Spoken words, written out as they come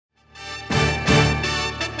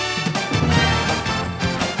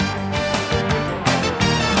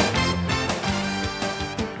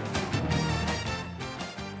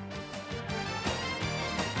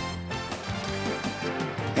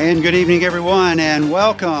And good evening, everyone, and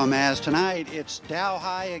welcome, as tonight it's Dow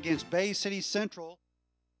High against Bay City Central.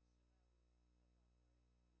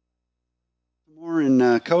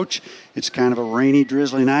 And Coach, it's kind of a rainy,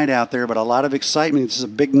 drizzly night out there, but a lot of excitement. This is a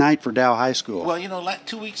big night for Dow High School. Well, you know,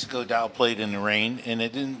 2 weeks ago, Dow played in the rain, and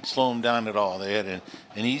it didn't slow them down at all. They had an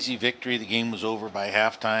easy victory. The game was over by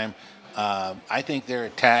halftime. I think their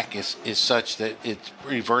attack is such that it's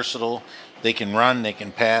pretty versatile. They can run, they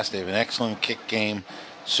can pass, they have an excellent kick game.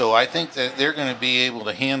 So I think that they're going to be able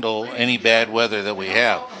to handle any bad weather that we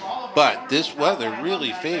have. But this weather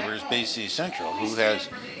really favors Bay City Central, who has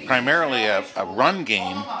primarily a run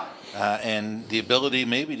game and the ability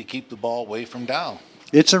maybe to keep the ball away from Dow.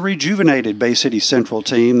 It's a rejuvenated Bay City Central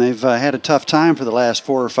team. They've had a tough time for the last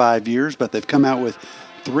 4 or 5 years, but they've come out with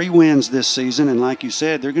 3 wins this season, and like you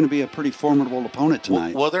said, they're going to be a pretty formidable opponent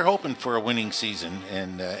tonight. Well, they're hoping for a winning season,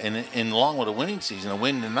 and along with a winning season, a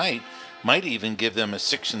win tonight might even give them a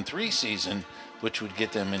 6-3 season, which would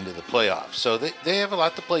get them into the playoffs. So they have a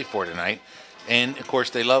lot to play for tonight, and of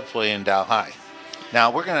course they love playing Dow High.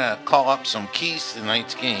 Now we're going to call up some keys to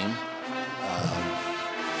tonight's game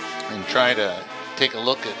and try to take a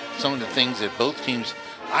look at some of the things that both teams,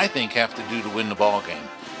 I think, have to do to win the ball game.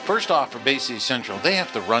 First off, for Bay City Central, they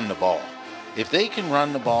have to run the ball. If they can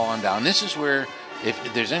run the ball on Dow, and this is where,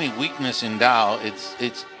 if there's any weakness in Dow, it's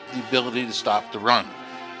the ability to stop the run.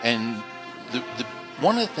 And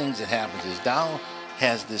one of the things that happens is Dow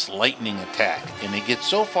has this lightning attack, and they get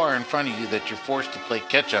so far in front of you that you're forced to play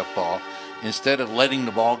catch-up ball instead of letting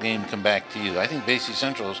the ball game come back to you. I think Bay City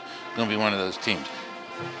Central is going to be one of those teams.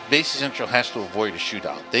 Bay City Central has to avoid a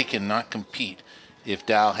shootout. They cannot compete if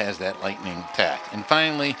Dow has that lightning attack. And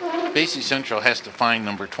finally, Bay City Central has to find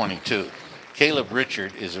number 22. Caleb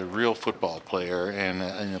Richard is a real football player and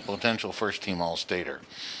a potential first-team All-Stater.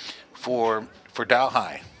 For Dow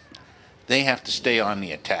High, they have to stay on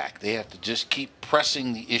the attack. They have to just keep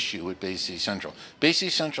pressing the issue with Bay City Central. Bay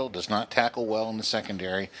City Central does not tackle well in the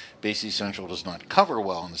secondary. Bay City Central does not cover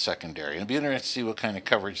well in the secondary. It'll be interesting to see what kind of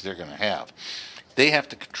coverage they're going to have. They have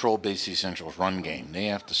to control Bay City Central's run game. They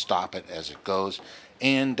have to stop it as it goes.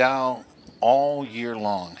 And Dow, all year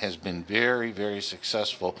long, has been very, very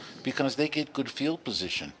successful because they get good field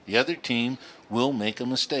position. The other team will make a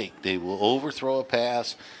mistake. They will overthrow a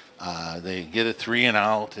pass. They get a 3 and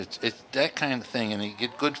out. It's that kind of thing, and they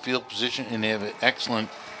get good field position, and they have excellent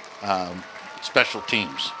special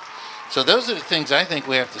teams. So those are the things I think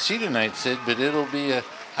we have to see tonight, Sid. But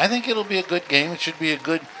I think it'll be a good game. It should be a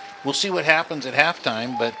good. We'll see what happens at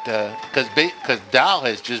halftime, but because Dow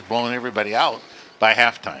has just blown everybody out by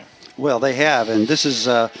halftime. Well, they have, and this is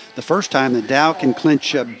the first time that Dow can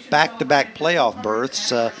clinch back-to-back playoff berths.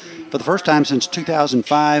 For the first time since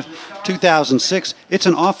 2005, 2006, it's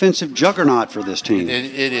an offensive juggernaut for this team. It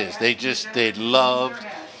is. They love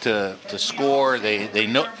to score. They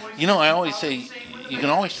know. You know, I always say you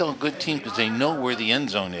can always tell a good team because they know where the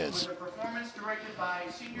end zone is.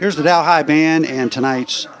 Here's the Dow High Band and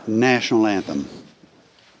tonight's national anthem.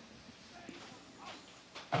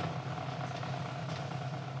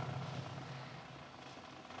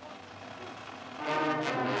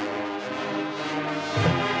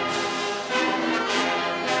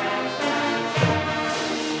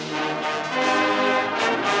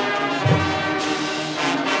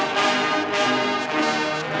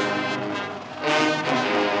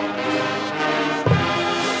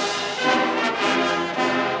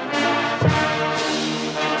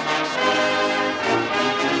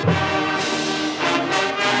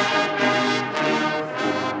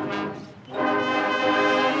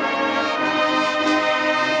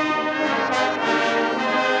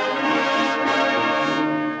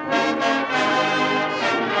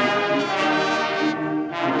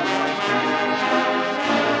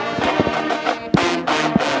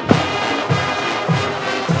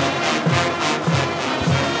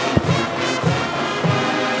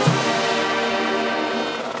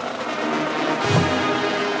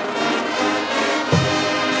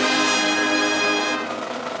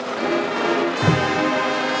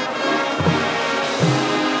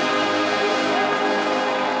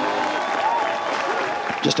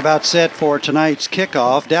 Just about set for tonight's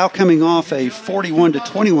kickoff. Dow coming off a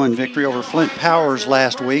 41-21 victory over Flint Powers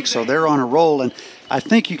last week, so they're on a roll. And I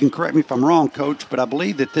think you can correct me if I'm wrong, Coach, but I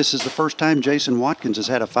believe that this is the first time Jason Watkins has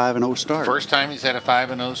had a 5-0 start. First time he's had a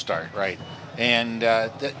 5-0 start, right. And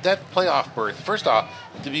that playoff berth, first off,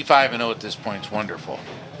 to be 5-0 at this point is wonderful.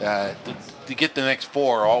 To get the next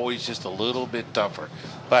 4 always just a little bit tougher.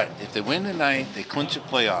 But if they win tonight, they clinch a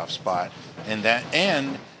playoff spot, and that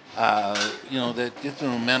gives them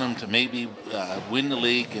momentum to maybe win the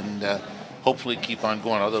league and hopefully keep on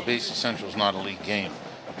going. Although Bay City Central is not a league game,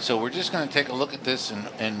 So we're just going to take a look at this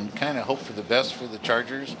and kind of hope for the best for the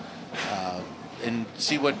Chargers and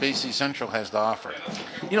see what Bay City Central has to offer.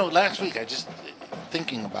 You know, last week, I just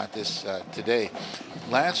thinking about this today.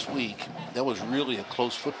 Last week, that was really a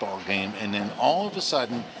close football game, and then all of a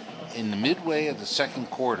sudden, in the midway of the second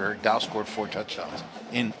quarter, Dow scored 4 touchdowns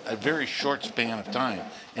in a very short span of time,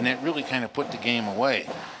 and that really kind of put the game away.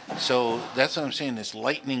 So that's what I'm saying, this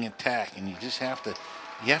lightning attack, and you just have to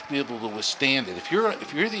be able to withstand it. If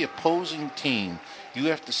you're the opposing team, you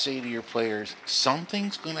have to say to your players,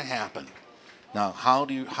 something's going to happen. Now, how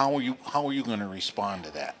are you going to respond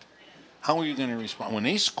to that? How are you going to respond when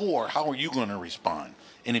they score? How are you going to respond?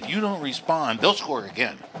 And if you don't respond, they'll score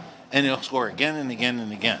again, and they'll score again and again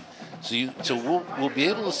and again. So we'll be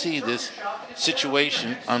able to see this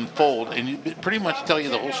situation unfold, and pretty much tell you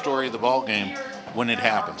the whole story of the ball game when it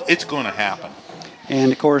happens. It's going to happen.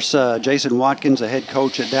 And, of course, Jason Watkins, a head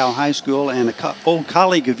coach at Dow High School, and an old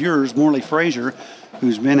colleague of yours, Morley Frazier,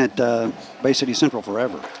 who's been at Bay City Central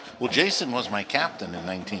forever. Well, Jason was my captain in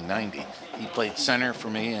 1990. He played center for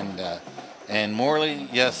me, and Morley,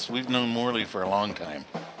 yes, we've known Morley for a long time.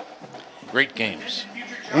 Great games.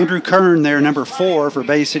 Andrew Kern there, number 4 for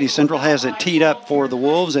Bay City Central, has it teed up for the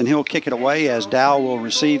Wolves, and he'll kick it away as Dow will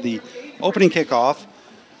receive the opening kickoff.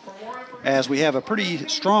 As we have a pretty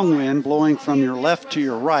strong wind blowing from your left to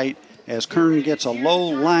your right, as Kern gets a low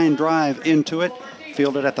line drive into it,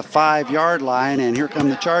 fielded at the 5-yard line, and here come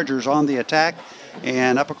the Chargers on the attack,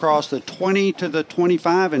 and up across the 20 to the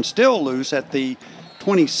 25, and still loose at the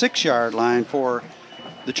 26-yard line for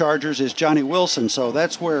the Chargers is Johnny Wilson. So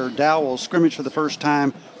that's where Dow will scrimmage for the first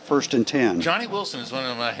time, 1st and 10. Johnny Wilson is one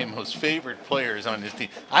of my most favorite players on this team.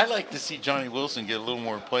 I like to see Johnny Wilson get a little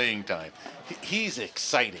more playing time. He's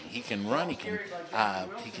exciting. He can run. He can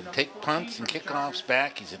take punts and kickoffs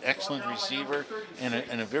back. He's an excellent receiver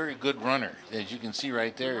and a very good runner. As you can see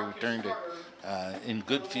right there, he returned it in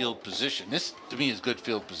good field position. This, to me, is good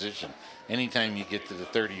field position. Anytime you get to the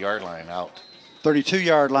 30-yard line out.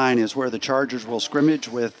 32-yard line is where the Chargers will scrimmage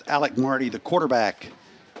with Alec Marty, the quarterback,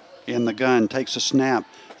 in the gun. Takes a snap,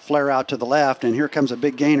 flare out to the left, and here comes a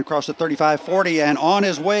big gain across the 35-40, and on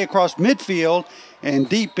his way across midfield and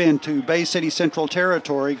deep into Bay City Central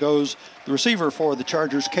territory goes the receiver for the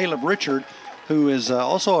Chargers, Caleb Richard, who is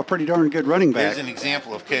also a pretty darn good running back. Here's an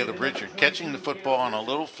example of Caleb Richard catching the football on a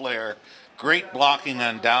little flare, great blocking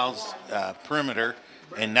on Dow's perimeter,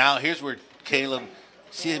 and now here's where Caleb,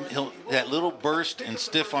 see him, that little burst and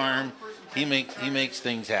stiff arm, he makes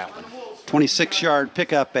things happen. 26-yard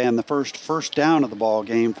pickup and the first down of the ball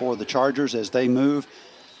game for the Chargers as they move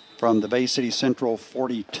from the Bay City Central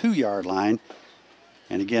 42-yard line.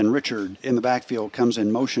 And again, Richard in the backfield comes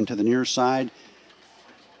in motion to the near side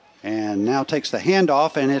and now takes the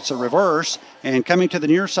handoff, and it's a reverse, and coming to the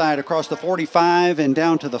near side across the 45 and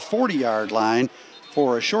down to the 40-yard line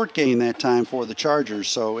for a short gain that time for the Chargers.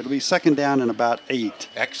 So it'll be 2nd down and about 8.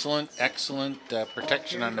 Excellent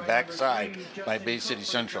protection on the backside by Bay City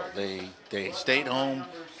Central. They stayed home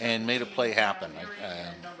and made a play happen.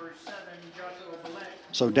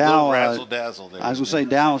 So Dow, razzle-dazzle there. I was going to say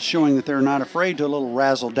Dow's showing that they're not afraid to a little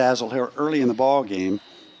razzle-dazzle here early in the ball game.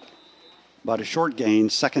 But a short gain,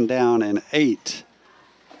 2nd down and 8.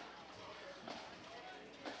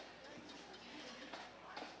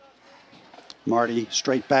 Marty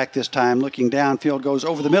straight back this time, looking downfield, goes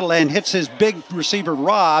over the middle and hits his big receiver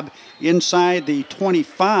Rob inside the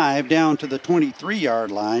 25 down to the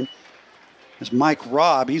 23-yard line. It's Mike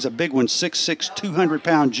Robb. He's a big one, 6'6",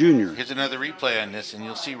 200-pound junior. Here's another replay on this, and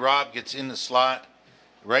you'll see Robb gets in the slot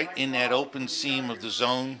right in that open seam of the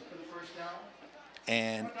zone.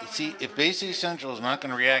 And see, if Bay City Central is not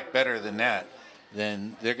going to react better than that,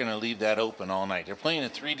 then they're going to leave that open all night. They're playing a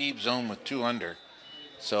 3-deep zone with 2 under,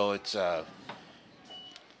 so it's going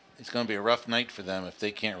to be a rough night for them if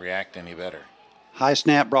they can't react any better. High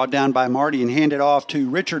snap brought down by Marty and handed off to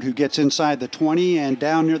Richard, who gets inside the 20 and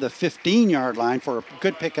down near the 15-yard line for a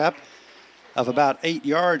good pickup of about 8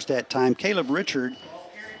 yards that time. Caleb Richard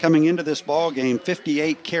coming into this ball game,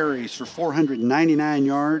 58 carries for 499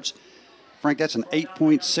 yards. Frank, that's an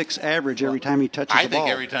 8.6 average every time he touches the ball. I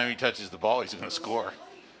think every time he touches the ball, he's going to score.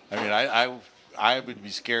 I mean, I would be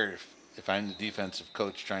scared if I'm the defensive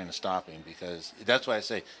coach trying to stop him, because that's why I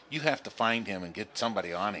say you have to find him and get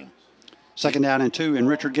somebody on him. 2nd down and 2, and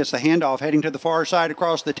Richard gets the handoff heading to the far side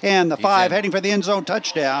across the 10, the 5, heading for the end zone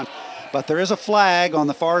touchdown. But there is a flag on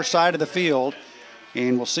the far side of the field,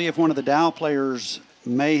 and we'll see if one of the Dow players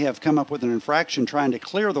may have come up with an infraction trying to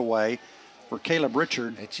clear the way for Caleb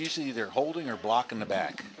Richard. It's usually either holding or blocking the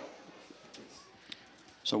back.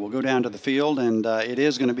 So we'll go down to the field, and it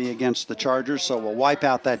is going to be against the Chargers, so we'll wipe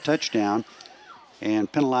out that touchdown.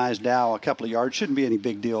 and penalized Dow a couple of yards. Shouldn't be any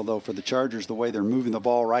big deal, though, for the Chargers, the way they're moving the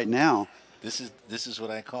ball right now. This is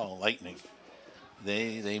what I call lightning.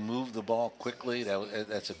 They move the ball quickly.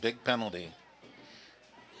 That's a big penalty.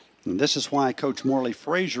 And this is why Coach Morley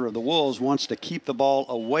Frazier of the Wolves wants to keep the ball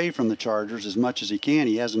away from the Chargers as much as he can.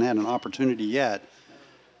 He hasn't had an opportunity yet.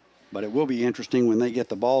 But it will be interesting when they get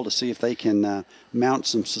the ball to see if they can mount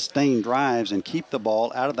some sustained drives and keep the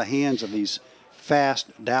ball out of the hands of these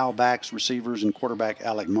fast Dow backs, receivers, and quarterback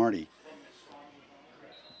Alec Marty.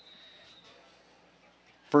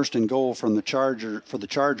 First and goal from the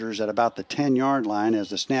Chargers at about the 10-yard line as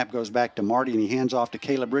the snap goes back to Marty, and he hands off to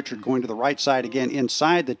Caleb Richard going to the right side again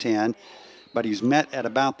inside the 10, but he's met at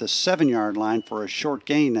about the 7-yard line for a short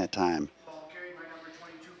gain that time.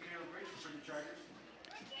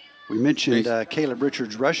 We mentioned Caleb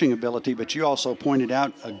Richards' rushing ability, but you also pointed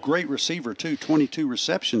out a great receiver, too, 22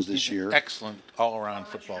 receptions this year. Excellent all-around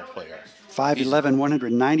football player. 5'11",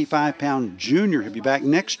 195-pound junior. He'll be back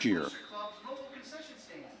next year.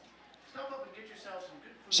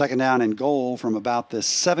 Second down and goal from about the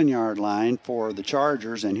 7-yard line for the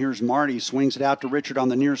Chargers. And here's Marty, swings it out to Richard on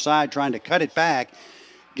the near side, trying to cut it back.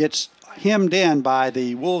 Gets hemmed in by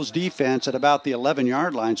the Wolves defense at about the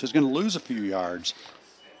 11-yard line, so he's going to lose a few yards.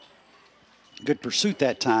 Good pursuit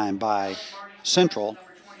that time by Central.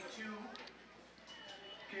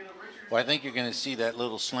 Well, I think you're going to see that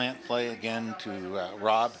little slant play again to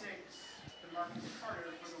Rob.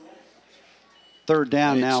 Third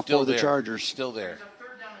down now for the Chargers. Still there.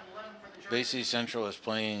 Bay City Central is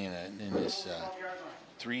playing in this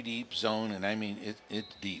 3-deep zone, and I mean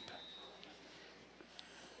it's deep.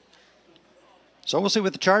 So we'll see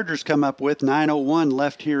what the Chargers come up with. 9:01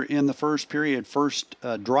 left here in the first period. First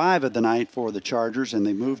drive of the night for the Chargers, and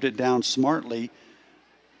they moved it down smartly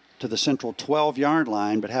to the Central 12-yard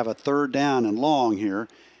line, but have a third down and long here.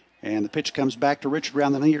 And the pitch comes back to Richard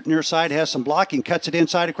around the near side, has some blocking, cuts it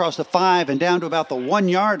inside across the 5 and down to about the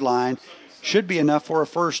 1-yard line. Should be enough for a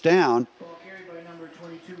first down.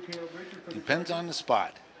 Depends on the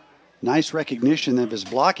spot. Nice recognition of his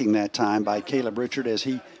blocking that time by Caleb Richard as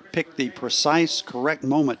he picked the precise, correct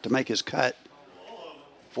moment to make his cut.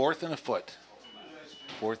 4th and a foot.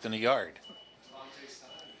 4th and a yard.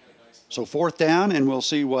 So fourth down, and we'll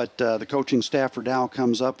see what the coaching staff for Dow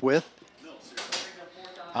comes up with.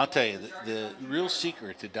 I'll tell you, the real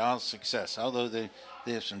secret to Dow's success, although they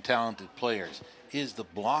have some talented players, is the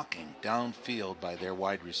blocking downfield by their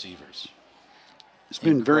wide receivers. It's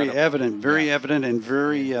been very evident and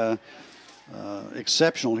very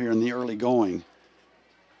exceptional here in the early going.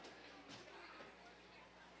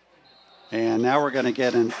 And now we're going to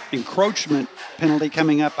get an encroachment penalty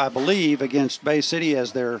coming up, I believe, against Bay City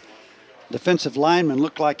as their defensive lineman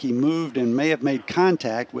looked like he moved and may have made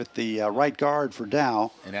contact with the right guard for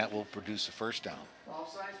Dow. And that will produce a first down.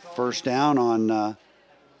 First down on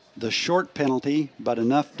the short penalty, but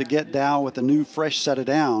enough to get Dow with a new fresh set of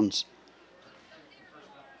downs.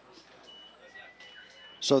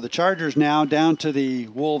 So the Chargers now down to the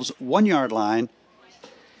Wolves' 1-yard line.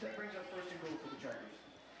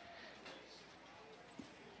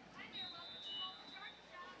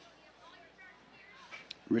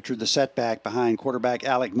 Richard, the setback behind quarterback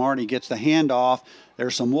Alec Marty, gets the handoff.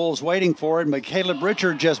 There's some Wolves waiting for it, but Caleb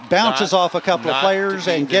Richard just bounces off a couple of players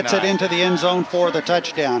and gets it into the end zone for the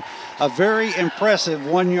touchdown. A very impressive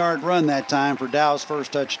 1-yard run that time for Dow's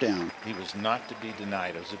first touchdown. He was not to be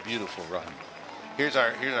denied. It was a beautiful run. Here's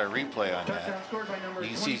our replay on that. You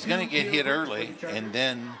can see he's going to get hit early, and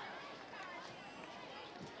then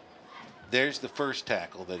there's the first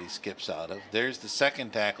tackle that he skips out of. There's the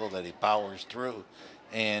second tackle that he powers through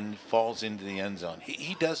and falls into the end zone.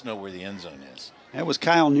 He does know where the end zone is. That was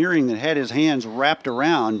Kyle Nearing that had his hands wrapped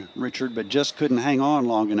around Richard, but just couldn't hang on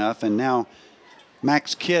long enough. And now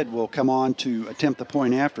Max Kidd will come on to attempt the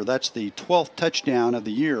point after. That's the 12th touchdown of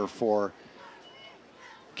the year for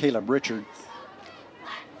Caleb Richard.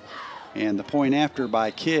 And the point after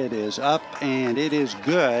by Kidd is up, and it is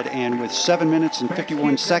good. And with 7 minutes and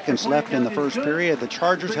 51 seconds left in the first period, the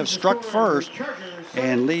Chargers have struck first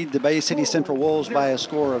and lead the Bay City Central Wolves by a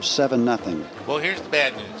score of 7-0. Well, here's the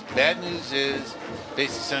bad news. The bad news is Bay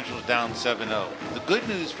City Central is down 7-0. The good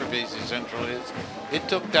news for Bay City Central is it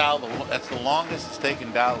took Dow, that's the longest it's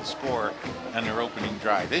taken Dow to score on their opening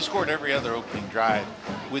drive. They scored every other opening drive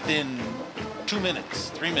within 2 minutes,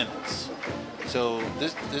 3 minutes. So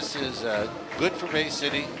this is good for Bay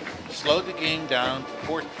City. Slowed the game down.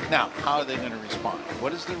 Now, how are they going to respond?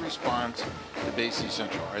 What is the response to Bay City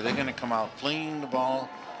Central? Are they going to come out flinging the ball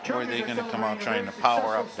or are they going to come out trying to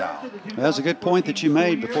power up Dow? That's a good point that you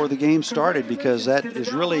made before the game started, because that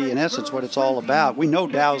is really, in essence, what it's all about. We know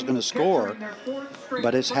Dow's going to score,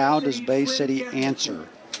 but it's how does Bay City answer?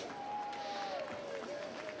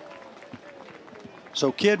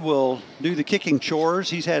 So Kidd will do the kicking chores.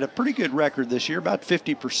 He's had a pretty good record this year. About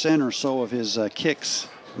 50% or so of his kicks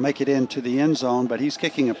make it into the end zone, but he's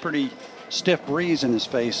kicking a pretty stiff breeze in his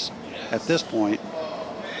face at this point.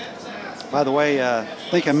 By the way, I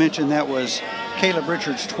think I mentioned that was Caleb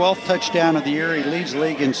Richards' 12th touchdown of the year. He leads the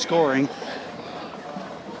league in scoring.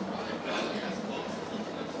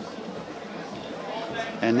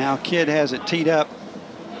 And now Kidd has it teed up.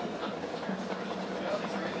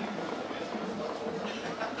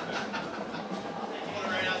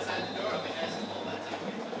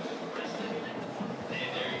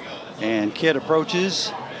 And Kidd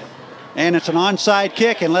approaches. And it's an onside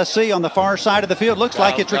kick, and let's see on the far side of the field. Looks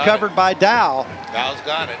like it's recovered by Dow. Dow's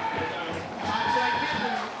got it.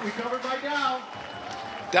 Recovered by Dow.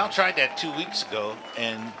 Dow tried that 2 weeks ago,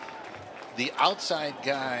 and the outside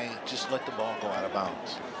guy just let the ball go out of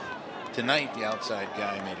bounds. Tonight, the outside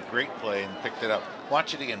guy made a great play and picked it up.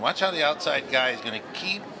 Watch it again. Watch how the outside guy is going to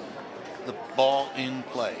keep the ball in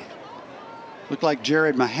play. Looked like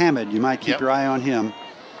Jared Muhammad. You might keep your eye on him.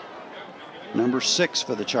 Number 6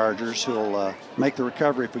 for the Chargers, who'll make the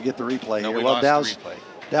recovery if we get the replay here. Well, Dow's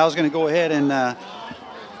going to go ahead and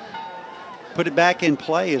put it back in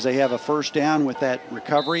play as they have a first down with that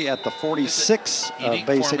recovery at the 46 of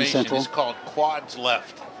Bay City Central. It's called quads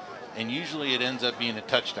left, and usually it ends up being a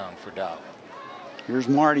touchdown for Dow. Here's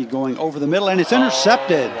Marty going over the middle, and it's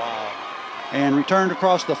intercepted. Wow. And returned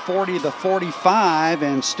across the 40, the 45,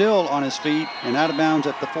 and still on his feet and out of bounds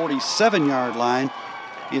at the 47-yard line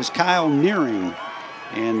is Kyle Nearing.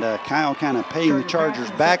 And Kyle kind of paying the Chargers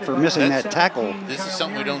back for missing that tackle. This is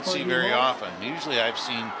something we don't see very often. Usually I've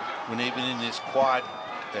seen when they've been in this quad,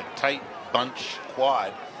 that tight bunch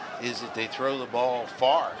quad, is that they throw the ball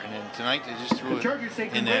far. And then tonight they just threw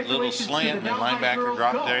it in that little slant, and the linebacker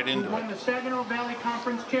dropped right into it. The Saginaw Valley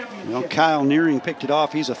Conference Championship. Well, Kyle Nearing picked it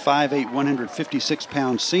off. He's a 5'8",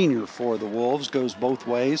 156-pound senior for the Wolves. Goes both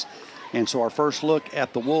ways. And so our first look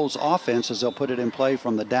at the Wolves offense as they'll put it in play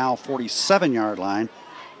from the Dow 47-yard line.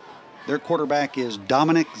 Their quarterback is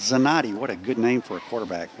Dominic Zanotti. What a good name for a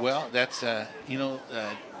quarterback. Well, that's,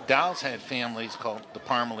 Dow's had families called the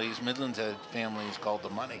Parmalees. Midland's had families called the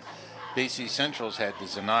Money. Bay City Central's had the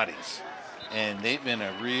Zanottis. And they've been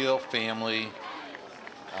a real family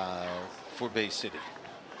for Bay City.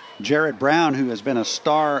 Jared Brown, who has been a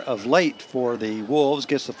star of late for the Wolves,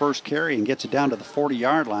 gets the first carry and gets it down to the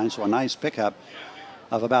 40-yard line. So a nice pickup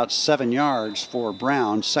of about 7 yards for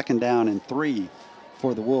Brown. Second down and 3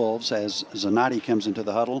 for the Wolves as Zanotti comes into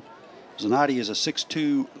the huddle. Zanotti is a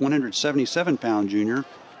 6'2", 177-pound junior.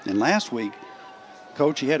 And last week,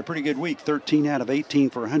 Coach, he had a pretty good week. 13 out of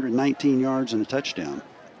 18 for 119 yards and a touchdown.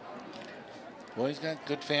 Well, he's got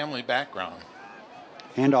good family background.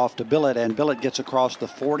 Hand off to Billett, and Billett gets across the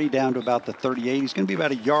 40 down to about the 38. He's going to be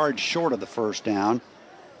about a yard short of the first down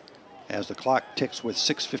as the clock ticks with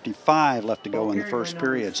 6:55 left to go in the first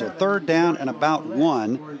period. So third down and about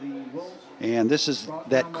 1. And this is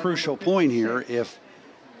that crucial point here. If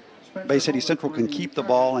Bay City Central can keep the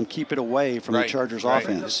ball and keep it away from the Chargers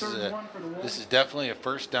offense. This is definitely a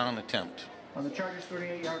first down attempt. On the Chargers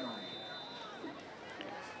 38-yard line.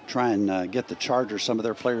 Try and get the Chargers, some of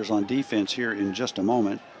their players on defense here in just a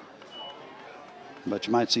moment. But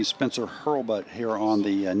you might see Spencer Hurlbutt here on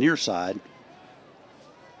the near side.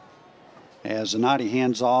 As Zanotti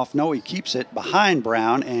hands off. No, he keeps it behind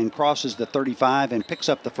Brown and crosses the 35 and picks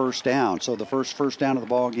up the first down. So the first down of the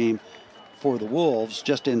ball game for the Wolves,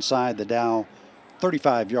 just inside the Dow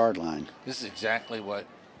 35-yard line. This is exactly what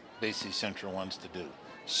Bay City Central wants to do.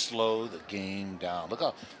 Slow the game down. Look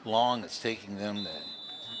how long it's taking them to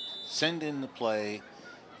send in the play,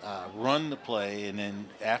 run the play, and then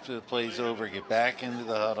after the play's over, get back into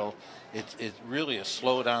the huddle. It's really a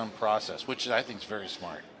slow down process, which I think is very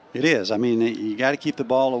smart. It is. I mean, you got to keep the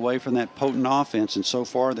ball away from that potent offense, and so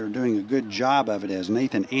far they're doing a good job of it as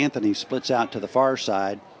Nathan Anthony splits out to the far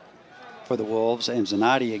side for the Wolves, and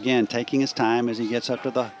Zanotti again taking his time as he gets up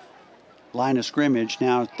to the line of scrimmage.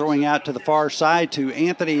 Now throwing out to the far side to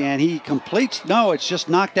Anthony, and he completes. No, it's just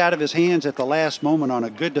knocked out of his hands at the last moment on a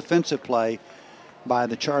good defensive play by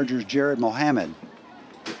the Chargers' Jared Mohammed.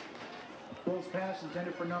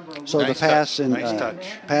 So nice the pass touch.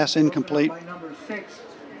 Pass incomplete. By number 6,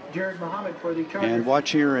 Jared Mohammed for the Chargers. And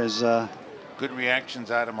watch here as good reactions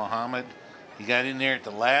out of Mohammed. He got in there at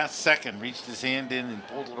the last second, reached his hand in and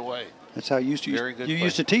pulled it away. That's how you Very good you play.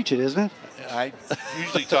 used to teach it, isn't it? I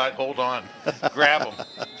usually taught, hold on, grab them,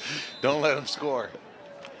 don't let them score.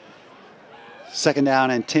 Second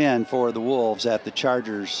down and 10 for the Wolves at the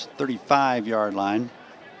Chargers 35-yard line.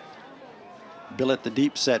 Billett, the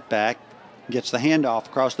deep setback, gets the handoff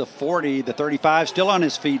across the 40, the 35, still on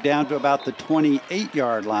his feet down to about the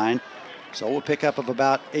 28-yard line. So we'll pick up of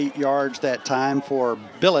about 8 yards that time for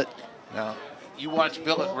Billett. Now, you watch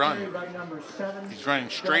Billett run. He's running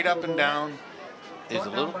straight up and down. Is a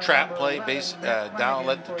little trap play. Dow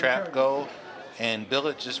let the trap go, and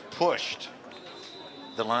Billett just pushed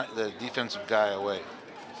the defensive guy away.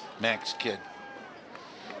 Max Kidd.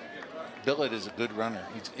 Billett is a good runner.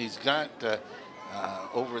 He's got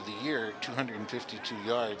over the year 252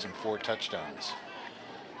 yards and 4 touchdowns.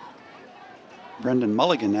 Brendan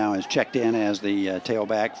Mulligan now is checked in as the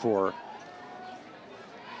tailback for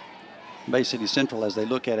Bay City Central as they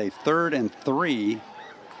look at a 3rd and 3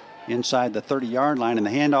 inside the 30-yard line, and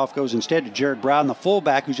the handoff goes instead to Jared Brown, the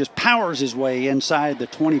fullback, who just powers his way inside the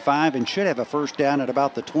 25 and should have a first down at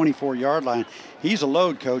about the 24-yard line. He's a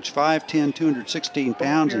load, Coach, 5'10", 216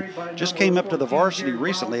 pounds, and just came up to the varsity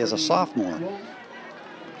recently as a sophomore.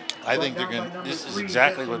 I think this is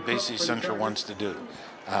exactly what Bay City Central wants to do.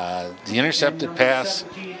 The intercepted pass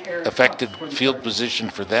affected field position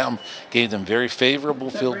for them, gave them very favorable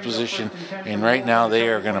field position, and right now they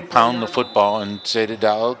are going to pound the football and say to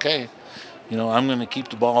Dow, okay, I'm going to keep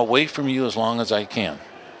the ball away from you as long as I can.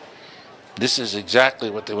 This is exactly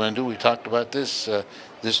what they want to do. We talked about this, the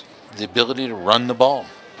ability to run the ball.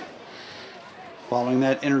 Following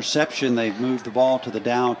that interception, they've moved the ball to the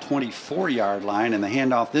Dow 24-yard line, and the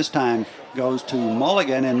handoff this time goes to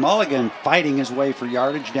Mulligan, and Mulligan fighting his way for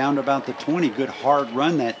yardage down to about the 20. Good hard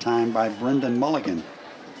run that time by Brendan Mulligan.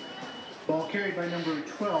 Ball carried by number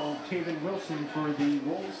 12, Taven Wilson for the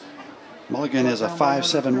Wolves. Mulligan is a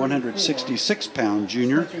 5'7", 166-pound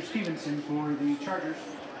junior. Spencer Stevenson for the Chargers.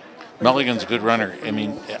 Mulligan's a good runner. I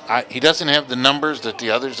mean, he doesn't have the numbers that the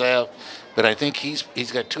others have, but I think he's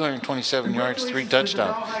got 227 yards, 3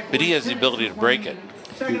 touchdowns. But he has the ability to break it.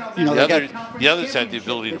 The others have the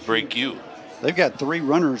ability to break you. They've got 3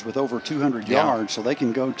 runners with over 200 yards, so they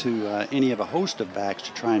can go to any of a host of backs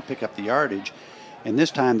to try and pick up the yardage. And this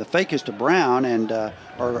time the fake is to Brown,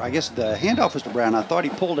 or I guess the handoff was to Brown. I thought he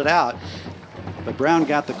pulled it out, but Brown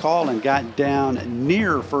got the call and got down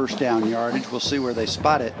near first down yardage. We'll see where they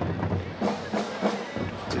spot it.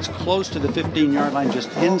 It's close to the 15-yard line,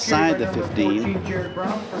 just inside the 15.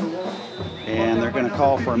 And they're going to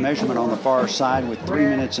call for a measurement on the far side with 3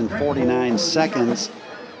 minutes and 49 seconds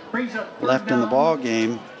left in the ball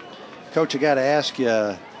game. Coach, I got to ask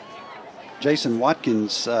you, Jason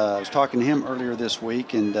Watkins, I was talking to him earlier this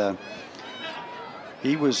week, and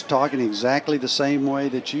he was talking exactly the same way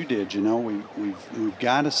that you did. We've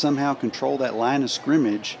got to somehow control that line of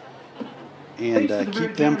scrimmage and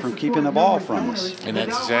keep them from keeping the ball from us. And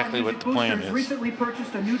that's exactly what the plan is.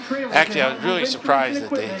 Actually, I was really surprised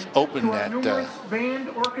that they opened that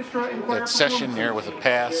session there with a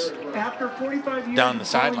pass down the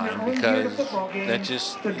sideline, because that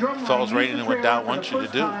just falls right into what Dow wants you to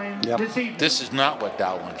do. Yep. This is not what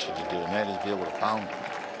Dow wants you to do, and that is be able to pound them.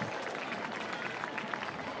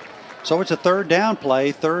 So it's a 3rd down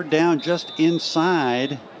play, 3rd down just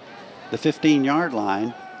inside the 15-yard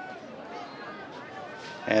line.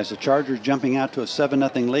 As the Chargers jumping out to a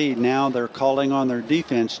 7-0 lead, now they're calling on their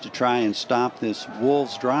defense to try and stop this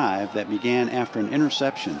Wolves drive that began after an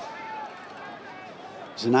interception.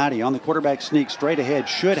 Zanotti on the quarterback sneak straight ahead,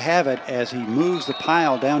 should have it as he moves the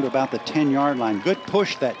pile down to about the 10-yard line. Good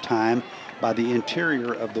push that time by the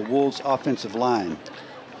interior of the Wolves offensive line.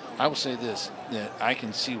 I will say this, that I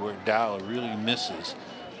can see where Dow really misses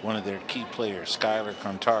one of their key players, Skylar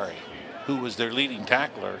Contari, who was their leading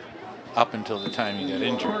tackler up until the time he got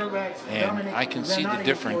injured. And I can see the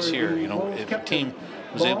difference here. If a team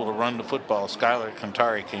was able to run the football, Skylar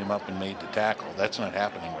Contari came up and made the tackle. That's not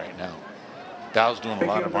happening right now. Dow's doing a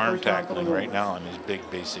lot of arm tackling right now on these big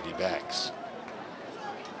Bay City backs.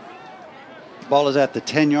 Ball is at the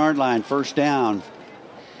 10-yard line, 1st down.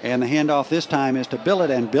 And the handoff this time is to Billett,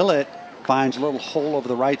 and Billett finds a little hole over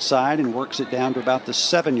the right side and works it down to about the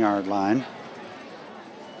 7-yard line.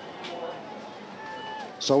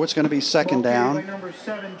 So it's going to be 2nd down. By number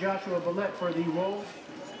 7, Joshua Billett for the Wolves.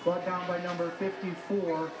 Brought down by number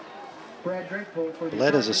 54, Brad Drinkpool for the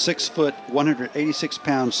Billett is a 6',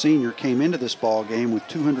 186-pound senior, came into this ball game with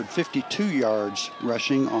 252 yards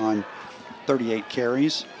rushing on 38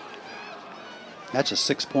 carries. That's a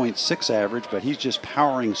 6.6 average, but he's just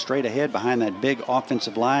powering straight ahead behind that big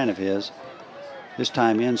offensive line of his. This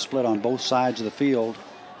time in split on both sides of the field.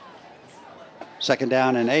 2nd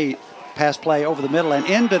down and 8. Pass play over the middle and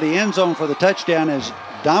into the end zone for the touchdown as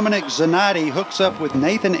Dominic Zanotti hooks up with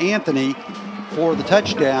Nathan Anthony for the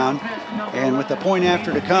touchdown. And with the point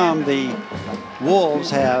after to come, the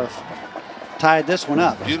Wolves have tied this one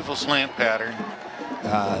up. Beautiful slant pattern.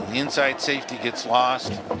 The inside safety gets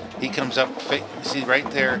lost. He comes up, see right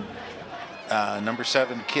there, number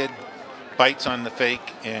 7 kid bites on the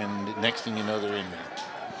fake, and next thing you know, they're in there.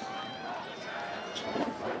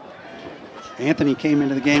 Anthony came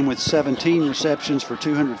into the game with 17 receptions for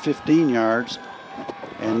 215 yards.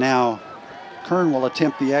 And now Kern will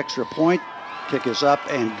attempt the extra point. Kick is up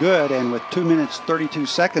and good. And with 2 minutes, 32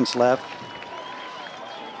 seconds left,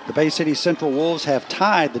 the Bay City Central Wolves have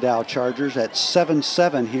tied the Dow Chargers at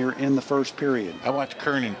 7-7 here in the first period. I watched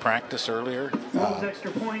Kern in practice earlier.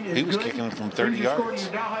 He was kicking from 30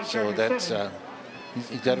 yards. So that's,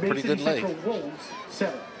 he's got a pretty good leg.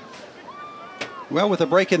 Well, with a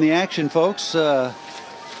break in the action, folks, I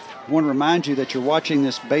want to remind you that you're watching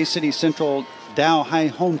this Bay City Central Dow High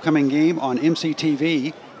Homecoming game on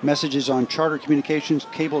MCTV. Messages on Charter Communications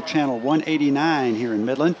Cable Channel 189 here in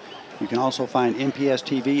Midland. You can also find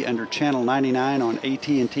MPS-TV under Channel 99 on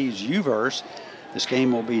AT&T's UVerse. This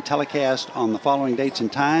game will be telecast on the following dates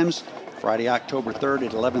and times: Friday, October 3rd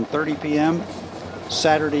at 11:30 p.m.,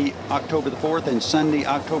 Saturday, October the 4th, and Sunday,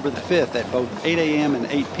 October the 5th at both 8 a.m. and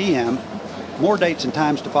 8 p.m. More dates and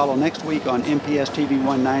times to follow next week on MPS TV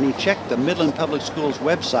 190. Check the Midland Public Schools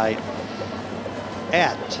website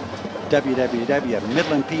at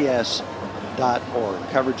www.midlandps.org.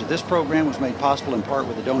 Coverage of this program was made possible in part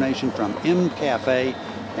with a donation from M Cafe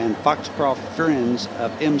and Foxcroft Friends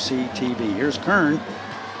of MCTV. Here's Kern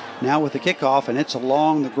now with the kickoff, and it's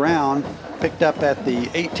along the ground, picked up at the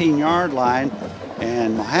 18-yard line,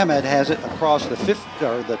 and Mohammed has it across the 50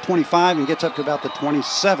 or the 25 and gets up to about the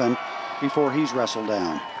 27 before he's wrestled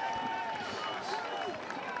down.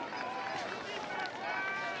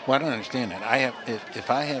 Well, I don't understand that.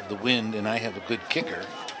 If I have the wind and I have a good kicker,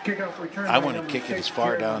 I want to kick it as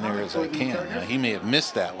far down there as I can. Now, he may have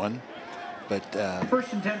missed that one, but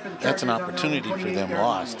that's an opportunity for them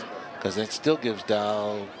lost, because that still gives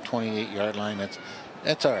Dow 28-yard line.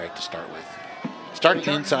 That's all right to start with. Starting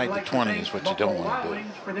inside the 20 is what you don't want to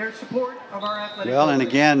do. Well, and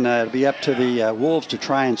again, it'll be up to the Wolves to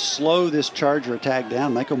try and slow this Charger attack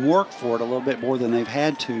down, make them work for it a little bit more than they've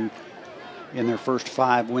had to in their first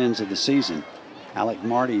 5 wins of the season. Alec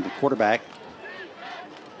Marty, the quarterback,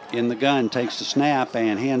 in the gun, takes the snap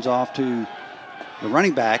and hands off to the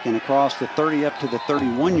running back and across the 30 up to the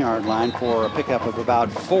 31-yard line for a pickup of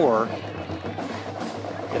about 4.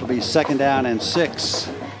 It'll be 2nd down and 6.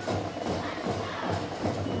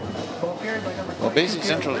 Well, Bay City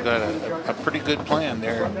Central's got a pretty good plan.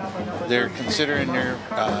 They're considering their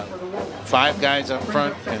 5 guys up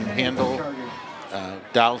front and handle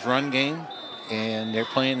Dow's run game, and they're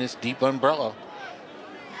playing this deep umbrella.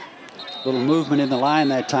 Little movement in the line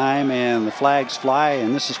that time, and the flags fly,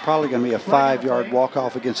 and this is probably going to be a 5-yard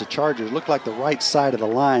walk-off against the Chargers. Looked like the right side of the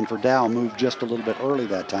line for Dow moved just a little bit early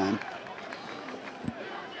that time.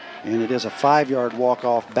 And it is a 5-yard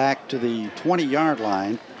walk-off back to the 20-yard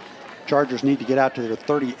line. Chargers need to get out to their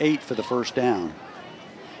 38 for the first down.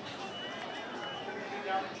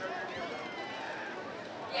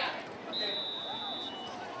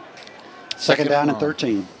 Second down and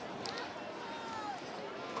 13.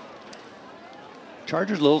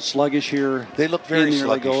 Chargers a little sluggish here. They look very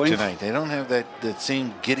sluggish tonight. They don't have that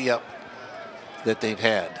same giddy up that they've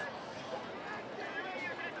had.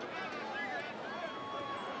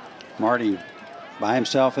 Marty by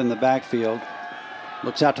himself in the backfield.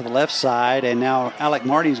 Looks out to the left side, and now Alec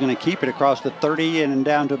Marty is going to keep it across the 30 and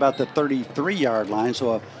down to about the 33-yard line.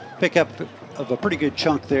 So a pickup of a pretty good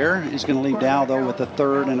chunk there. He's going to leave Dow, though, with a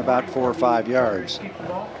 3rd and about 4 or 5 yards.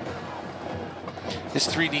 This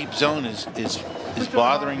 3-deep zone is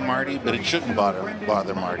bothering Marty, but it shouldn't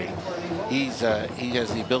bother Marty. He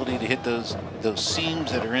has the ability to hit those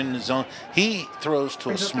seams that are in the zone. He throws to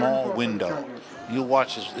a small window. You'll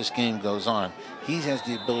watch as this game goes on. He has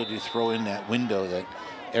the ability to throw in that window that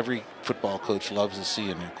every football coach loves to see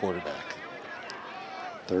in their quarterback.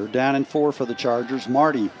 3rd down and 4 for the Chargers.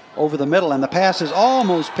 Marty over the middle, and the pass is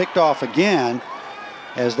almost picked off again,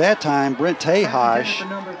 as that time Brent Tehash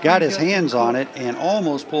got his hands on it and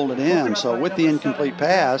almost pulled it in. So with the incomplete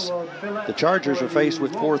pass, the Chargers are faced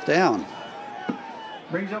with 4th down.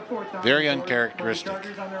 Very uncharacteristic.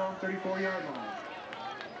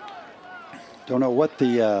 Don't know what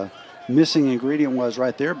the missing ingredient was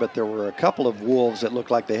right there, but there were a couple of Wolves that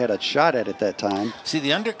looked like they had a shot at it that time. See,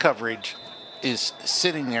 the under coverage is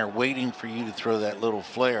sitting there waiting for you to throw that little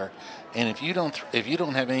flare. And if you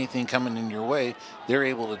don't have anything coming in your way, they're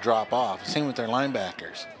able to drop off. Same with their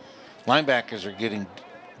linebackers. Linebackers are getting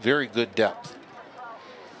very good depth.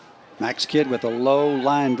 Max Kidd with a low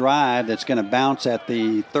line drive that's going to bounce at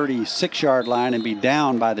the 36-yard line and be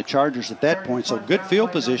down by the Chargers at that point. So good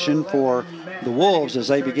field position for the Wolves as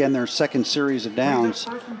they begin their second series of downs.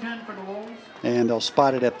 And they'll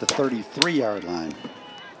spot it at the 33-yard line.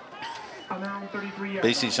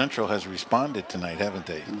 Bay City Central has responded tonight, haven't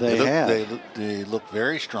they? They have. They look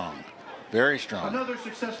very strong. Very strong.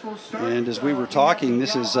 And as we were talking,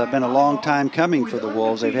 this has been a long time coming for the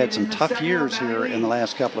Wolves. They've had some tough years here in the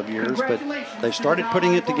last couple of years, but they started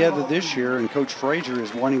putting it together this year, and Coach Frazier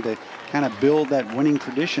is wanting to kind of build that winning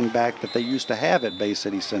tradition back that they used to have at Bay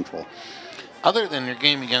City Central. Other than their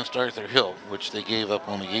game against Arthur Hill, which they gave up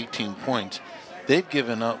only 18 points, they've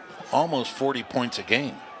given up almost 40 points a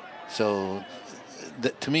game. So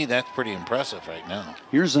to me, that's pretty impressive right now.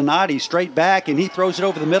 Here's Zanotti straight back, and he throws it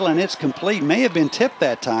over the middle, and it's complete. May have been tipped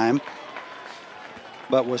that time,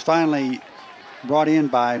 but was finally brought in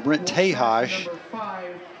by Brent Tejas.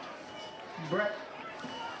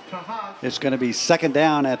 It's going to be second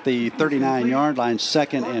down at the 39-yard line,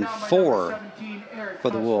 2nd and 4 for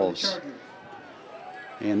the Wolves.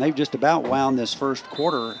 And they've just about wound this first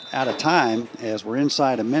quarter out of time as we're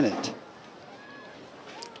inside a minute.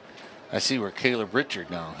 I see where Caleb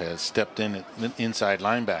Richard now has stepped in at inside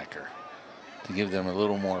linebacker to give them a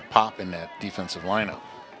little more pop in that defensive lineup.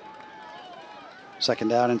 Second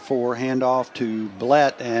down and 4, handoff to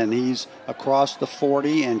Blett, and he's across the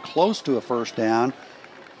 40 and close to a first down.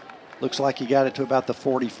 Looks like he got it to about the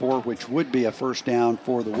 44, which would be a first down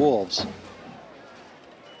for the Wolves.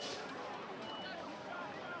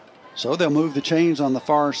 So they'll move the chains on the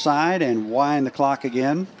far side and wind the clock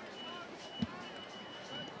again.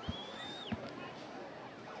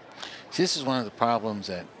 See, this is one of the problems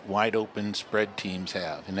that wide open spread teams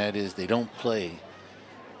have, and that is they don't play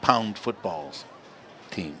pound footballs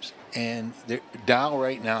teams. And Dow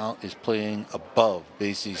right now is playing above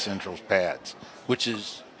Bay City Central's pads, which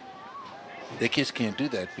is, they just can't do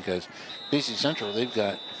that because Bay City Central, they've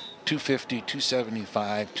got 250,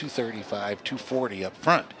 275, 235, 240 up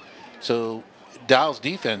front. So Dow's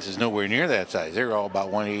defense is nowhere near that size. They're all about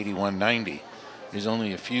 180, 190. There's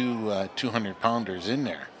only a few 200-pounders in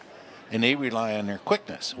there. And they rely on their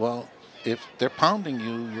quickness. Well, if they're pounding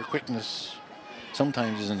you, your quickness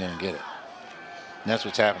sometimes isn't going to get it. And that's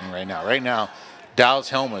what's happening right now. Right now, Dow's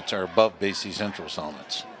helmets are above Bay City Central's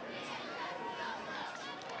helmets.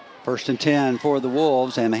 1st and 10 for the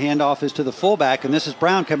Wolves, and the handoff is to the fullback, and this is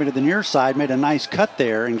Brown coming to the near side, made a nice cut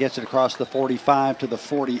there and gets it across the 45 to the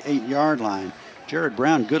 48-yard line. Jared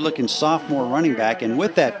Brown, good-looking sophomore running back, and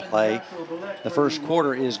with that play, the first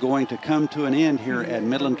quarter is going to come to an end here at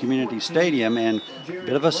Midland Community Stadium, and a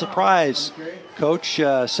bit of a surprise, Coach,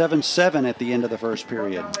 7-7 at the end of the first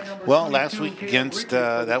period. Well, last week against,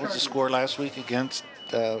 that was the score last week against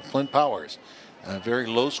Flint Powers. Very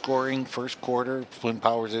low-scoring first quarter. Flint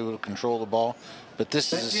Powers able to control the ball, but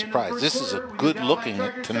this is a surprise. This is a good-looking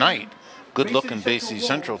tonight. Good-looking Bay City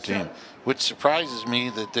Central team, which surprises me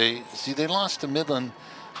that they lost to Midland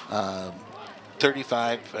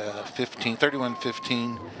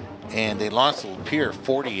 31-15, and they lost to Lapeer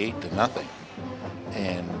 48-0.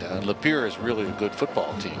 And Lapeer is really a good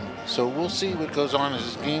football team. So we'll see what goes on as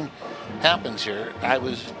this game happens here. I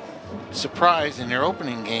was surprised in their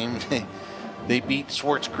opening game. They beat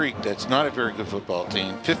Swartz Creek. That's not a very good football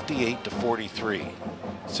team, 58-43.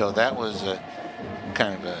 So that was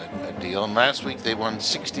kind of a deal. And last week they won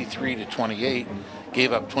 63-28,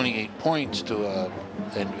 gave up 28 points to a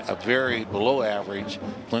very below average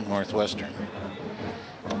Flint Northwestern.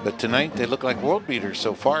 But tonight they look like world beaters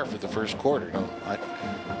so far for the first quarter.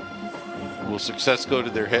 Will success go to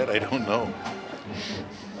their head? I don't know.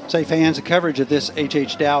 Say fans, the coverage of this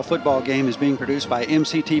H.H. Dow football game is being produced by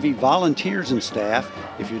MCTV volunteers and staff.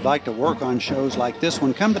 If you'd like to work on shows like this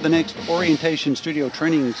one, come to the next orientation studio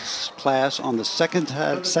training class on the second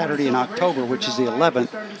Saturday in October, which is the 11th,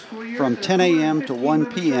 from 10 a.m. to 1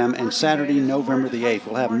 p.m. and Saturday, November the 8th.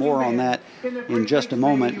 We'll have more on that in just a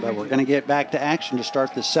moment, but we're going to get back to action to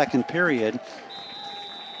start the second period.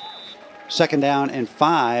 2nd down and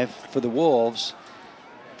 5 for the Wolves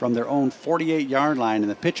from their own 48-yard line, and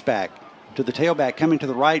the pitch back to the tailback coming to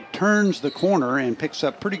the right, turns the corner and picks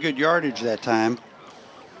up pretty good yardage that time.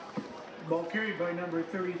 Ball carried by number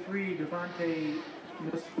 33, Devontae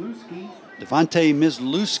Misluski. Devontae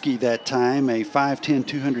Misluski that time, a 5'10",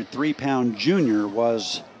 203-pound junior,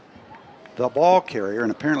 was the ball carrier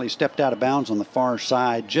and apparently stepped out of bounds on the far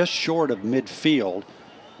side, just short of midfield.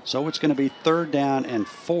 So it's going to be 3rd down and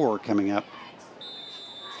 4 coming up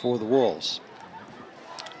for the Wolves.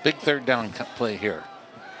 Big 3rd down play here.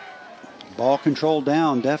 Ball control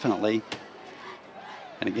down, definitely.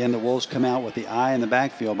 And again, the Wolves come out with the eye in the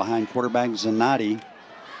backfield behind quarterback Zanotti.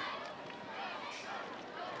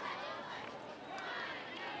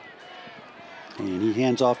 And he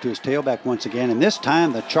hands off to his tailback once again. And this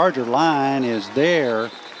time the Charger line is there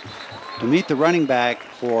to meet the running back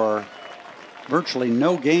for virtually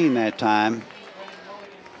no gain that time.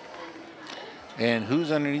 And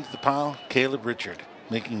who's underneath the pile? Caleb Richard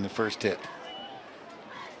making the first hit.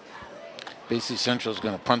 Bay City Central is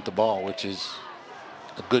going to punt the ball, which is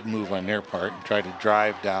a good move on their part, and try to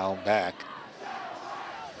drive Dow back.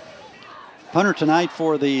 Punter tonight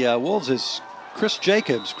for the Wolves is Christopher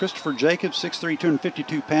Jacobs, 6'3",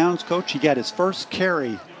 252 pounds. Coach, he got his first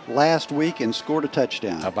carry last week and scored a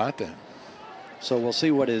touchdown. How about that? So we'll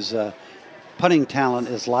see what his punting talent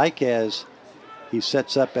is like as he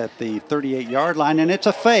sets up at the 38-yard line. And it's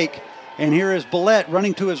a fake. And here is Billette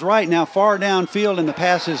running to his right now, far downfield, and the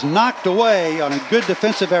pass is knocked away on a good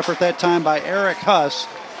defensive effort that time by Eric Huss.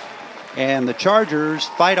 And the Chargers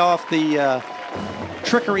fight off the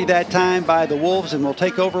trickery that time by the Wolves and will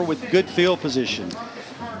take over with good field position.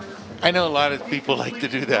 I know a lot of people like to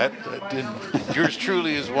do that. Yours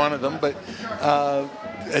truly is one of them. But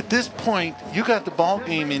at this point, you got the ball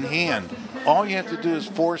game in hand. All you have to do is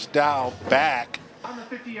force Dow back.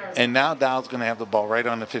 And now Dow's going to have the ball right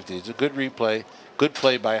on the 50. It's a good replay. Good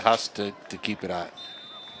play by Huss to keep it out.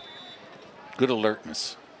 Good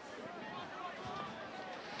alertness.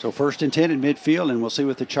 So 1st and 10 at midfield, and we'll see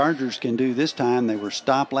what the Chargers can do this time. They were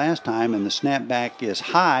stopped last time, and the snapback is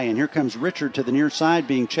high. And here comes Richard to the near side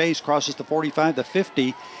being chased, crosses the 45, the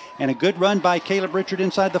 50. And a good run by Caleb Richard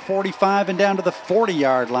inside the 45 and down to the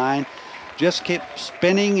 40-yard line. Just kept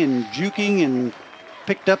spinning and juking and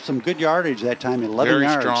picked up some good yardage that time, 11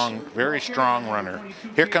 yards. Very strong runner.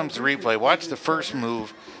 Here comes the replay. Watch the first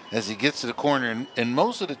move as he gets to the corner, and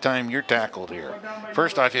most of the time you're tackled here.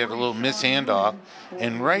 First off, you have a little miss handoff,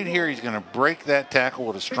 and right here he's going to break that tackle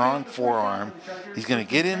with a strong forearm. He's going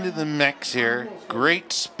to get into the mix here.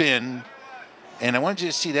 Great spin. And I want you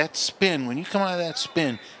to see that spin. When you come out of that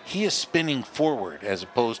spin, he is spinning forward as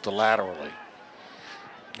opposed to laterally.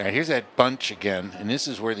 All right, here's that bunch again, and this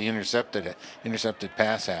is where the intercepted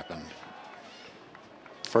pass happened.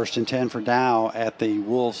 1st and 10 for Dow at the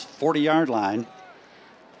Wolves' 40-yard line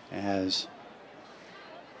as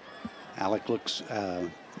Alec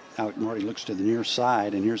Marty looks to the near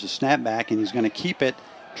side, and here's a snapback, and he's going to keep it,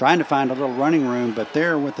 trying to find a little running room, but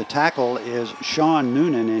there with the tackle is Sean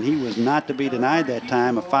Noonan, and he was not to be denied that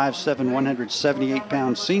time, a 5'7",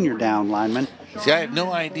 178-pound senior down lineman. See, I have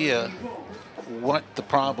no idea what the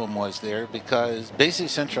problem was there because Bay City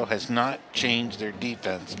Central has not changed their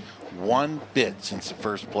defense one bit since the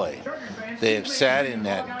first play. They have sat in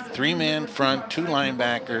that 3-man front, 2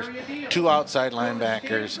 linebackers, 2 outside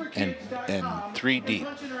linebackers, and 3 deep.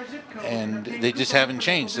 And they just haven't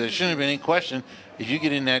changed. So there shouldn't have been any question. If you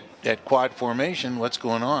get in that quad formation, what's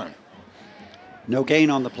going on? No gain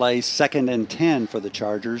on the play, 2nd and 10 for the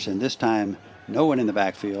Chargers, and this time no one in the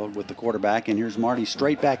backfield with the quarterback. And here's Marty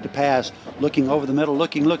straight back to pass, looking over the middle,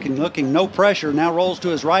 looking, no pressure. Now rolls to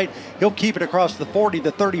his right. He'll keep it across the 40,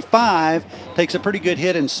 the 35, takes a pretty good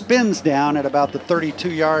hit and spins down at about the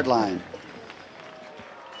 32-yard line.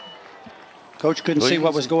 Coach couldn't see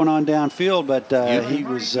what was going on downfield, but he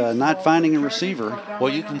was not finding a receiver.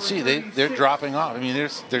 Well, you can see they're dropping off. I mean,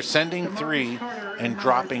 they're sending 3 and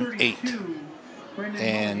dropping 8.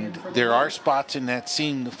 And there are spots in that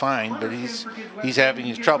seam to find, but he's having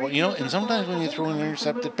his trouble. You know, and sometimes when you throw an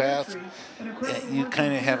intercepted pass, you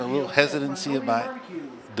kind of have a little hesitancy about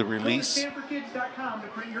the release.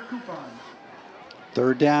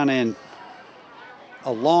 3rd down and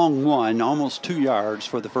a long one, almost 2 yards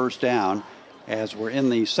for the first down, as we're in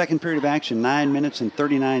the second period of action, 9 minutes and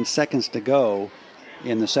 39 seconds to go.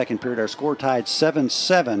 In the second period, our score tied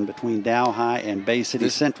 7-7 between Dow High and Bay City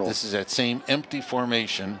Central. This is that same empty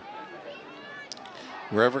formation.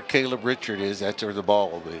 Wherever Caleb Richard is, that's where the ball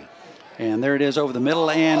will be. And there it is over the middle,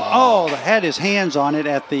 and had his hands on it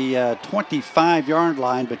at the 25-yard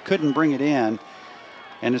line, but couldn't bring it in.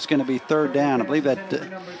 And it's going to be 3rd down. I believe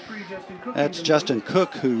that's Justin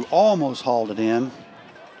Cook who almost hauled it in.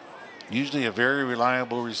 Usually a very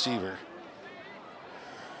reliable receiver.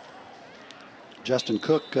 Justin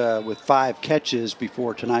Cook with 5 catches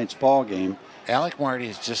before tonight's ball game. Alec Marty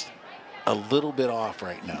is just a little bit off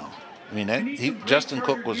right now. I mean, Justin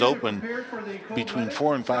Cook was open between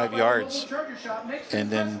 4 and 5 yards, and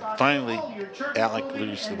then finally Alec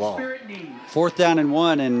loses the ball. 4th down and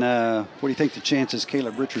 1, and what do you think the chances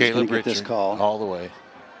Caleb Richards is going to get this call? All the way.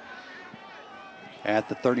 At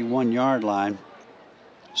the 31-yard line.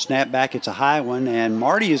 Snap back, it's a high one, and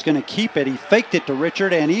Marty is going to keep it. He faked it to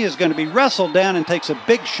Richard, and he is going to be wrestled down and takes a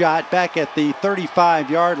big shot back at the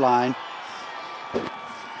 35-yard line.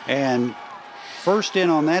 And first in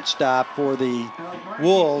on that stop for the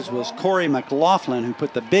Wolves was Corey McLaughlin, who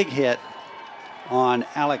put the big hit on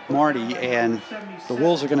Alec Marty, and the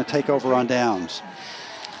Wolves are going to take over on downs.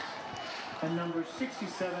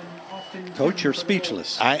 Coach, you're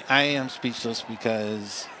speechless. I am speechless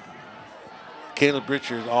because Caleb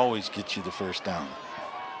Richards always gets you the first down.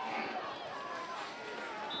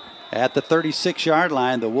 At the 36-yard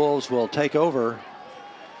line, the Wolves will take over.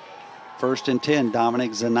 1st and 10,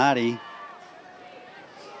 Dominic Zanotti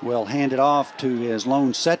will hand it off to his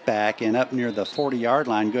lone setback, and up near the 40-yard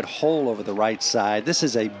line, good hole over the right side. This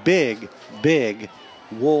is a big, big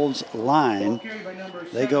Wolves line.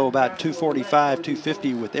 They go about 245,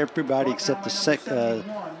 250 with everybody except the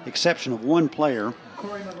exception of one player,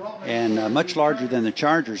 and much larger than the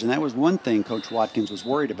Chargers, and that was one thing Coach Watkins was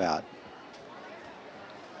worried about.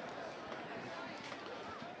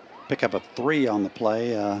 Pick up a 3 on the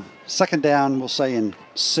play. 2nd down, we'll say in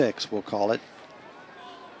 6, we'll call it.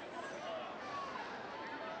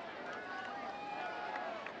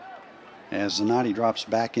 As Zanotti drops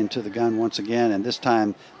back into the gun once again, and this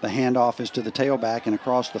time the handoff is to the tailback and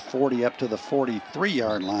across the 40 up to the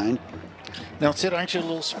 43-yard line. Now, Sid, aren't you a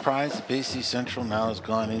little surprised that Bay City Central now has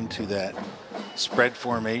gone into that spread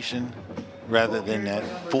formation rather than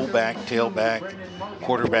that fullback, tailback,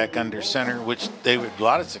 quarterback under center, which they had a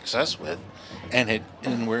lot of success with, and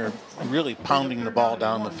were really pounding the ball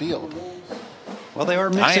down the field? Well, they are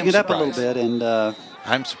mixing it up a little bit, and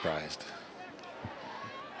I'm surprised.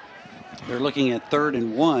 They're looking at 3rd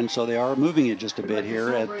and 1, so they are moving it just a bit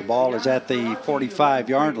here. The ball is at the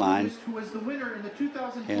 45-yard line.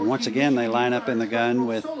 And once again, they line up in the gun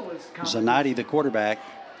with Zanotti, the quarterback.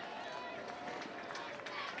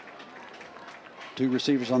 2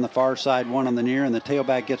 receivers on the far side, 1 on the near, and the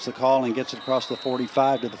tailback gets the call and gets it across the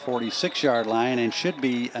 45 to the 46-yard line, and should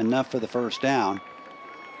be enough for the first down.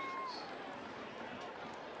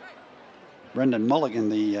 Brendan Mulligan,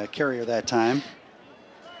 the carrier that time.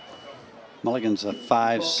 Mulligan's a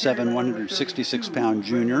 5'7", 166-pound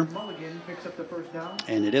junior.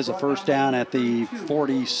 And it is a first down at the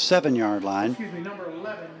 47-yard line. Excuse me, number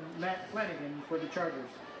 11, Matt Flanagan for the Chargers.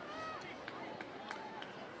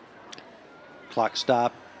 Clock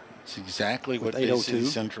stop. It's exactly what Bay City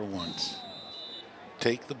Central wants.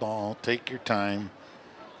 Take the ball, take your time,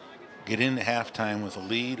 get into halftime with a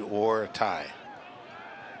lead or a tie.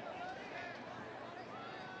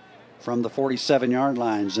 From the 47-yard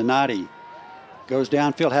line, Zanotti goes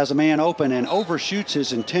downfield, has a man open, and overshoots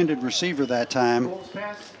his intended receiver that time.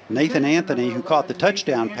 Nathan Anthony, who caught the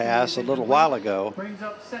touchdown pass a little while ago.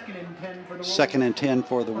 2nd and 10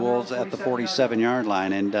 for the Wolves at the 47-yard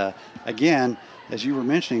line. And again, as you were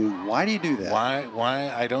mentioning, why do you do that?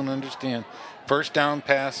 Why? I don't understand. First down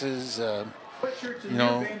passes,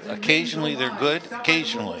 occasionally they're good,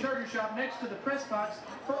 occasionally.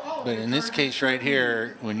 But in this case right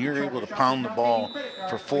here, when you're able to pound the ball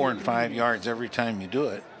for 4 and 5 yards every time you do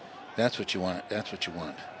it, that's what you want. That's what you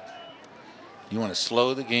want. You want to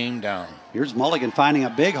slow the game down. Here's Mulligan finding a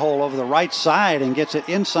big hole over the right side and gets it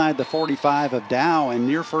inside the 45 of Dow, and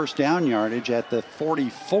near first down yardage at the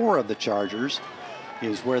 44 of the Chargers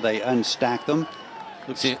is where they unstack them.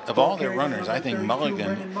 See, of all their runners, I think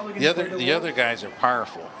Mulligan, the other guys are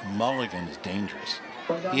powerful. Mulligan is dangerous.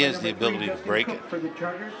 He has the ability to break it.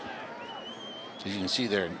 As you can see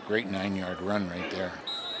there, great 9-yard run right there.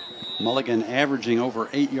 Mulligan averaging over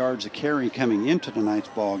 8 yards a carry coming into tonight's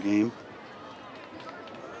ball game.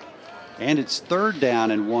 And it's 3rd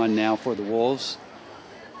down and 1 now for the Wolves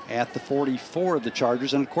at the 44 of the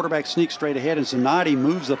Chargers. And the quarterback sneaks straight ahead, and Zanotti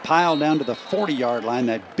moves the pile down to the 40-yard line.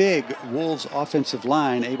 That big Wolves offensive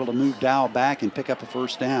line able to move Dow back and pick up a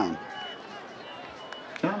first down.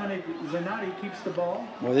 Dominic Zanotti keeps the ball.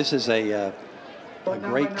 Well, this is a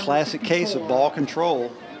great classic case of ball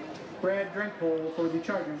control. Brad Drinkpole for the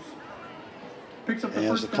Chargers.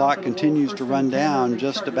 As the clock continues to run down,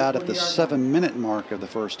 just about at the 7-minute mark of the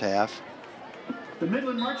first half. The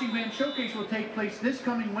Midland Marching Band Showcase will take place this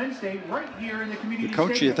coming Wednesday right here in the community stadium.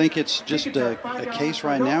 Coach, you think it's just a case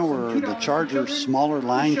right now where the Chargers' smaller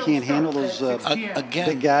line can't handle those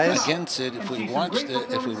big guys? Again, Sid, if we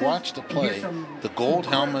watch the play, the gold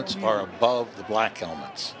helmets are above the black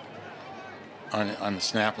helmets. on the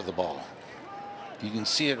snap of the ball. You can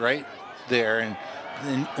see it right there, and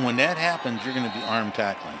then when that happens, you're going to be arm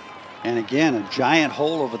tackling. And again, a giant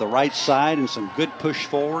hole over the right side and some good push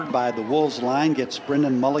forward by the Wolves line gets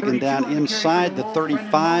Brendan Mulligan down inside the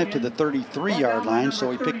 35 to the 33-yard line, so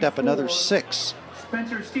he picked up another 6.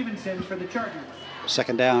 Spencer Stevenson for the Chargers.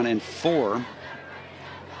 Second down and 4.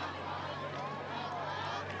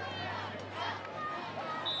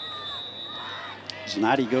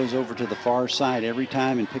 Zanotti goes over to the far side every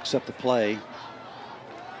time and picks up the play.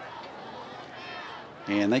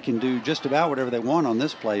 And they can do just about whatever they want on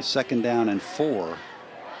this play. Second down and 4.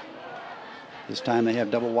 This time they have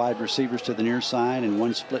double wide receivers to the near side and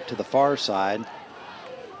one split to the far side.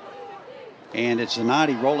 And it's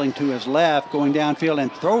Zanotti rolling to his left, going downfield,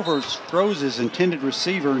 and throws his intended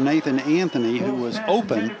receiver, Nathan Anthony, who was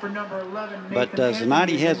open. But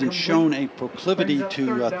Zanotti hasn't shown a proclivity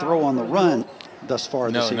to throw on the run thus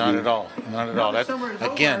far this evening. No, not at all. Not at all. That's,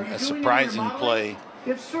 again, a surprising play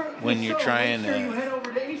when you're trying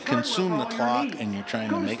to consume the clock and you're trying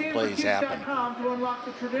to make plays happen.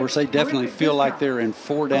 Of course, they definitely feel like they're in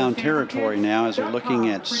 4-down territory now as they're looking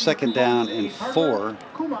at second down and 4.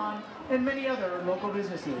 And many other local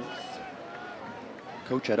businesses.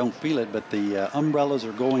 Coach, I don't feel it, but the umbrellas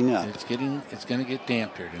are going up. It's going to get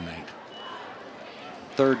damp here tonight.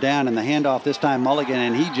 Third down and the handoff this time Mulligan,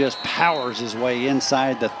 and he just powers his way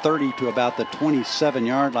inside the 30 to about the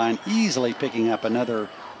 27-yard line, easily picking up another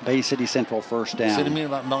Bay City Central first down. See what I mean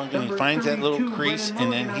about Mulligan? He finds that little crease,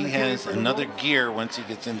 and then he has another gear once he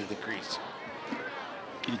gets into the crease.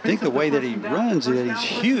 You'd think the way that he runs that he's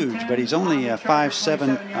huge, but he's only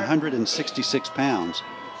 5'7", 166 pounds.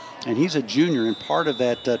 And he's a junior, and part of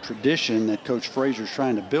that tradition that Coach Frazier's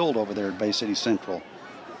trying to build over there at Bay City Central.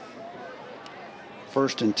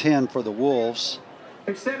 First and 10 for the Wolves.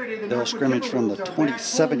 They'll scrimmage from the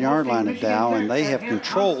 27-yard line of Dow, and they have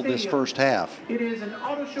controlled this first half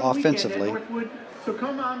offensively.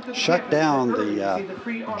 Shut down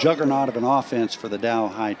the juggernaut of an offense for the Dow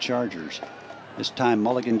High Chargers. This time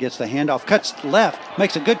Mulligan gets the handoff, cuts left,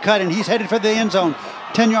 makes a good cut, and he's headed for the end zone.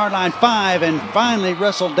 10-yard line, 5, and finally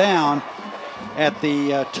wrestled down at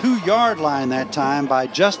the 2-yard line that time by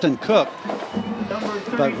Justin Cook.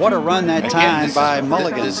 But what a run that time by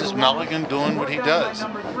Mulligan. This is Mulligan doing what he does.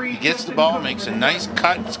 He gets the ball, makes a nice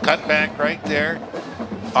cut. It's cut back right there.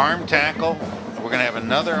 Arm tackle. We're going to have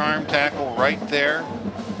another arm tackle right there.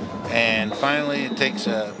 And finally, it takes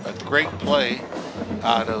a great play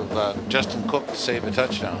out of Justin Cook to save a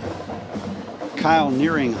touchdown. Kyle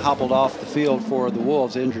Nearing hobbled off the field for the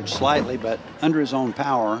Wolves, injured slightly, but under his own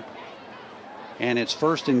power. And it's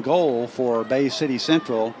first and goal for Bay City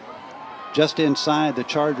Central, just inside the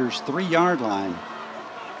Chargers' 3-yard line.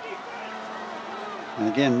 And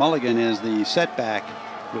again, Mulligan is the setback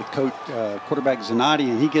with quarterback Zanotti,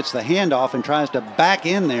 and he gets the handoff and tries to back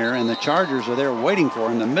in there, and the Chargers are there waiting for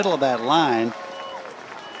him in the middle of that line.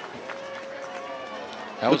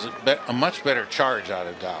 That was a much better charge out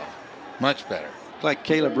of Dow. Much better. Like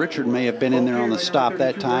Caleb Richard may have been in there on the stop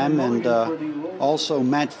that time, and also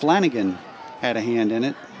Matt Flanagan had a hand in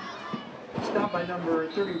it. Stop by number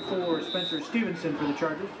 34, Spencer Stevenson for the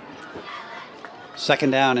Chargers.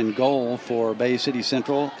 Second down and goal for Bay City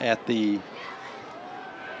Central at the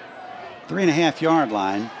 3.5-yard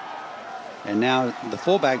line. And now the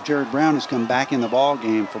fullback, Jared Brown, has come back in the ball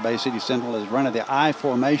game for Bay City Central as run of the I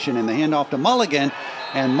formation, and the handoff to Mulligan.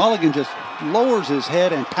 And Mulligan just lowers his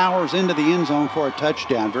head and powers into the end zone for a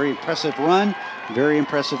touchdown. Very impressive run, very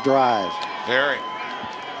impressive drive. Very.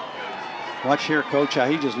 Watch here, Coach, how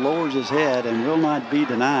he just lowers his head and will not be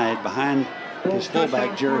denied behind his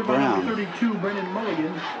fullback, Jared Brown. 32, Brendan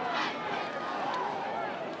Mulligan.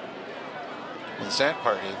 The sad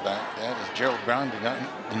part is that is Gerald Brown did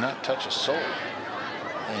not touch a soul,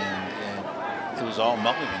 and it was all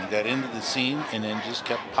Mulligan. He got into the scene and then just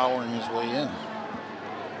kept powering his way in.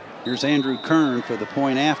 Here's Andrew Kern for the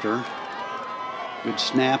point after. Good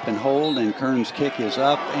snap and hold, and Kern's kick is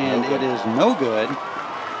up, and it is no good.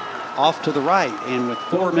 Off to the right, and with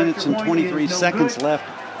 4 minutes and 23 seconds left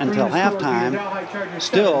until halftime,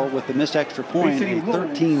 still with the missed extra point, a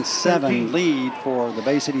 13-7 lead for the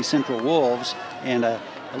Bay City Central Wolves, and a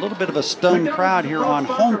little bit of a stunned crowd here on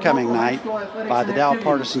homecoming night by the Dow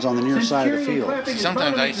Partisans on the near side of the field.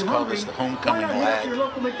 Sometimes I used to call this the homecoming lag,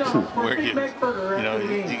 where you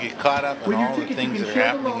get caught up in all the things that are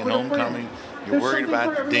happening in homecoming. You're worried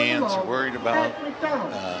about the dance, you're worried about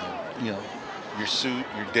your suit,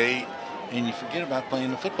 your date, and you forget about playing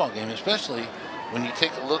the football game, especially when you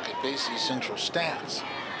take a look at Bay City Central stats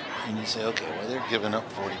and you say, okay, well, they're giving up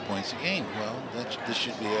 40 points a game. Well, this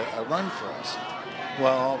should be a run for us.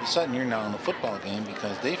 Well, all of a sudden you're now in a football game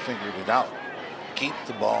because they figured it out. Keep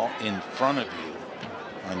the ball in front of you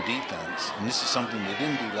on defense. And this is something they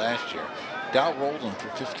didn't do last year. Dow rolled them for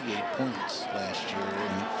 58 points last year,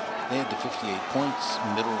 and they had the 58 points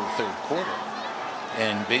middle of the third quarter.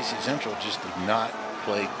 And Bay City Central just did not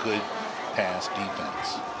play good pass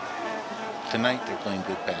defense. Tonight they're playing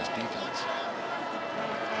good pass defense.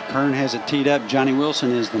 Kern has it teed up. Johnny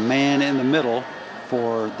Wilson is the man in the middle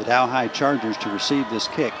for the Dow High Chargers to receive this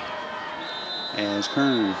kick. As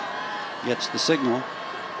Kern gets the signal,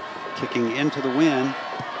 kicking into the wind,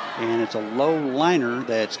 and it's a low liner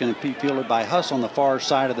that's going to be fielded by Huss on the far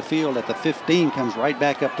side of the field at the 15, comes right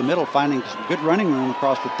back up the middle, finding some good running room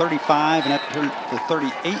across the 35 and up to the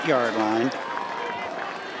 38-yard line.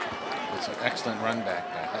 It's an excellent run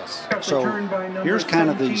back by Huss. So here's kind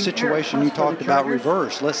of the situation you talked about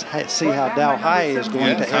reverse. Let's see how Dow High is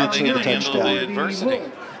going to answer the touchdown. The adversity.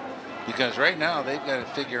 Because right now they've got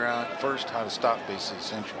to figure out first how to stop Bay City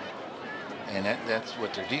Central. And that's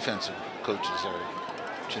what their defensive coaches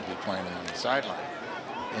should be planning on the sideline.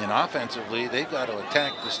 And offensively, they've got to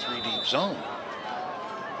attack this 3-deep zone.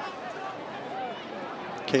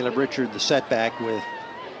 Caleb Richard, the setback with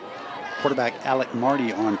quarterback Alec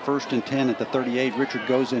Marty on 1st and 10 at the 38. Richard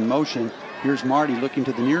goes in motion. Here's Marty looking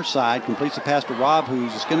to the near side, completes the pass to Robb,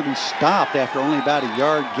 who's going to be stopped after only about a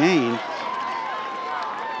yard gain.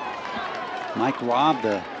 Mike Robb,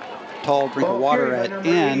 the tall drink of water at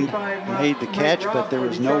end, made the catch, but there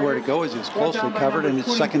was nowhere to go as he was closely covered, and it's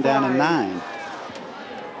 2nd down and 9.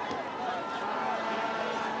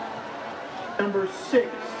 Number 6.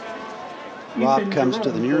 Robb comes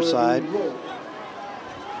to the near side.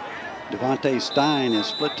 Devontae Stein is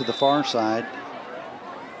split to the far side.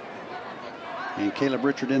 And Caleb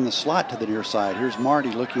Richard in the slot to the near side. Here's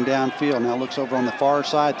Marty looking downfield. Now looks over on the far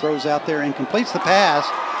side, throws out there and completes the pass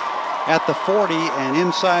at the 40, and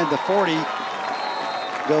inside the 40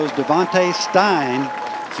 goes Devontae Stein.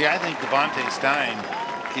 See, I think Devontae Stein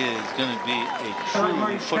is going to be a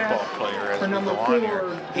true football player as we go on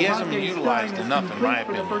here. He hasn't been utilized enough, in my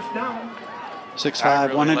opinion. 6'5",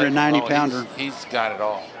 really 190-pounder. He's got it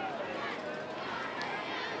all.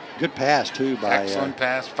 Good pass, too, by excellent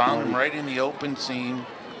pass. Found him right in the open seam.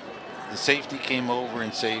 The safety came over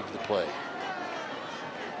and saved the play.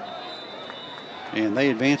 And they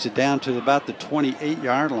advance it down to about the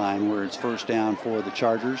 28-yard line where it's 1st down for the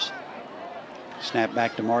Chargers. Snap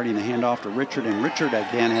back to Marty and the handoff to Richard. And Richard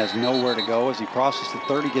again has nowhere to go as he crosses the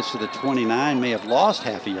 30, gets to the 29. May have lost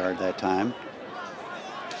half a yard that time.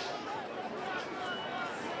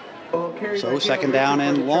 So 2nd down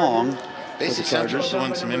and long. Bay City Central's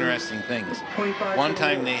doing some interesting things. One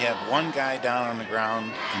time they had 1 guy down on the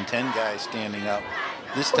ground and 10 guys standing up.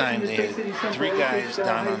 This time they had 3 guys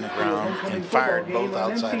down on the ground and fired both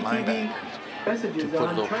outside linebackers to put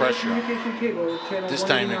a little pressure on. This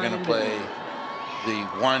time they're going to play the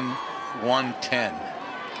 1-1-10.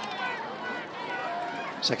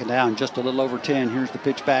 2nd down, just a little over 10. Here's the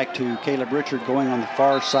pitch back to Caleb Richard going on the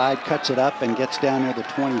far side, cuts it up and gets down near the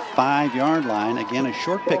 25-yard line. Again, a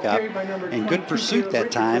short pickup and good pursuit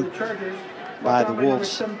that time by the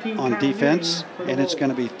Wolves on defense, and it's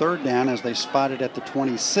going to be 3rd down as they spot it at the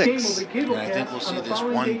 26. And I think we'll see this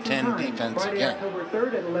 1-10 defense again.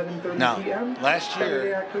 Now, last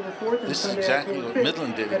year, this is exactly what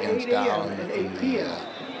Midland did against Dow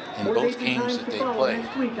in both games that they played.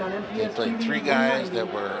 They played 3 guys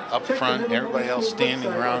that were up front, everybody else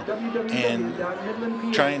standing around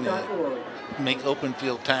and trying to make open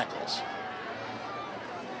field tackles.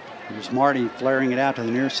 Here's Marty flaring it out to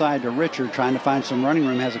the near side to Richard, trying to find some running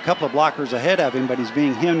room. Has a couple of blockers ahead of him, but he's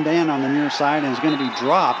being hemmed in on the near side and is going to be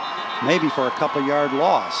dropped, maybe for a couple-yard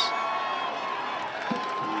loss.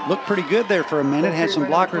 Looked pretty good there for a minute. Had some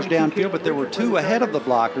blockers downfield, but there were 2 ahead of the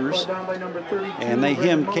blockers, and they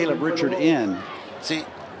hemmed Caleb Richard in. See,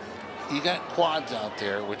 you got quads out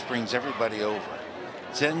there, which brings everybody over.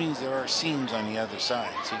 So that means there are seams on the other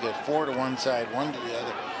side. So you got 4 to one side, 1 to the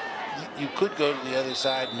other. You could go to the other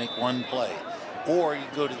side and make 1 play. Or you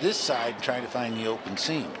go to this side and try to find the open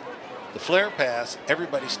seam. The flare pass,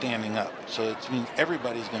 everybody's standing up. So it means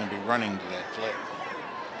everybody's going to be running to that flare.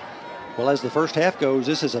 Well, as the first half goes,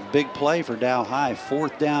 this is a big play for Dow High.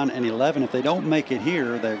 4th down and 11. If they don't make it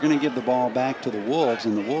here, they're going to give the ball back to the Wolves,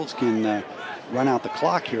 and the Wolves can run out the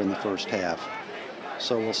clock here in the first half.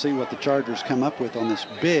 So we'll see what the Chargers come up with on this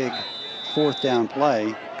big 4th down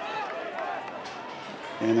play.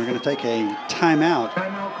 And they're going to take a timeout.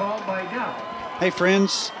 Timeout called by Dow. Hey,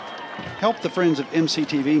 friends, Help the friends of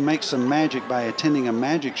MCTV make some magic by attending a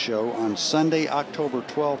magic show on Sunday, October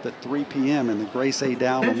 12th at 3 p.m. in the Grace A.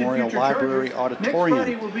 Dow Memorial Library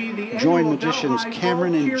Auditorium. Join magicians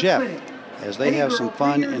Cameron and Jeff as they have some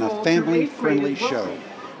fun in a family-friendly show.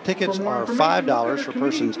 Tickets are $5 for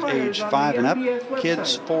persons aged 5 and up.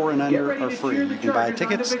 Kids 4 and under are free. You can buy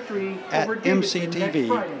tickets at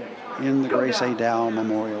MCTV in the Grace A. Dow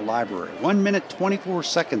Memorial Library. 1 minute, 24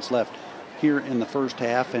 seconds left here in the first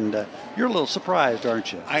half, and you're a little surprised,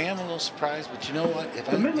 aren't you? I am a little surprised, but you know what?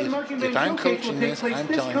 If I'm coaching this, I'm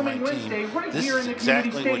telling my team, this is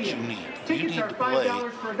exactly what you need. You need to play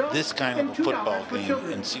this kind of a football game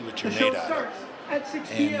and see what you're made out of.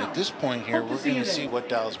 And at this point here, we're going to see what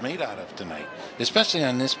Dow's made out of tonight, especially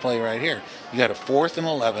on this play right here. You got a 4th and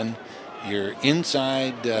 11. You're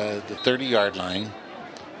inside the 30-yard line,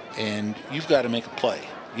 and you've got to make a play.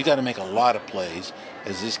 You got to make a lot of plays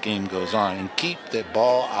as this game goes on and keep the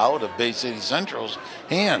ball out of Bay City Central's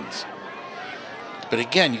hands. But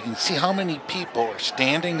again, you can see how many people are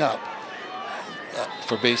standing up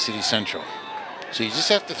for Bay City Central. So you just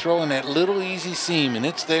have to throw in that little easy seam, and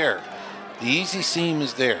it's there. The easy seam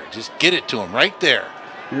is there. Just get it to him right there.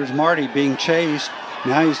 Here's Marty being chased.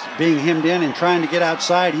 Now he's being hemmed in and trying to get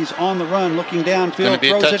outside. He's on the run, looking downfield,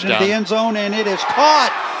 throws it into the end zone, and it is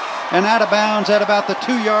caught and out of bounds at about the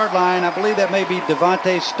 2-yard line. I believe that may be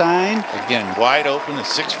Devontae Stein. Again, wide open, a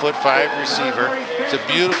 6'5" receiver. It's a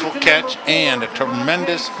beautiful catch and a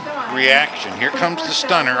tremendous reaction. Here comes the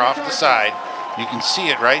stunner off the side. You can see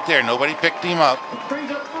it right there. Nobody picked him up.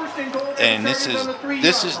 And this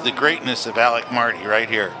is the greatness of Alec Marty right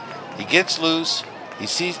here. He gets loose. He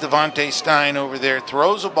sees Devontae Stein over there,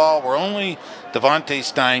 throws a ball where only Devontae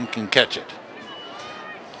Stein can catch it.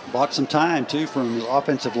 Bought some time, too, from the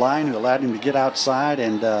offensive line, who allowed him to get outside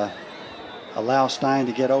and allow Stein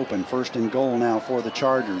to get open. 1st and goal now for the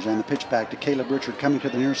Chargers. And the pitch back to Caleb Richard coming to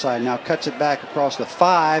the near side. Now cuts it back across the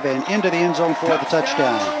 5 and into the end zone for the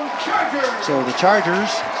touchdown. So the Chargers,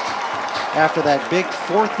 after that big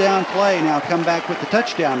 4th down play, now come back with the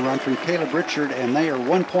touchdown run from Caleb Richard, and they are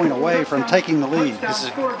 1 point away from taking the lead. This is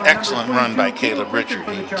an excellent run by Caleb Richard.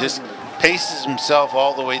 He just paces himself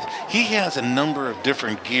all the way. He has a number of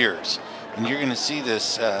different gears, and you're going to see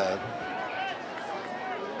this.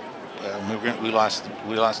 We lost the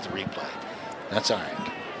replay. That's all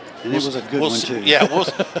right. And it was a good one too. Yeah,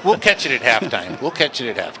 we'll catch it at halftime. We'll catch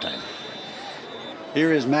it at halftime.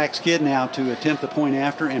 Here is Max Kidd now to attempt the point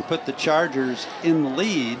after and put the Chargers in the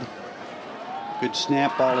lead. Good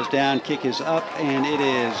snap, ball is down, kick is up, and it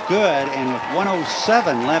is good. And with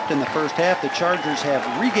 1:07 left in the first half, the Chargers have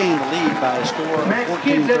regained the lead by a score of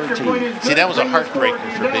 14-13. See, that was a heartbreaker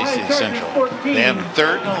for Bay City Central. They have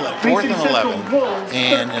 4th and 11,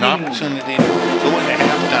 and an opportunity to go into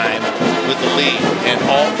halftime with the lead and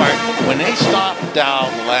all fired. When they stopped Dow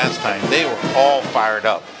the last time, they were all fired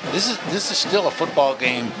up. This is still a football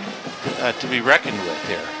game to be reckoned with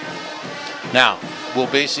here. Now, will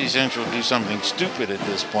Bay City Central do something stupid at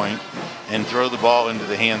this point and throw the ball into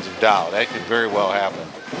the hands of Dow? That could very well happen.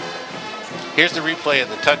 Here's the replay of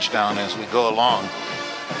the touchdown as we go along.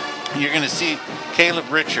 You're going to see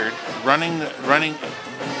Caleb Richard running.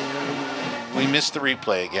 We missed the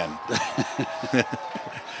replay again.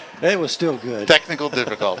 It was still good. Technical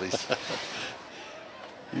difficulties.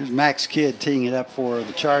 Here's Max Kidd teeing it up for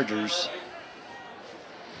the Chargers.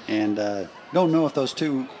 And don't know if those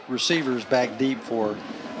 2 receivers back deep for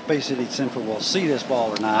Bay City Central will see this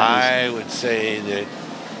ball or not. I would say that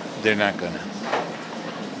they're not going to.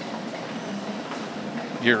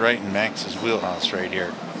 You're right in Max's wheelhouse right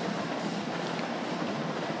here.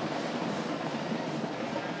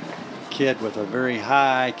 Kidd with a very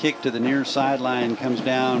high kick to the near sideline comes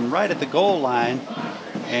down right at the goal line.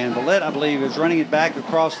 And Villette, I believe, is running it back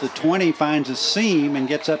across the 20, finds a seam, and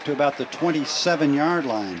gets up to about the 27-yard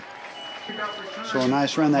line. So a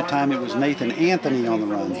nice run that time. It was Nathan Anthony on the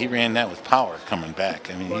run. He ran that with power coming back.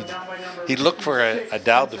 I mean, he looked for a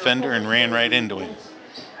Dow defender and ran right into him.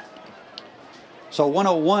 So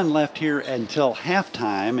 1:01 left here until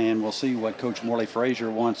halftime, and we'll see what Coach Morley Frazier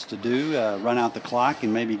wants to do. Run out the clock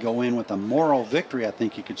and maybe go in with a moral victory, I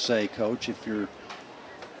think you could say, Coach, if you're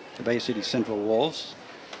the Bay City Central Wolves.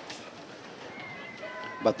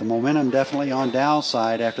 But the momentum definitely on Dow's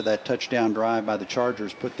side after that touchdown drive by the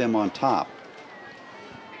Chargers put them on top.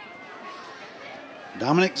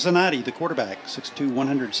 Dominic Zanotti, the quarterback, 6'2",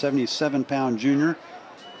 177-pound junior,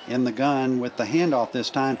 in the gun with the handoff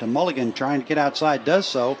this time to Mulligan, trying to get outside, does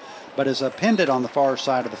so, but is appended on the far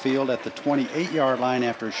side of the field at the 28-yard line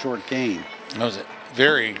after a short gain. That was a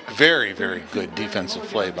very, very, very good defensive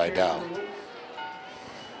play by Dow.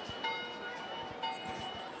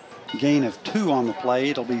 gain of 2 on the play.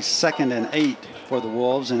 It'll be 2nd and 8 for the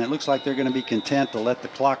Wolves, and it looks like they're going to be content to let the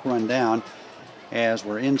clock run down as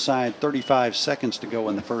we're inside 35 seconds to go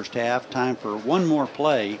in the first half. Time for one more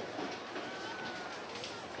play.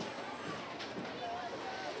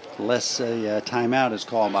 Unless a timeout is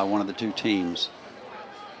called by one of the two teams.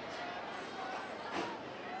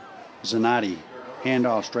 Zanotti,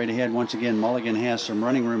 handoff straight ahead. Once again, Mulligan has some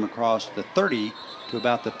running room across the 30 to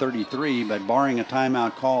about the 33, but barring a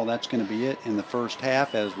timeout call, that's going to be it in the first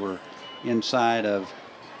half as we're inside of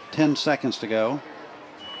 10 seconds to go.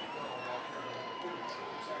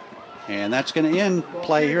 And that's going to end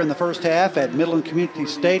play here in the first half at Midland Community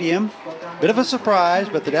Stadium. Bit of a surprise,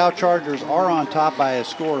 but the Dow Chargers are on top by a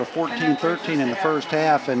score of 14-13 in the first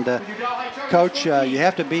half. And, Coach, you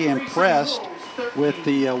have to be impressed with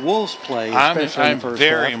the Wolves' play, especially in the first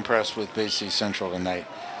half. I'm very impressed with Bay City Central tonight.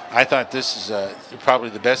 I thought this is probably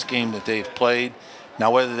the best game that they've played.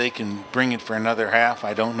 Now, whether they can bring it for another half,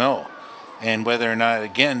 I don't know. And whether or not,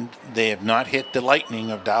 again, they have not hit the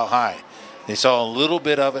lightning of Dow High. They saw a little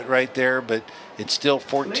bit of it right there, but it's still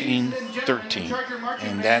 14-13,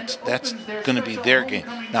 and that's going to be their game.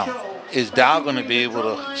 Now, is Dow going to be able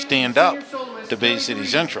to stand up to Bay City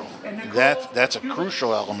Central? That's a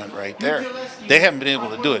crucial element right there. They haven't been able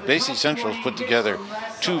to do it. Bay City Central has put together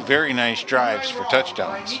 2 very nice drives for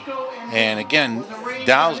touchdowns. And again,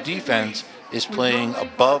 Dow's defense is playing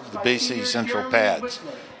above the Bay City Central pads,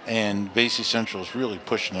 and Bay City Central is really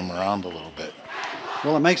pushing them around a little bit.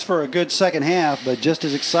 Well, it makes for a good second half, but just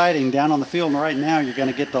as exciting down on the field right now, you're going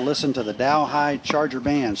to get to listen to the Dow High Charger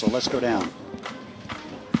Band, so let's go down.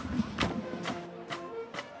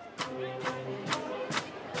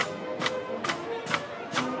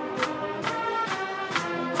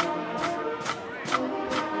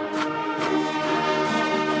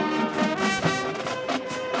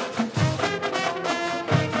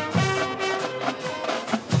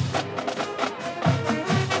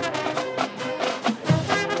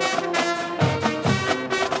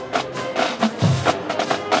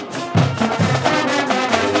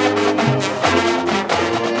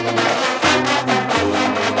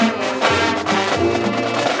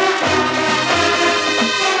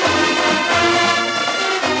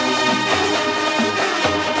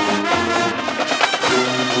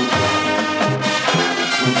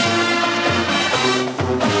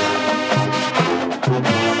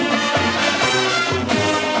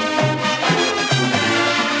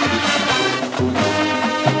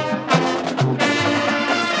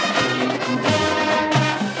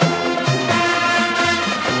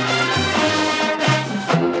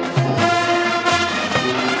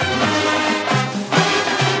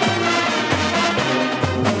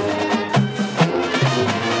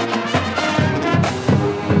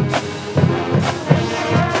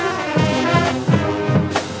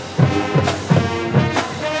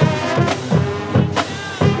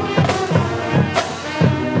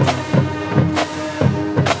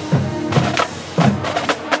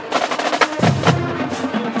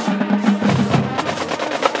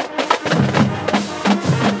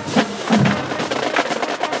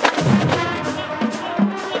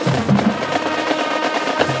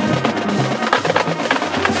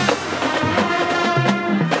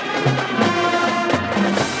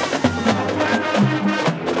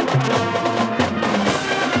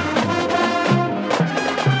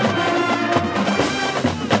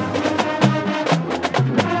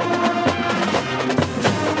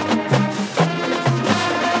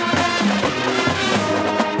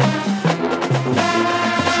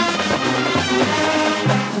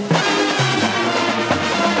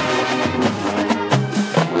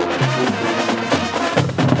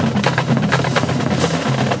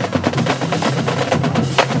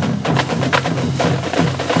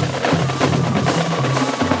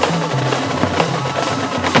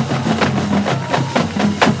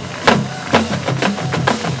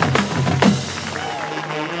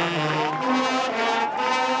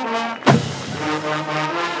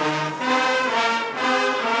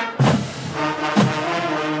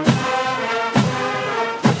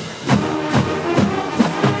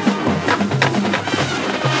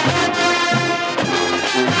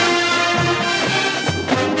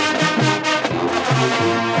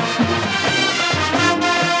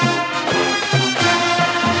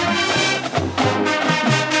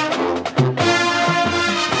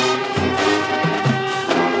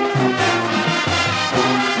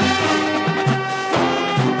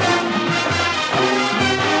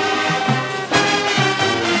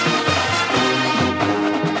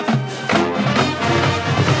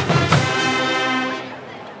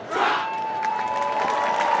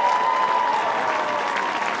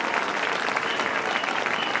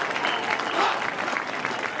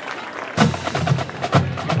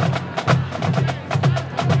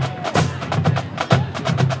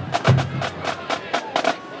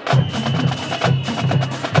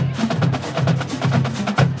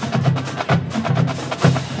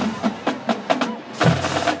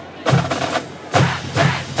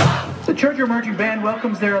 Charger Marching Band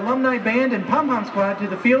welcomes their alumni band and pom-pom squad to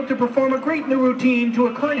the field to perform a great new routine to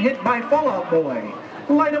a current hit by Fall Out Boy.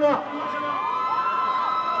 Light 'em up.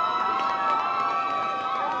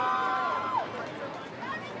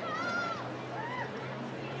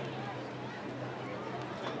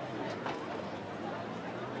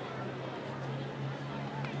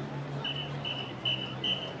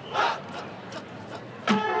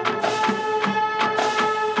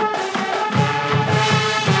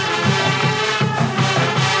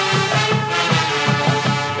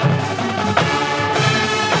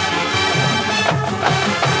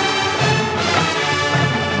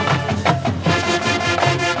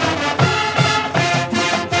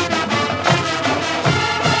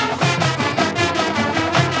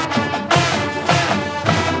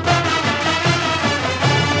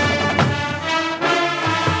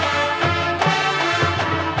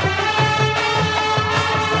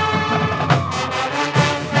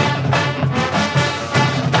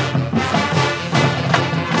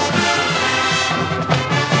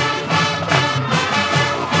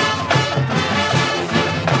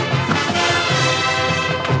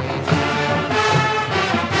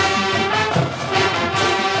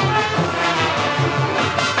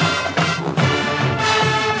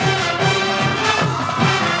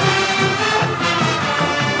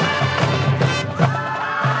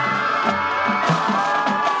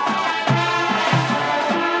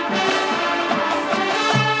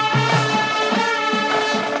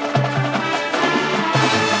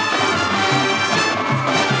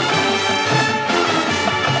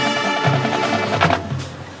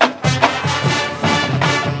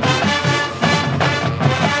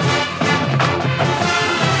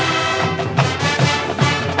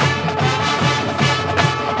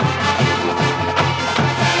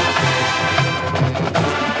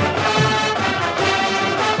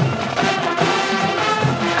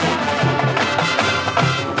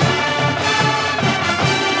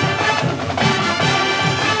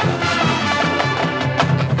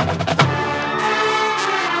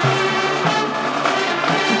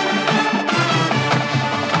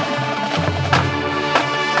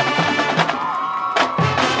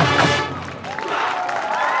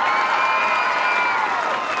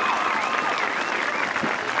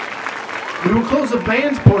 We will close the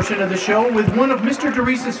band's portion of the show with one of Mr.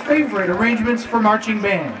 DeReese's favorite arrangements for marching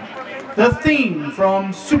band, the theme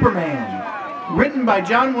from Superman, written by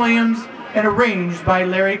John Williams and arranged by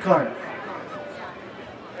Larry Clark.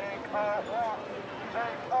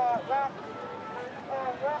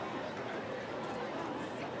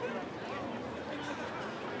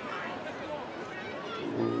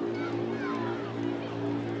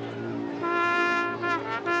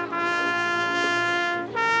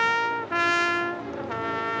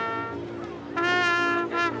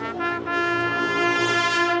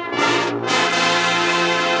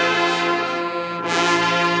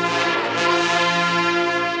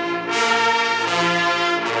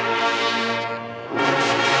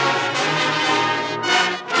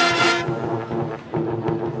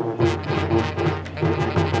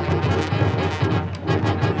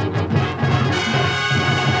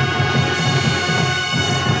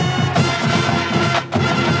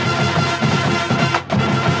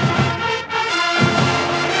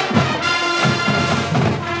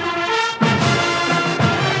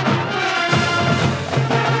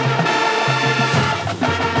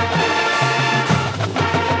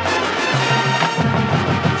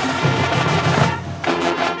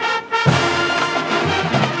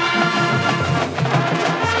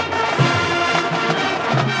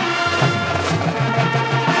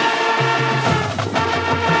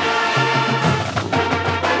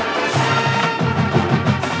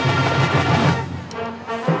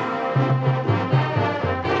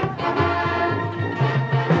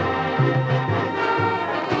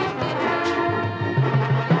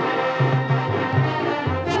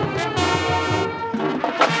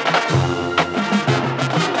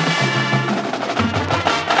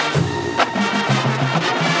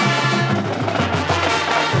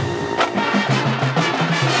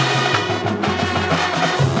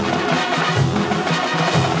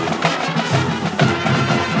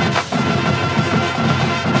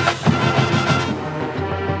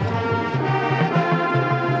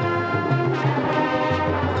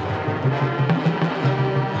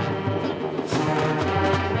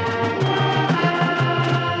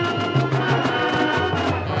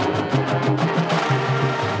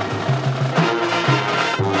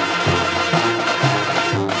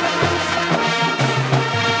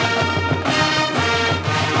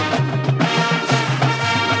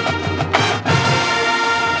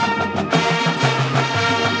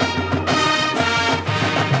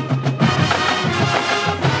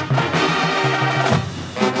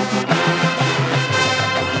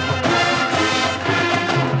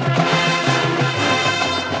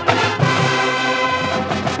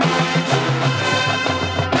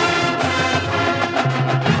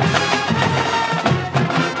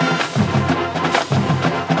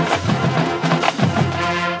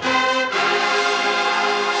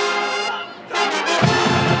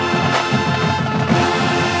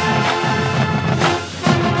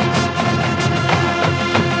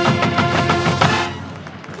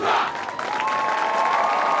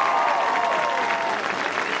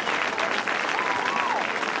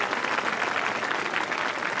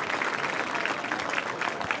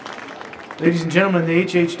 Ladies and gentlemen, the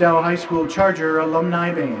H.H. Dow High School Charger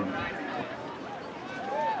Alumni Band.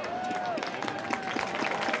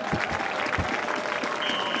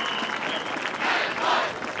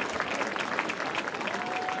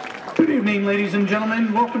 Good evening, ladies and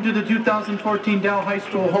gentlemen. Welcome to the 2014 Dow High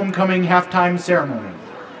School Homecoming Halftime Ceremony.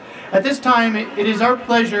 At this time, it is our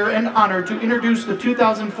pleasure and honor to introduce the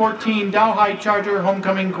 2014 Dow High Charger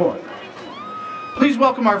Homecoming Court. Please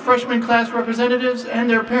welcome our freshman class representatives and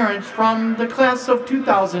their parents from the class of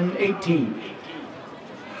 2018.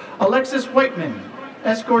 Alexis Whiteman,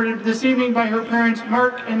 escorted this evening by her parents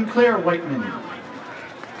Mark and Claire Whiteman.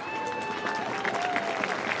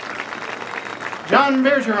 John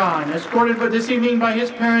Bergeron, escorted this evening by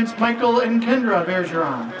his parents Michael and Kendra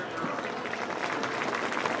Bergeron.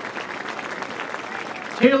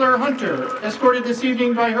 Taylor Hunter, escorted this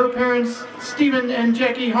evening by her parents Stephen and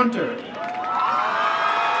Jackie Hunter.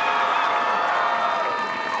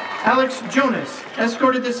 Alex Jonas,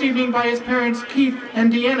 escorted this evening by his parents Keith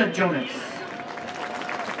and Deanna Jonas.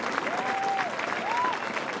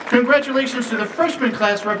 Congratulations to the freshman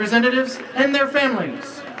class representatives and their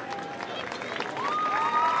families.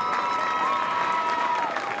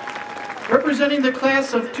 Representing the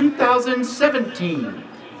class of 2017,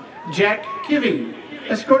 Jack Kivy,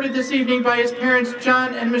 escorted this evening by his parents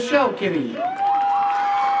John and Michelle Kivy.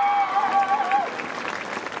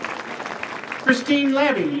 Christine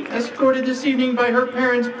Labby, escorted this evening by her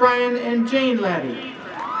parents Brian and Jane Labby.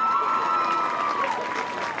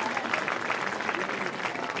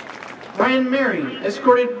 Ryan Mary,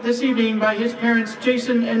 escorted this evening by his parents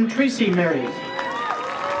Jason and Tracy Mary.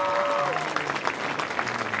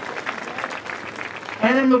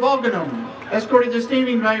 Anna Malvaganum, escorted this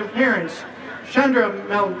evening by her parents Chandra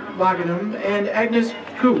Malvaganum and Agnes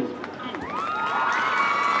Koo.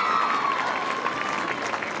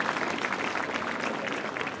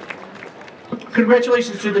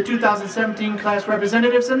 Congratulations to the 2017 class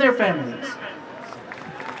representatives and their families.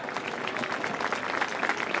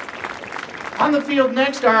 On the field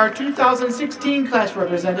next are our 2016 class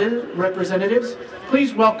representatives.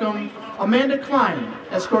 Please welcome Amanda Klein,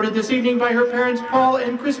 escorted this evening by her parents Paul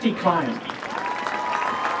and Christy Klein.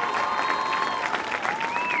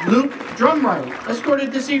 Luke Drumright,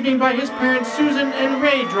 escorted this evening by his parents Susan and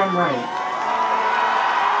Ray Drumright.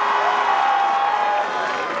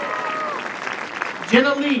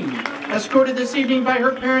 Jenna Lee, escorted this evening by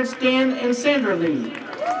her parents Dan and Sandra Lee.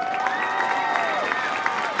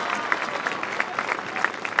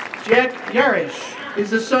 Jack Yarish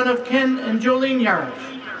is the son of Ken and Jolene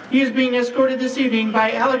Yarish. He is being escorted this evening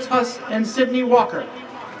by Alex Huss and Sydney Walker.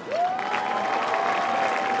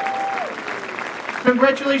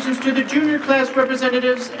 Congratulations to the junior class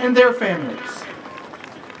representatives and their families.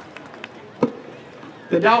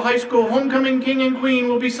 The Dow High School Homecoming King and Queen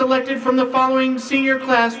will be selected from the following senior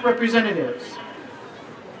class representatives.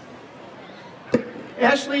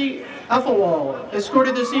 Ashley Ethelwall,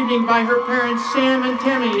 escorted this evening by her parents Sam and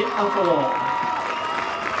Tammy Ethelwall.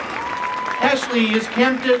 Ashley is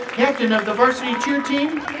captain of the varsity cheer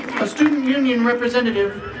team, a student union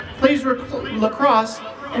representative, plays lacrosse,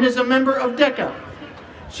 and is a member of DECA.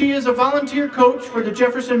 She is a volunteer coach for the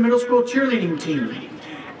Jefferson Middle School cheerleading team.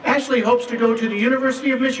 Ashley hopes to go to the University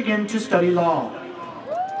of Michigan to study law.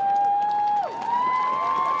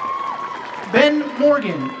 Ben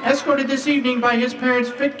Morgan, escorted this evening by his parents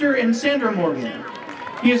Victor and Sandra Morgan.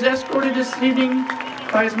 He is escorted this evening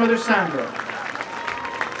by his mother Sandra.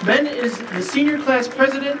 Ben is the senior class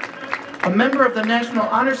president, a member of the National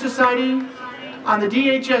Honor Society, on the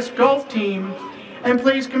DHS golf team, and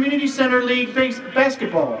plays Community Center League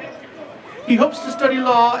basketball. He hopes to study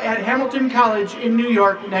law at Hamilton College in New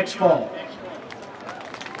York next fall.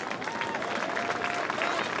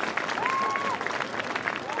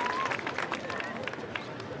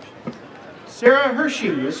 Sarah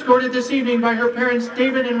Hershey, escorted this evening by her parents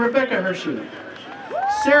David and Rebecca Hershey.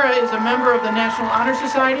 Sarah is a member of the National Honor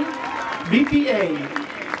Society, BPA,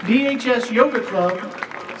 DHS Yoga Club,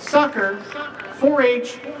 soccer,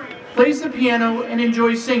 4-H, plays the piano, and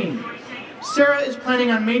enjoys singing. Sarah is planning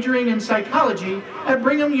on majoring in psychology at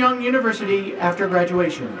Brigham Young University after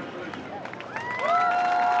graduation.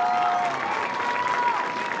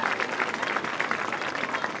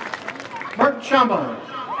 Mark Chamba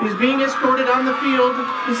is being escorted on the field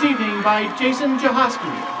this evening by Jason Jahoski.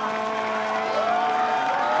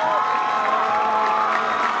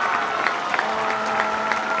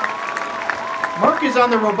 Mark is on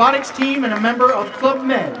the robotics team and a member of Club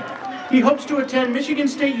Med. He hopes to attend Michigan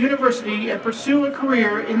State University and pursue a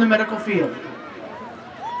career in the medical field.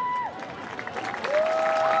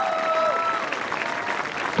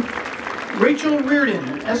 Rachel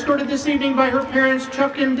Reardon, escorted this evening by her parents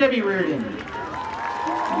Chuck and Debbie Reardon.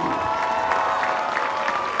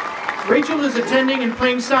 Rachel is attending and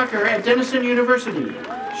playing soccer at Denison University.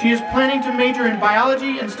 She is planning to major in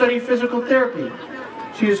biology and study physical therapy.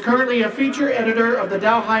 She is currently a feature editor of the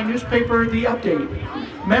Dow High newspaper, The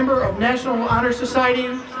Update, member of National Honor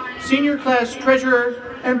Society, senior class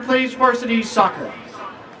treasurer, and plays varsity soccer.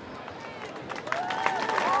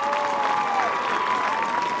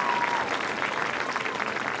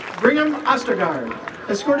 Brigham Ostergaard,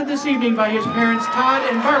 escorted this evening by his parents Todd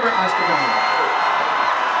and Barbara Ostergaard.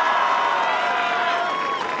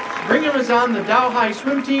 Brigham is on the Dow High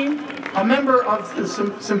swim team, a member of the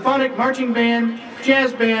Symphonic Marching Band,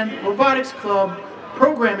 Jazz Band, Robotics Club,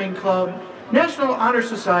 Programming Club, National Honor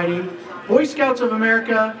Society, Boy Scouts of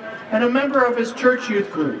America, and a member of his church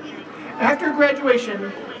youth group. After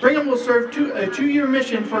graduation, Brigham will serve a two-year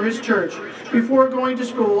mission for his church before going to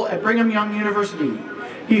school at Brigham Young University.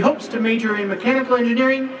 He hopes to major in mechanical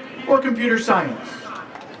engineering or computer science.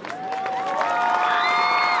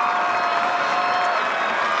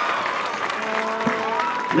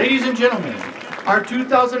 Ladies and gentlemen, our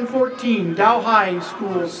 2014 Dow High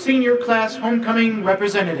School Senior Class Homecoming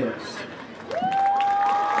representatives.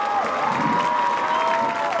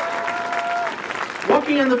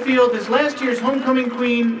 Walking on the field is last year's homecoming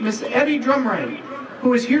queen, Miss Abby Drumright,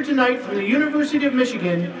 who is here tonight from the University of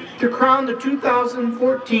Michigan to crown the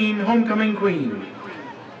 2014 homecoming queen.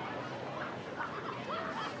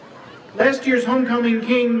 Last year's homecoming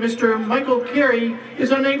king, Mr. Michael Carey, is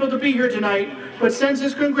unable to be here tonight, but sends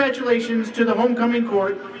his congratulations to the homecoming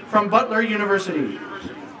court from Butler University.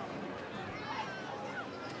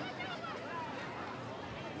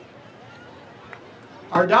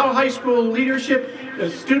 Our Dow High School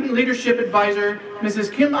Student Leadership Advisor,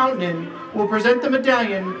 Mrs. Kim Outnan, will present the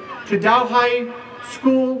medallion to Dow High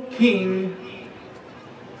School King.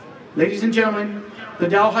 Ladies and gentlemen, the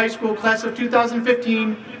Dow High School Class of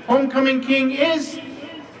 2015 Homecoming King is,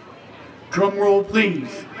 drum roll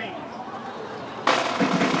please,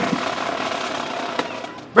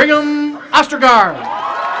 Brigham Ostergaard.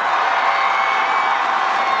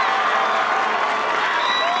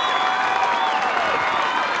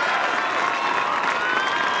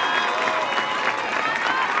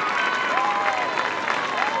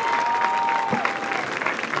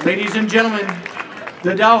 Ladies and gentlemen,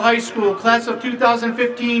 the Dow High School Class of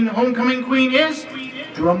 2015 Homecoming Queen is,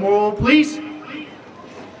 drum roll please,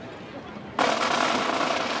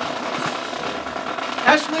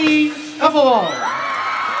 Ashley Evelall.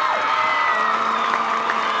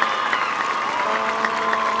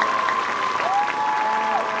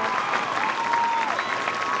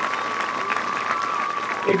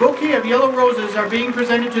 A bouquet of yellow roses are being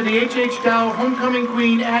presented to the H.H. Dow Homecoming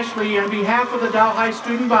Queen, Ashley, on behalf of the Dow High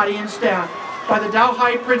student body and staff by the Dow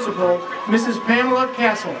High principal, Mrs. Pamela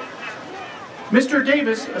Castle. Mr.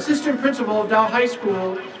 Davis, assistant principal of Dow High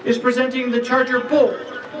School, is presenting the Charger Bolt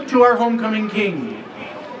to our Homecoming King.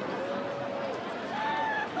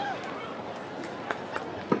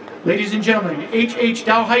 Ladies and gentlemen, H.H.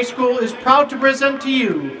 Dow High School is proud to present to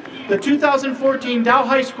you the 2014 Dow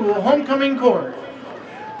High School Homecoming Court.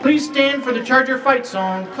 Please stand for the Charger Fight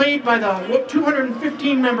Song played by the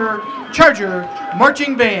 215-member Charger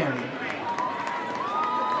Marching Band.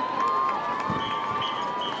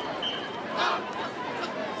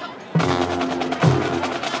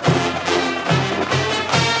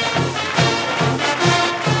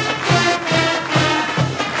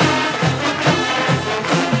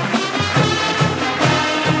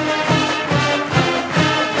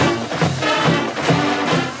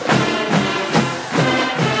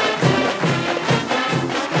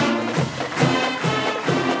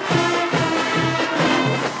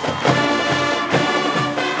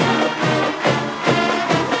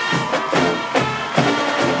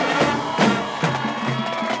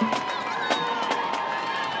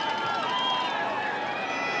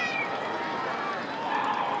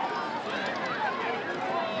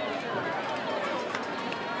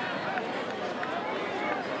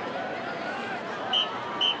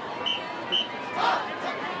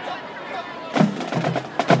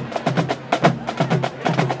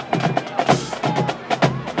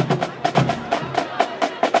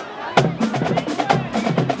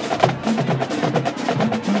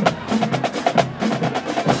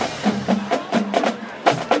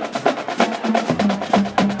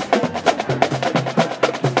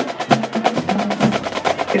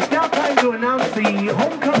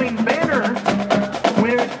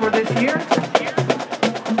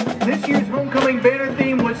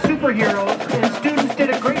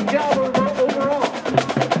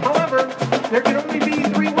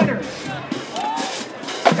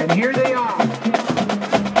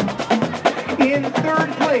 In third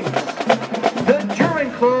place, the German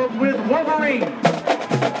Club with Wolverine.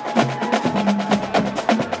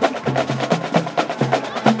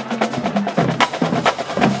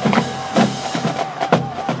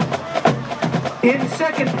 In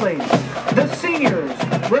second place, the Seniors,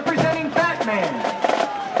 representing Batman.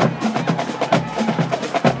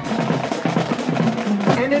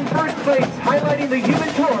 And in first place, highlighting the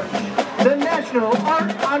Human Torch, the National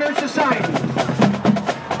Art Honor Society.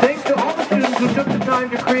 Thanks to all the students who took the time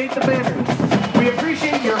to create the banners. We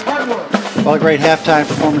appreciate your hard work. Well, a great halftime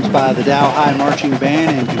performance by the Dow High Marching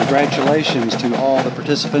Band, and congratulations to all the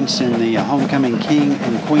participants in the Homecoming King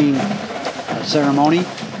and Queen ceremony.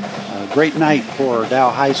 Great night for Dow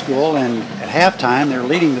High School, and at halftime they're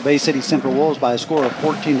leading the Bay City Central Wolves by a score of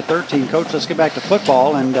 14-13. Coach, let's get back to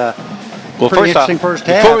football, and pretty interesting first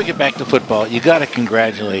half. Before we get back to football, you got to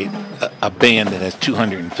congratulate a band that has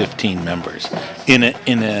 215 members in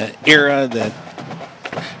an era that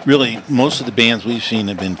really most of the bands we've seen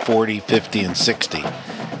have been 40, 50, and 60.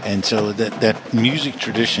 And so that music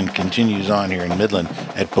tradition continues on here in Midland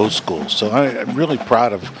at both schools. So I'm really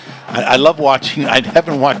proud of. I love watching. I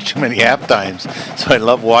haven't watched too many half times, so I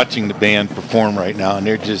love watching the band perform right now, and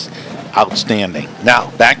they're just outstanding. Now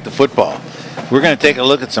back to football. We're going to take a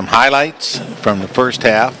look at some highlights from the first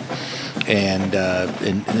half, and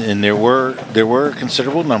there were a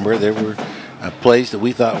considerable number. There were plays that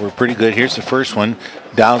we thought were pretty good. Here's the first one.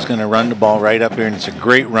 Dow's going to run the ball right up here, and it's a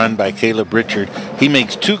great run by Caleb Richard. He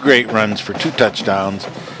makes two great runs for 2 touchdowns,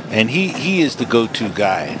 and he is the go-to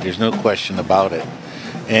guy. There's no question about it.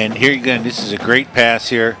 And here you go. This is a great pass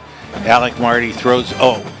here. Alec Marty throws.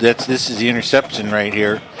 Oh, this is the interception right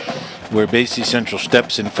here, where Bay City Central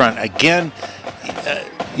steps in front again.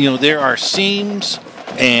 There are seams,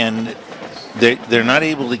 and they're not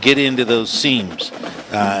able to get into those seams.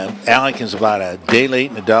 Alec is about a day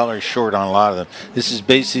late and $1 short on a lot of them. This is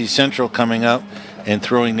Bay City Central coming up and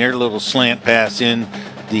throwing their little slant pass in.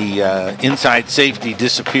 The inside safety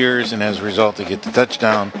disappears, and as a result, they get the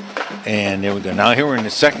touchdown. And there we go. Now here we're in the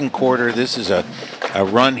second quarter. This is a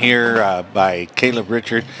run here by Caleb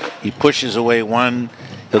Richard. He pushes away one.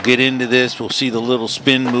 He'll get into this. We'll see the little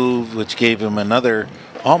spin move, which gave him another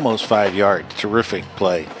almost 5 yards. Terrific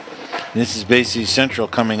play. And this is Bay City Central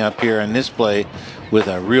coming up here on this play with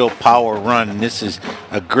a real power run. And this is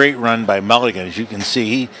a great run by Mulligan. As you can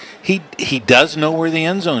see, he does know where the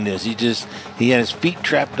end zone is. He had his feet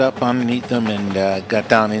trapped up underneath him and got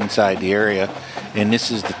down inside the area. And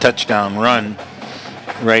this is the touchdown run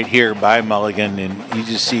right here by Mulligan, and you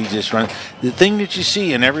just see run. The thing that you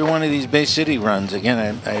see in every one of these Bay City runs,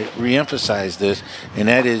 again, I reemphasize this, and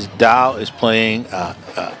that is Dow is playing up,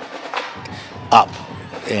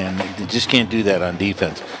 and they just can't do that on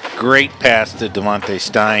defense. Great pass to Devontae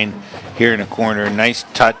Stein here in the corner. Nice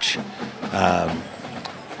touch.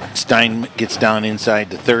 Stein gets down inside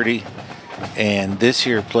the 30, and this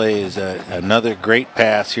here play is another great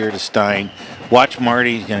pass here to Stein. Watch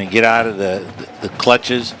Marty. He's going to get out of the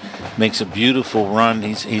clutches, makes a beautiful run.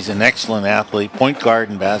 He's an excellent athlete, point guard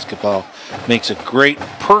in basketball, makes a great,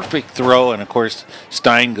 perfect throw, and of course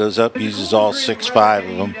Stein goes up, uses all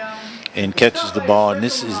 6'5" of them, and catches the ball. And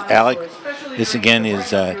this is Alec. This again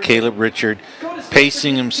is Caleb Richard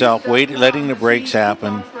pacing himself, letting the breaks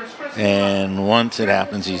happen, and once it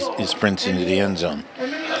happens, he sprints into the end zone.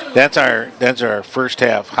 That's our first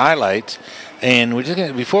half highlights. And we're just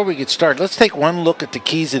gonna, before we get started, let's take one look at the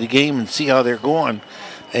keys of the game and see how they're going.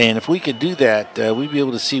 And if we could do that, we'd be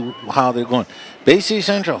able to see how they're going. Bay City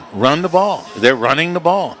Central, run the ball. They're running the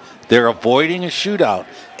ball. They're avoiding a shootout.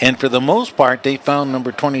 And for the most part, they found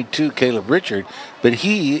number 22, Caleb Richard, but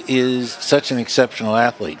he is such an exceptional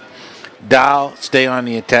athlete. Dow, stay on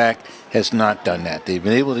the attack, has not done that. They've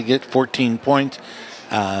been able to get 14 points.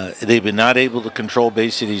 They've been not able to control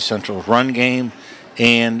Bay City Central's run game.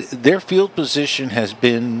 And their field position has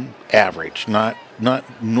been average, not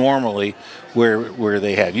normally where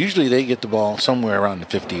they have. Usually they get the ball somewhere around the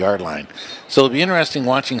 50-yard line. So it'll be interesting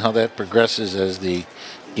watching how that progresses as the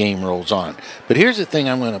game rolls on. But here's the thing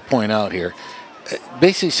I'm going to point out here.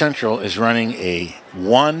 Bay City Central is running a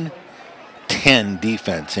 1-10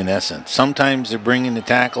 defense in essence. Sometimes they're bringing the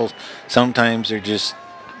tackles. Sometimes they're just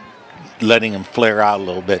letting them flare out a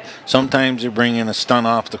little bit. Sometimes they're bringing a stun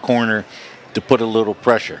off the corner to put a little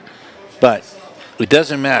pressure. But it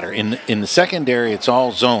doesn't matter. In the secondary, it's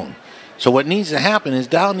all zone. So what needs to happen is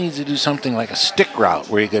Dow needs to do something like a stick route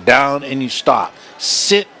where you go down and you stop.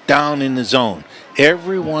 Sit down in the zone.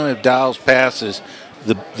 Every one of Dow's passes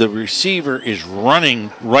the receiver is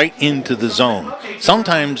running right into the zone,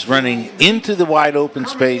 sometimes running into the wide open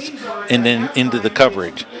space and then into the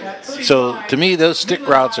coverage. So to me, those stick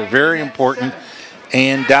routes are very important,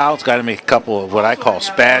 and Dow's got to make a couple of what I call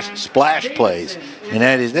splash plays, and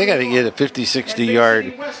that is they got to get a 50,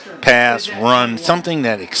 60-yard pass, run, something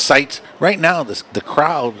that excites. Right now, the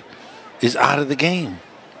crowd is out of the game.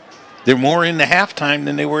 They're more into halftime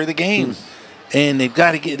than they were the game. And they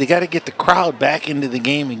got to get the crowd back into the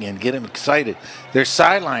game again, get them excited. Their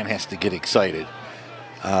sideline has to get excited.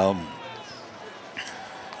 I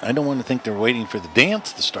don't want to think they're waiting for the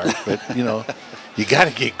dance to start, but you got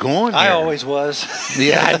to get going. I always was.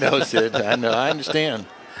 Yeah, I know, Sid. I know. I understand.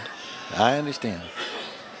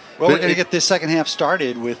 Well, we're going to get this second half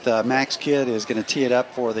started with Max Kidd is going to tee it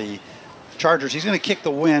up for the Chargers. He's going to kick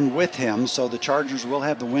the wind with him, so the Chargers will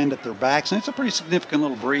have the wind at their backs, and it's a pretty significant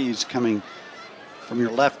little breeze coming from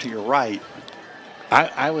your left to your right.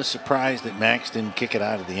 I was surprised that Max didn't kick it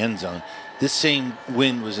out of the end zone. This same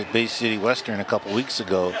wind was at Bay City Western a couple weeks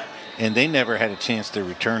ago, and they never had a chance to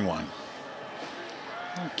return one.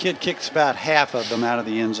 Kidd kicks about half of them out of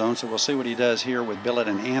the end zone, so we'll see what he does here with Billett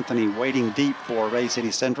and Anthony waiting deep for Bay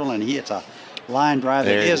City Central, and he hits a line drive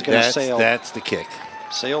that is going to sail. That's the kick.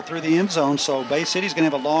 Sail through the end zone, so Bay City's going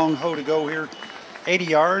to have a long hoe to go here. 80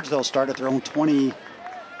 yards. They'll start at their own 20.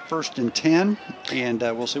 First and 10, and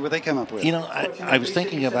we'll see what they come up with. I was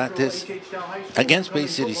thinking about this against Bay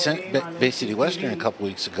City Western a couple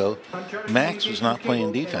weeks ago. Max was not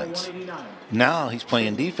playing defense. Now he's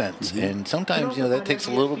playing defense, and sometimes that takes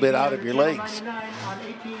a little bit out of your legs.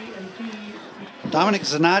 Dominic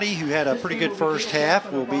Zanotti, who had a pretty good first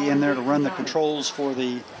half, will be in there to run the controls for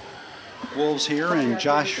the Wolves here, and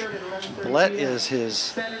Josh Billett is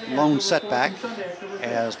his lone setback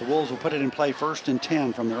as the Wolves will put it in play first and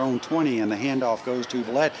 10 from their own 20, and the handoff goes to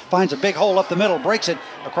Billett. Finds a big hole up the middle, breaks it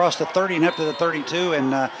across the 30 and up to the 32,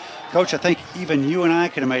 and Coach, I think even you and I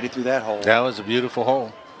could have made it through that hole. That was a beautiful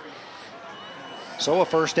hole. So a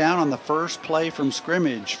first down on the first play from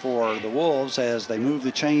scrimmage for the Wolves as they move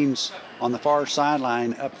the chains on the far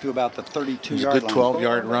sideline up to about the 32-yard line. Good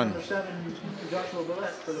 12-yard run.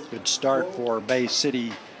 Good start for Bay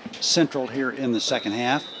City Central here in the second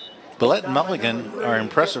half. Billett and Mulligan are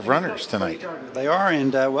impressive runners tonight. They are,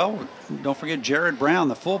 and don't forget Jared Brown,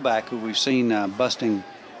 the fullback, who we've seen busting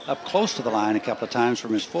up close to the line a couple of times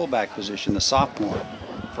from his fullback position, the sophomore.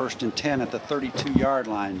 First and 10 at the 32-yard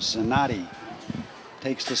line. Zanotti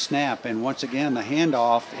takes the snap, and once again the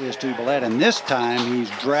handoff is to Billett, and this time he's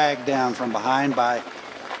dragged down from behind by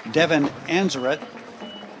Devin Anzaret,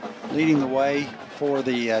 leading the way for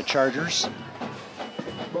the Chargers.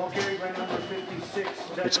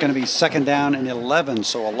 It's going to be second down and 11,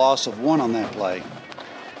 so a loss of 1 on that play.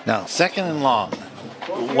 Now, second and long.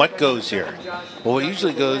 What goes here? Well, what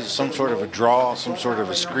usually goes is some sort of a draw, some sort of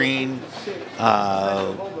a screen,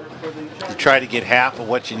 to try to get half of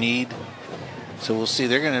what you need. So we'll see.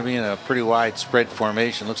 They're going to be in a pretty wide spread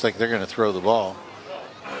formation. Looks like they're going to throw the ball.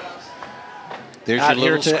 There's out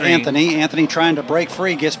your here to screen. Anthony. Anthony trying to break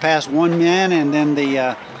free, gets past one man, and then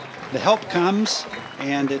the help comes,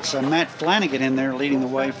 and it's Matt Flanagan in there leading the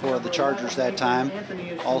way for the Chargers that time.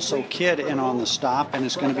 Also Kidd in on the stop, and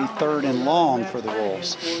it's going to be third and long for the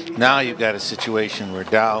Wolves. Now you've got a situation where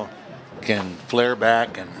Dow can flare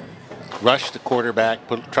back and rush the quarterback,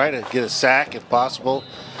 try to get a sack if possible,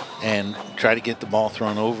 and try to get the ball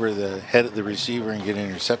thrown over the head of the receiver and get an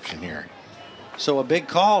interception here. So a big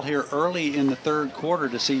call here early in the third quarter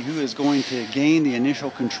to see who is going to gain the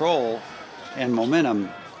initial control and momentum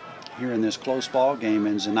here in this close ball game.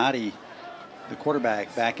 And Zanotti, the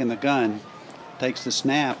quarterback, back in the gun, takes the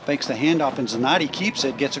snap, fakes the handoff, and Zanotti keeps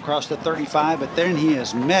it, gets across the 35, but then he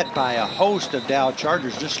is met by a host of Dow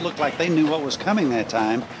Chargers. Just looked like they knew what was coming that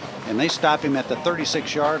time, and they stop him at the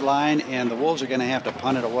 36-yard line, and the Wolves are going to have to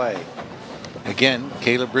punt it away. Again,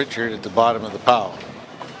 Caleb Richard at the bottom of the pile.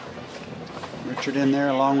 Richard in there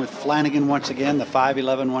along with Flanagan once again, the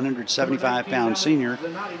 5'11", 175-pound senior.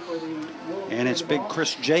 And it's big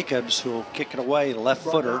Chris Jacobs who will kick it away, left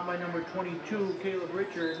footer. By number 22, Caleb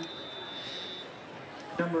Richard.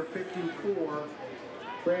 Number 54,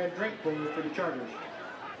 Brad Drinkble for the Chargers.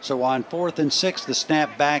 So on 4th and 6, the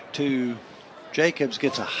snap back to Jacobs,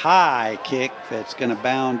 gets a high kick that's going to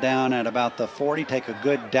bound down at about the 40, take a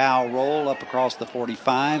good Dow roll up across the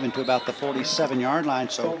 45 into about the 47-yard line.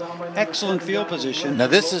 So excellent field position. Now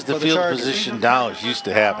this is the field Chargers. position Dow is used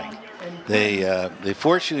to having. They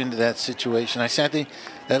force you into that situation. I think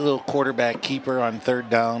that little quarterback keeper on third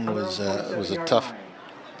down was a tough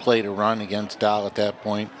play to run against Dow at that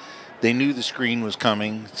point. They knew the screen was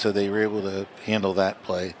coming, so they were able to handle that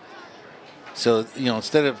play. So, you know,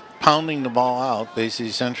 instead of pounding the ball out, Bay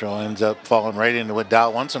City Central ends up falling right into what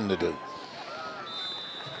Dow wants them to do.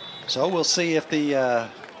 So we'll see if the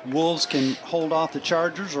Wolves can hold off the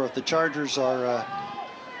Chargers, or if the Chargers are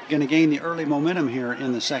going to gain the early momentum here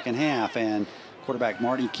in the second half. And quarterback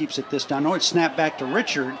Marty keeps it this time. No, it's snapped back to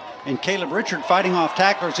Richard, and Caleb Richard fighting off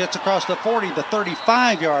tacklers, gets across the 40, the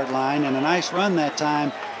 35-yard line, and a nice run that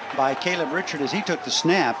time by Caleb Richard as he took the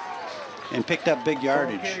snap and picked up big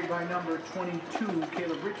yardage. Carried by number 22,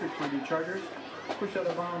 Caleb Richard for the Chargers. Push out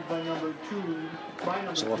of bounds by number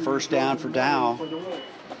 2. So a first down for Dow.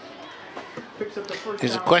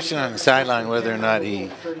 There's a question on the sideline whether or not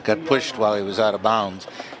he got pushed while he was out of bounds.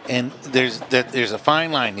 And there's a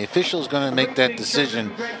fine line. The official's going to make that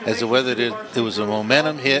decision as to whether it was a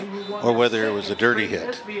momentum hit or whether it was a dirty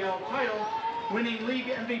hit.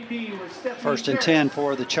 First and 10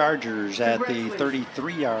 for the Chargers at the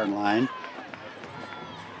 33-yard line.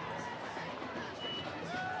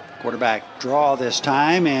 Quarterback draw this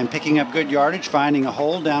time, and picking up good yardage, finding a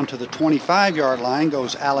hole down to the 25-yard line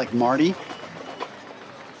goes Alec Marty.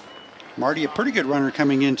 Marty, a pretty good runner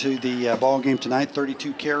coming into the ball game tonight.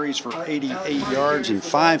 32 carries for 88 yards and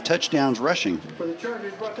 5 touchdowns rushing.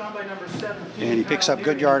 And he picks up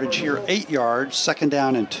good yardage here, 8 yards, second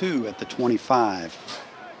down and 2 at the 25.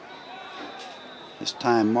 This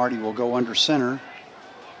time Marty will go under center.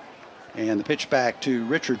 And the pitch back to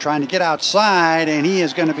Richard, trying to get outside, and he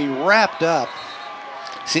is going to be wrapped up.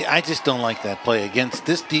 See, I just don't like that play against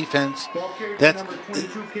this defense.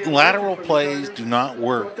 Lateral plays do not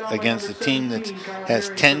work against a team that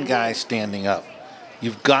has 10 guys standing up.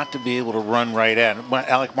 You've got to be able to run right at it.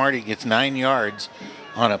 Alec Marty gets 9 yards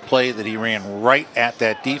on a play that he ran right at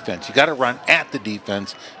that defense. You got to run at the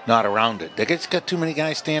defense, not around it. They just got too many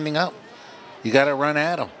guys standing up. You got to run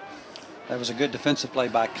at them. That was a good defensive play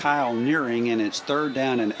by Kyle Nearing, and it's third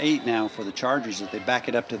down and 8 now for the Chargers as they back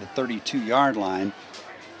it up to the 32-yard line.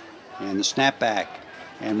 And the snapback.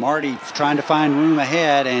 And Marty trying to find room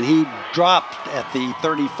ahead, and he dropped at the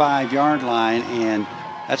 35-yard line, and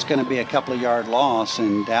that's going to be a couple of yard loss,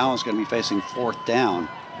 and Dow is going to be facing fourth down.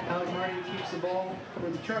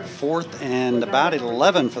 Fourth and about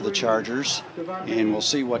 11 for the Chargers, and we'll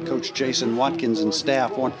see what Coach Jason Watkins and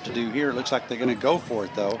staff want to do here. It looks like they're going to go for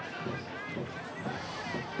it, though.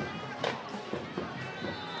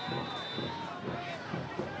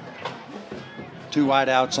 Two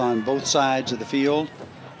wideouts on both sides of the field.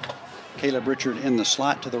 Caleb Richard in the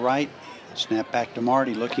slot to the right. Snap back to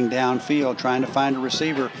Marty, looking downfield, trying to find a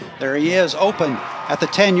receiver. There he is, open at the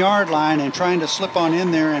 10-yard line and trying to slip on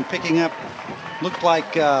in there and picking up, looked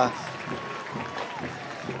like, well,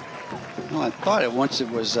 I thought it once it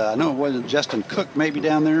was, no, it wasn't Justin Cook maybe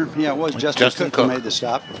down there. Yeah, it was Justin Cook who made the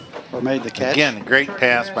stop, or made the catch. Again, a great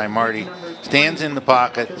pass by Marty. Stands in the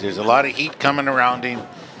pocket. There's a lot of heat coming around him.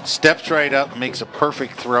 Steps right up, makes a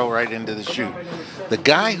perfect throw right into the chute. The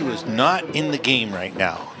guy who is not in the game right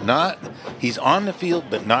now, he's on the field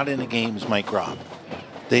but not in the game, is Mike Robb.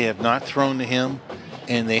 They have not thrown to him,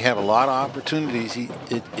 and they have a lot of opportunities.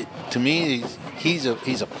 To me, he's a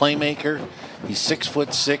playmaker. He's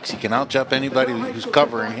 6'6". He can outjump anybody who's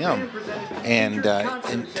covering him. And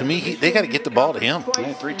to me, they got to get the ball to him.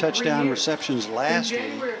 Yeah, 3 touchdown receptions last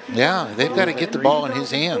week. Yeah, they've got to get the ball in his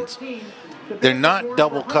hands. They're not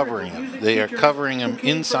double covering him. They are covering him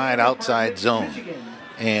inside, outside zone.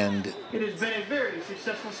 And it has been a very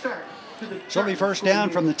successful start. So it'll be first down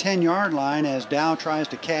from the 10-yard line as Dow tries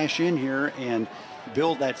to cash in here and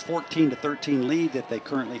build that 14-13 lead that they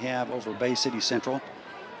currently have over Bay City Central.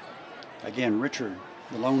 Again, Richard,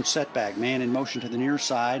 the lone setback, man in motion to the near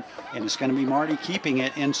side, and it's going to be Marty keeping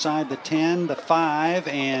it inside the 10, the 5,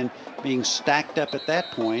 and being stacked up at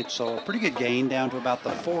that point. So a pretty good gain down to about the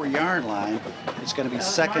 4-yard line. It's going to be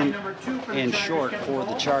second and short for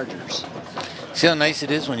the Chargers. See how nice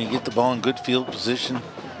it is when you get the ball in good field position?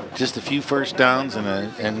 Just a few first downs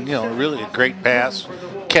and you know, really a great pass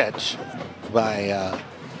catch by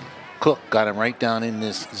Cook. Got him right down in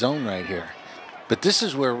this zone right here. But this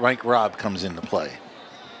is where Mike Robb comes into play.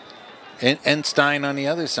 And Stein on the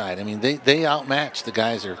other side. I mean, they outmatch the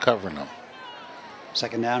guys that are covering them.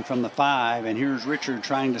 Second down from the 5, and here's Richard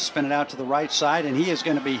trying to spin it out to the right side, and he is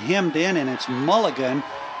going to be hemmed in, and it's Mulligan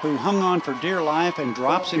who hung on for dear life and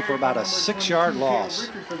drops him for about a 6-yard loss.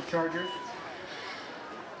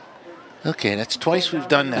 Okay, that's twice we've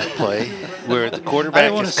done that play where the quarterback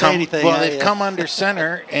has come. Well, they've come under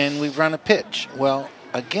center, and we've run a pitch. Well,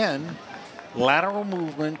 again, lateral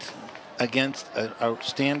movement against a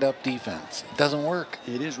stand-up defense. It doesn't work.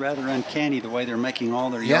 It is rather uncanny the way they're making all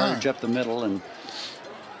their yardage up the middle, and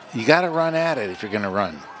you got to run at it if you're going to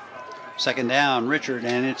run. Second down, Richard,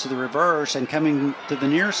 and it's the reverse, and coming to the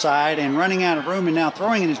near side and running out of room, and now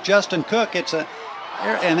throwing it is Justin Cook.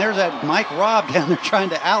 And there's that Mike Robb down there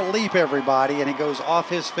trying to outleap everybody, and it goes off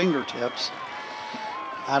his fingertips,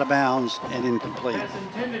 out of bounds and incomplete. That's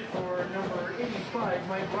intended for number 85,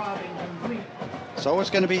 Mike Robb, incomplete. So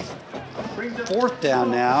it's going to be fourth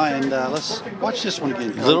down now, and let's watch this one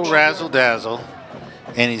again, Coach. Little razzle dazzle,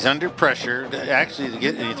 and he's under pressure. Actually,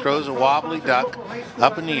 and he throws a wobbly duck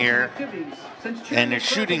up in the air, and they're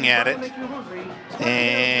shooting at it,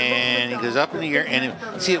 and he goes up in the air, and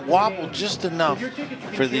it wobbled just enough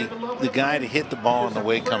for the guy to hit the ball on the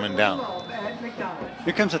way coming down.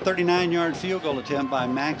 Here comes a 39-yard field goal attempt by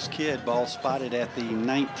Max Kidd. Ball spotted at the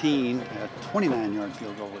 19, 29-yard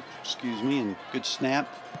field goal, excuse me, and good snap.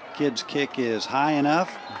 Kidd's kick is high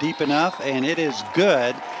enough, deep enough, and it is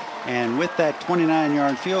good. And with that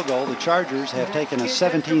 29-yard field goal, the Chargers have taken a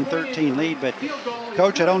 17-13 lead. But,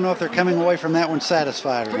 Coach, I don't know if they're coming away from that one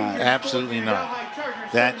satisfied or not. Absolutely not.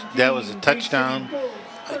 That was a touchdown.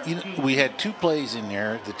 We had two plays in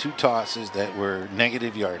there, the two tosses that were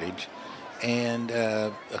negative yardage, and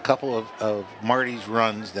a couple of Marty's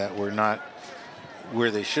runs that were not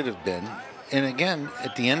where they should have been. And again,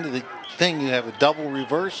 at the end of the thing, you have a double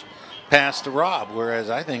reverse pass to Robb,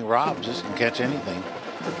 whereas I think Robb just can catch anything.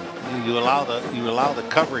 You allow the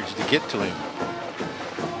coverage to get to him.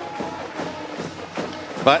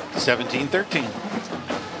 But 17-13.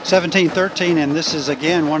 17-13, and this is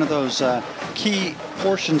again one of those key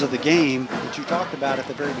portions of the game that you talked about at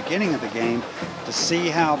the very beginning of the game, to see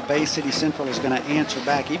how Bay City Central is going to answer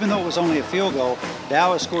back. Even though it was only a field goal,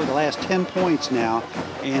 Dow has scored the last 10 points now,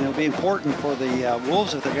 and it'll be important for the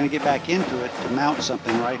Wolves, if they're going to get back into it, to mount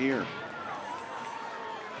something right here.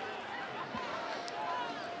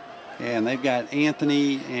 And they've got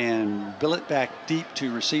Anthony and Billett back deep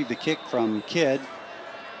to receive the kick from Kidd.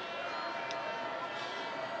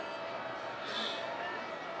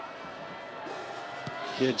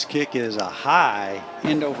 Kidd's kick is a high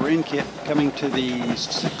end-over-end kick coming to the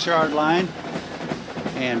 6-yard line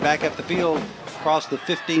and back up the field across the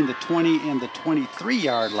 15, the 20, and the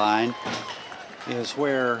 23-yard line is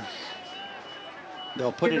where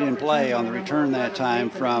they'll put it in play on the return that time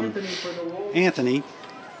from Anthony.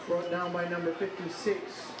 Brought down by number 56.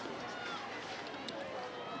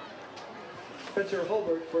 Spencer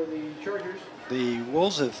Hulbert for the Chargers. The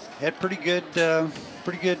Wolves have had pretty good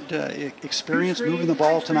experience moving the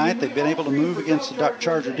ball tonight. They've been able to move against the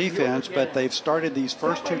Charger defense, but they've started these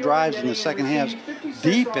first two drives in the second half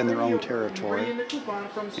deep in their own territory,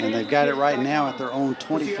 and they've got it right now at their own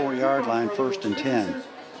 24-yard line, 1st and 10.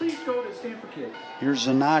 Here's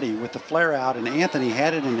Zanotti with the flare out, and Anthony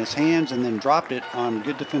had it in his hands and then dropped it on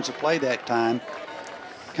good defensive play that time.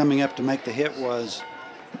 Coming up to make the hit was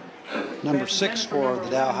number 6 for the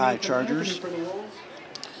Dow High Chargers.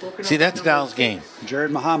 See, that's Dow's game. Jared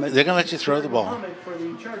Muhammad. They're going to let you throw the ball.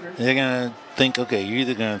 They're going to think, okay, you're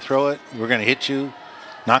either going to throw it, we're going to hit you,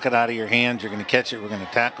 knock it out of your hands, you're going to catch it, we're going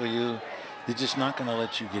to tackle you. They're just not going to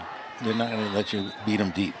let you they're not going to let you beat them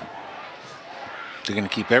deep. They're going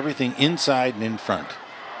to keep everything inside and in front.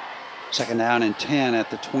 2nd down and 10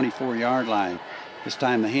 at the 24-yard line. This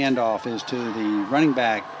time the handoff is to the running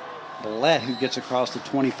back, Billett, who gets across the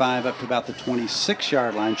 25 up to about the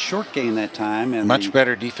 26-yard line. Short gain that time. And much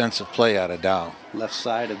better defensive play out of Dow. Left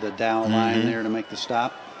side of the Dow line there to make the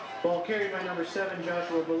stop. Ball carried by number 7,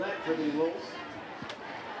 Joshua Billett for the Wolves.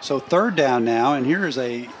 So 3rd down now, and here is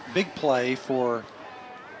a big play for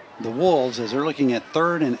the Wolves as they're looking at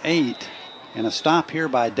 3rd and 8. And a stop here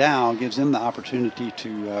by Dow gives them the opportunity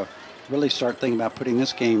to really start thinking about putting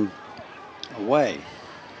this game away.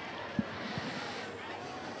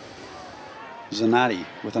 Zanotti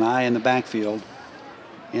with an eye in the backfield.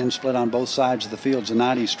 End split on both sides of the field.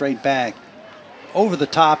 Zanotti straight back over the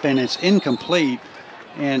top, and it's incomplete.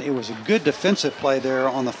 And it was a good defensive play there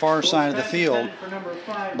on the far side of the field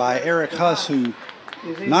by Eric Huss, who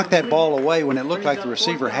knocked that ball away when it looked like the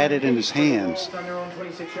receiver had it in his hands.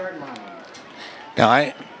 Now,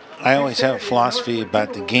 I always have a philosophy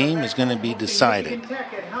about the game is going to be decided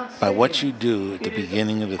by what you do at the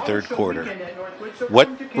beginning of the 3rd quarter.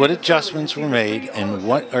 What adjustments were made and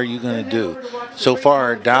what are you going to do? So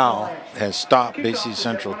far, Dow has stopped Bay City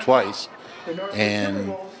Central twice,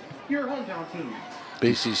 and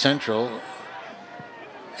Bay City Central,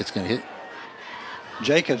 it's going to hit.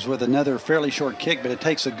 Jacobs with another fairly short kick, but it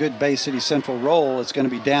takes a good Bay City Central roll. It's going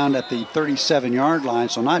to be down at the 37-yard line,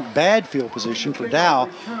 so not bad field position for Dow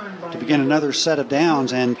to begin another set of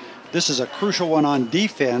downs. And this is a crucial one on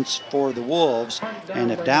defense for the Wolves.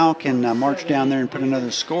 And if Dow can march down there and put another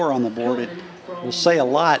score on the board, it will say a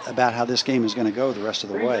lot about how this game is going to go the rest of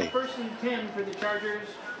the way. First and 10 for the Chargers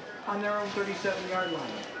on their own 37-yard line.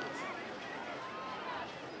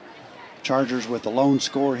 Chargers with the lone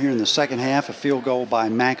score here in the second half, a field goal by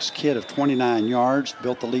Max Kidd of 29 yards,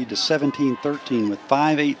 built the lead to 17-13 with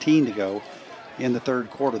 5:18 to go in the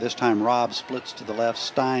third quarter. This time Robb splits to the left,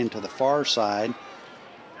 Stein to the far side.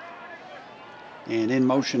 And in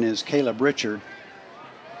motion is Caleb Richard.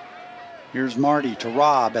 Here's Marty to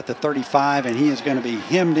Robb at the 35, and he is going to be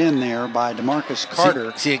hemmed in there by DeMarcus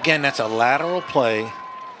Carter. See, again, that's a lateral play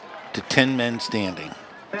to 10 men standing.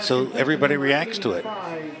 So everybody reacts to it.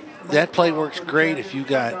 That play works great if you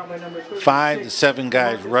got 5 to 7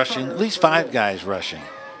 guys rushing, at least 5 guys rushing.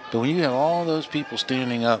 But when you have all those people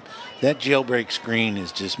standing up, that jailbreak screen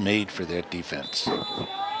is just made for that defense.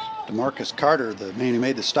 DeMarcus Carter, the man who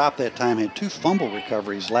made the stop that time, had 2 fumble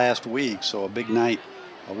recoveries last week, so a big night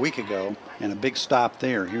a week ago and a big stop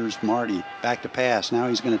there. Here's Marty back to pass. Now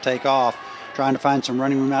he's going to take off, trying to find some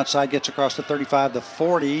running room outside, gets across the 35, the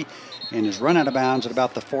 40, and is run out of bounds at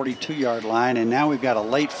about the 42-yard line. And now we've got a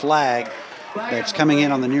late flag that's coming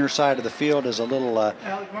in on the near side of the field as a little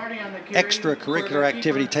extracurricular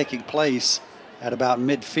activity taking place at about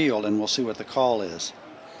midfield, and we'll see what the call is.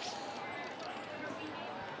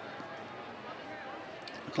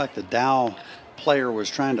 Looked like the Dow player was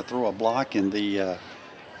trying to throw a block, and the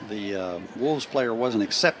Wolves player wasn't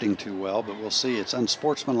accepting too well, but we'll see. It's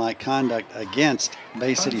unsportsmanlike conduct against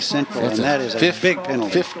Bay City Central, and that is a big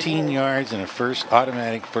penalty. 15 yards and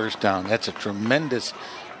automatic first down. That's a tremendous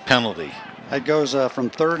penalty. That goes from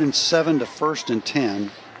 3rd and 7 to 1st and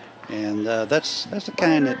 10, and that's the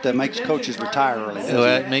kind that makes coaches retire early. Well,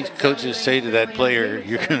 it makes coaches say to that player,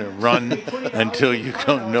 "You're going to run until you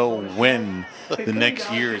don't know when the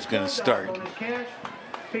next year is going to start."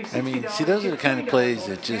 I mean, see, those are the kind of plays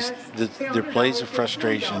that they're plays of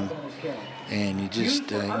frustration, and you just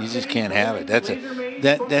can't have it.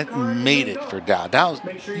 That made it for Dow.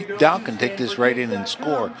 Dow can take this right in and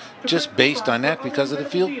score just based on that because of the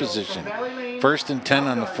field position. 1st and 10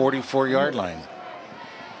 on the 44-yard line.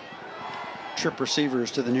 Trip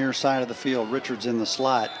receivers to the near side of the field. Richards in the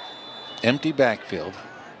slot. Empty backfield.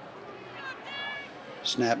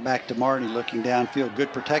 Snap back to Marty, looking downfield.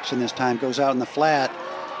 Good protection this time. Goes out in the flat.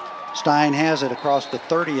 Stein has it across the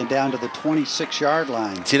 30 and down to the 26-yard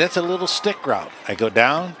line. See, that's a little stick route. I go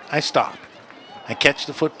down, I stop. I catch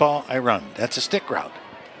the football, I run. That's a stick route.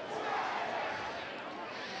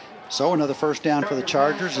 So another first down for the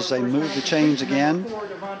Chargers as they move the chains again.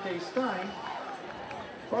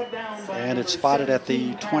 And it's spotted at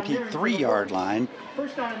the 23-yard line.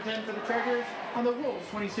 First down and 10 for the Chargers on the Wolves'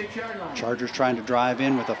 26-yard line. Chargers trying to drive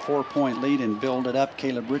in with a 4-point lead and build it up.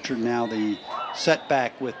 Caleb Richard now the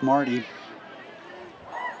setback with Marty.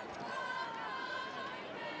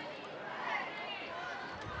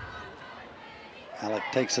 Alec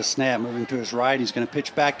takes a snap, moving to his right. He's going to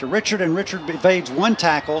pitch back to Richard, and Richard evades one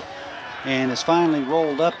tackle and is finally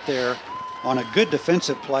rolled up there on a good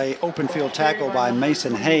defensive play, open field tackle by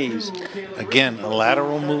Mason Hayes. Again, a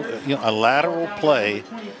lateral move, a lateral play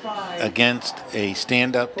against a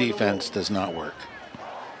stand-up defense does not work.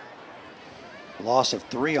 Loss of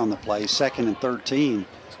 3 on the play, 2nd and 13.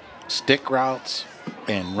 Stick routes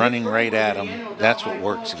and running right at them, that's what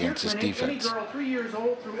works against this defense.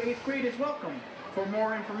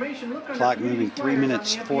 Clock moving, 3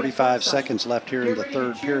 minutes, 45 seconds left here in the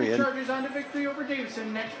third period.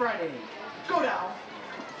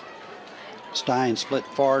 Stein split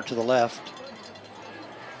far to the left.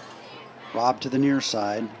 Robb to the near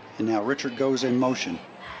side, and now Richard goes in motion.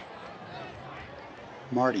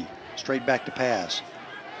 Marty straight back to pass.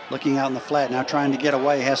 Looking out in the flat, now trying to get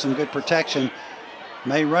away, has some good protection.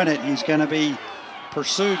 May run it, he's going to be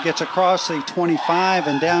pursued, gets across the 25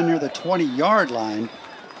 and down near the 20-yard line.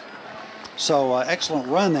 So excellent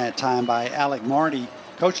run that time by Alec Marty.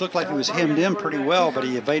 Coach looked like he was hemmed in pretty well, but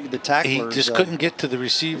he evaded the tacklers. He just couldn't get to the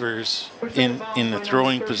receivers in the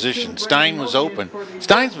throwing position. Stein was open.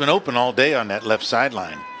 Stein's been open all day on that left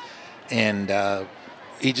sideline, and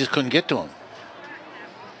he just couldn't get to him.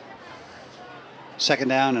 Second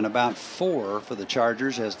down and about 4 for the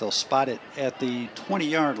Chargers as they'll spot it at the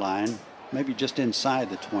 20-yard line, maybe just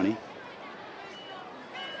inside the 20.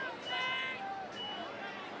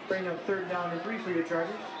 Bring up 3rd down and 3 for your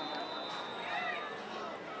Chargers.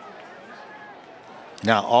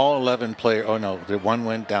 Now all 11 players, oh no, the one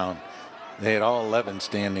went down. They had all 11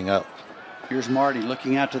 standing up. Here's Marty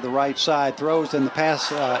looking out to the right side, throws, and the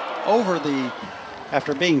pass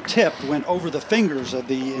after being tipped, went over the fingers of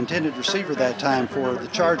the intended receiver that time for the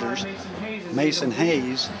Chargers, Mason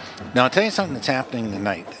Hayes. Now I'll tell you something that's happening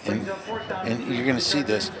tonight, and you're going to see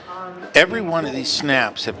this. every one of these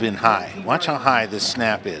snaps have been high. Watch how high this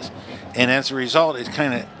snap is. And as a result,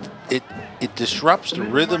 it disrupts the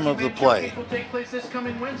rhythm of the play.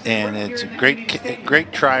 And it's a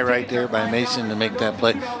great try right there by Mason to make that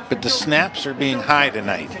play. But the snaps are being high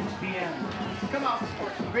tonight.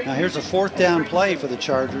 Now here's a 4th down play for the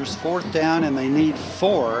Chargers. 4th down, and they need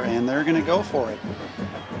 4, and they're going to go for it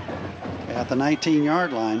at the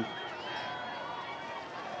 19-yard line.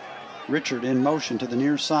 Richard in motion to the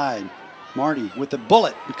near side. Marty with the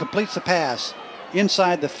bullet, completes the pass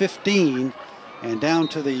inside the 15 and down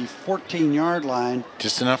to the 14-yard line.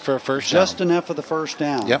 Just enough for a first down. Just enough for the first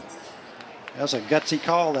down. Yep. That was a gutsy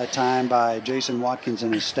call that time by Jason Watkins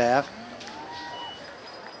and his staff.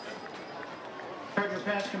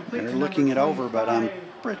 They're looking it over, but I'm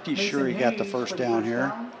pretty sure he got the first down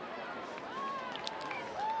here.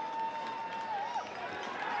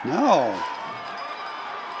 No.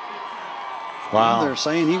 Wow. Well, they're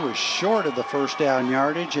saying he was short of the first down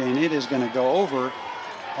yardage, and it is going to go over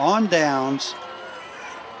on downs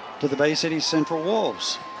to the Bay City Central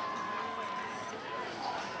Wolves.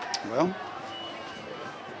 Well,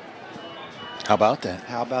 how about that?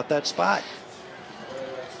 How about that spot?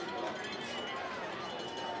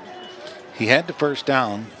 He had the first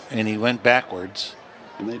down, and he went backwards.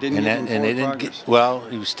 And they didn't get well,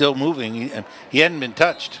 he was still moving. He hadn't been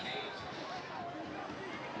touched.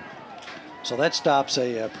 So that stops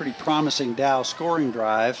a pretty promising Dow scoring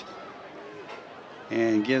drive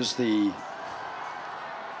and gives the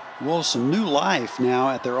Wolves some new life now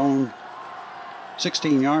at their own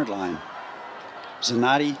 16-yard line.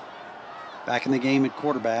 Zanotti back in the game at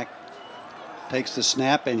quarterback. Takes the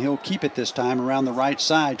snap, and he'll keep it this time around the right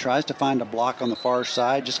side. Tries to find a block on the far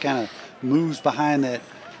side. Just kind of moves behind that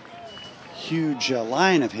huge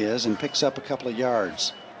line of his and picks up a couple of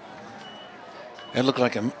yards. It looked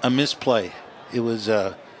like a misplay. It was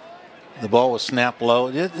the ball was snapped low.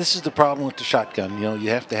 This is the problem with the shotgun. You know, you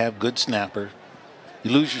have to have good snapper.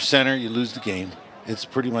 You lose your center, you lose the game. It's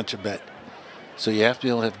pretty much a bet. So you have to be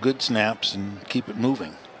able to have good snaps and keep it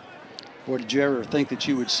moving. Boy, did you ever think that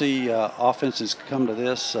you would see offenses come to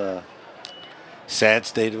this? Sad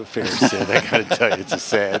state of affairs, Sid. I got to tell you, it's a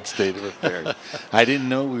sad state of affairs. I didn't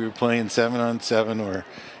know we were playing 7-on-7 or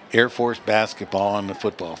Air Force basketball on the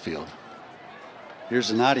football field.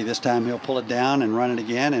 Here's Zanotti. This time he'll pull it down and run it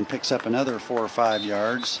again and picks up another 4 or 5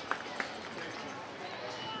 yards.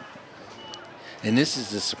 And this is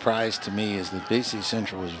the surprise to me, is that Bay City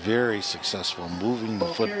Central was very successful moving the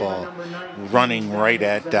football, running right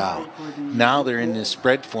at Dow. Now they're in this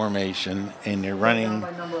spread formation, and they're running.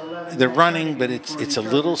 They're running, but it's a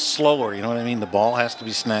little slower. You know what I mean? The ball has to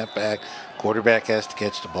be snapped back. Quarterback has to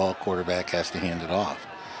catch the ball. Quarterback has to hand it off.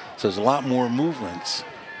 So there's a lot more movements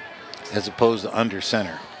as opposed to under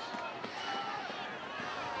center.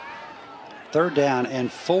 3rd down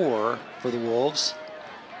and 4 for the Wolves.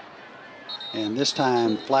 And this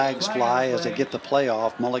time flags fly as they get the play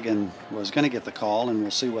off. Mulligan was going to get the call, and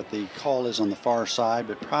we'll see what the call is on the far side,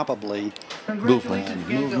 but probably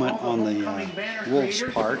movement on the Wolves'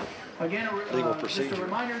 part. Legal procedure.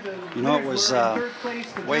 You know, it was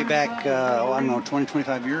way back, I don't know, 20,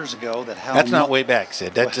 25 years ago that Hal. That's not way back,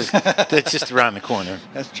 Sid. That's just around the corner.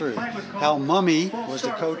 That's true. Hal Mummy was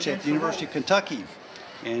the coach at the University of Kentucky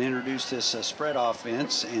and introduced this spread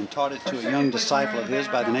offense and taught it to a young disciple of his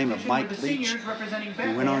by the name of Mike Leach,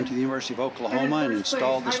 who went on to the University of Oklahoma and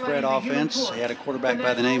installed the spread offense. He had a quarterback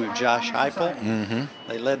by the name of Josh Heupel. Mm-hmm.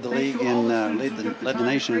 They led the league and led the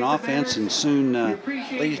nation in offense, and soon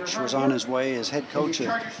Leach was on his way as head coach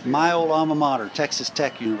at my old alma mater, Texas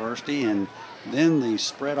Tech University, and then the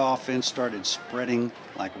spread offense started spreading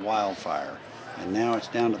like wildfire. And now it's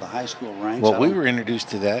down to the high school ranks. Well, we were introduced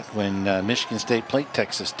to that when Michigan State played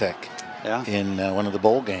Texas Tech in one of the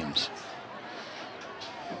bowl games.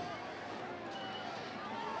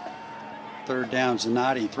 3rd down,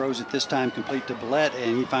 Zanotti throws it this time complete to Billette,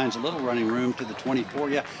 and he finds a little running room to the 24.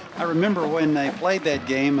 Yeah, I remember when they played that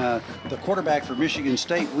game, the quarterback for Michigan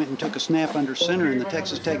State went and took a snap under center, and the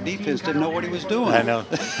Texas Tech defense didn't know what he was doing. I know.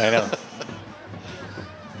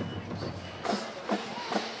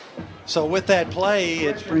 So with that play,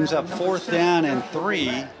 it brings up 4th down and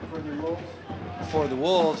 3 for the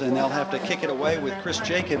Wolves, and they'll have to kick it away with Chris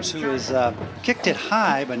Jacobs, who has kicked it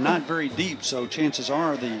high but not very deep, so chances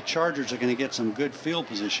are the Chargers are going to get some good field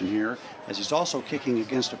position here, as he's also kicking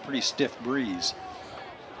against a pretty stiff breeze.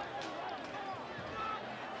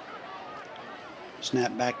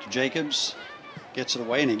 Snap back to Jacobs, gets it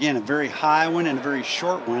away, and again a very high one and a very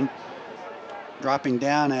short one, dropping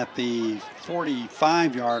down at the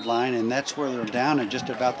 45-yard line, and that's where they're down at just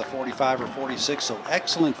about the 45 or 46, so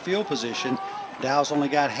excellent field position. Dow's only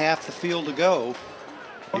got half the field to go,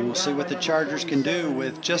 and we'll see what the Chargers can do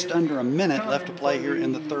with just under a minute left to play here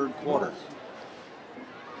in the third quarter.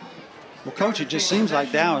 Well, Coach, it just seems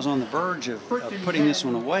like Dow is on the verge of putting this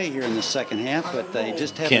one away here in the second half, but they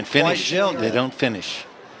just haven't quite gelled. They don't finish.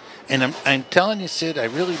 And I'm telling you, Sid, I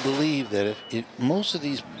really believe that if most of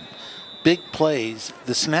these big plays,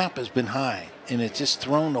 the snap has been high, and it's just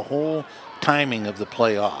thrown the whole timing of the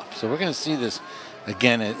play off. So we're going to see this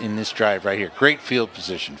again in this drive right here. Great field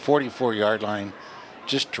position, 44-yard line,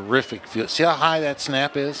 just terrific field. See how high that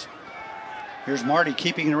snap is? Here's Marty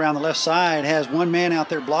keeping it around the left side, has one man out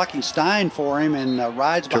there blocking Stein for him, and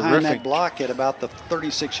rides behind that block at about the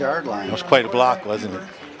 36-yard line. That was quite a block, wasn't it?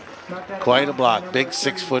 Quite a block. Big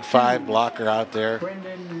 6'5" blocker out there.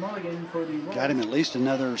 Got him at least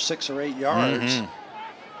another 6 or 8 yards.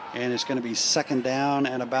 And it's going to be second down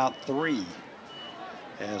and about 3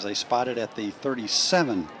 as they spot it at the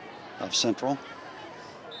 37 of Central.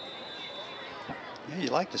 Yeah, you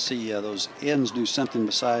like to see those ends do something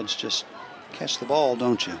besides just catch the ball,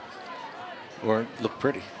 don't you? Or look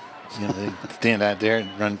pretty. You know, they stand out there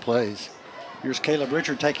and run plays. Here's Caleb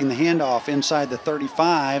Richard taking the handoff inside the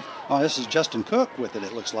 35. Oh, this is Justin Cook with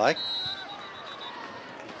it looks like.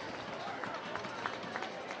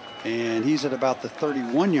 And he's at about the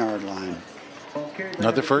 31-yard line.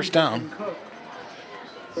 Another first down.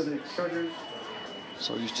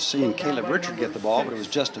 So used to seeing Caleb Richard get the ball, but it was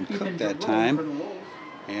Justin Cook that time.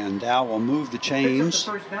 And Dow will move the chains.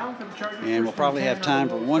 And we'll probably have time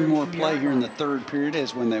for one more play here in the third period,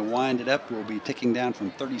 as when they wind it up, we'll be ticking down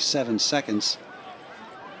from 37 seconds.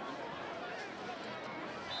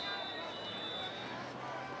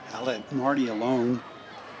 I'll let Marty alone.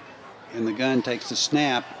 And the gun takes the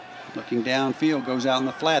snap. Looking downfield, goes out in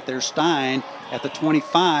the flat. There's Stein at the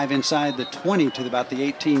 25, inside the 20 to about the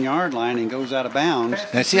 18-yard line, and goes out of bounds.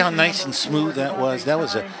 Now see how nice and smooth that was? That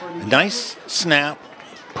was a nice snap,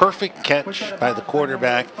 perfect catch by the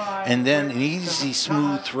quarterback, and then an easy,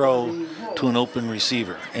 smooth throw to an open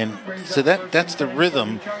receiver. And so that's the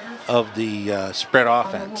rhythm of the spread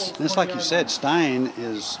offense. Just like you said, Stein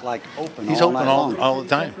is like open. He's open all the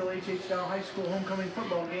time.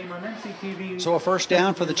 So a first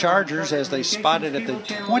down for the Chargers as they spot it at the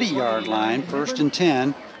 20-yard line, 1st and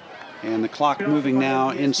 10. And the clock moving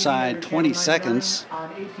now inside 20 seconds.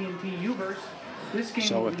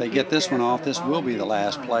 So if they get this one off, this will be the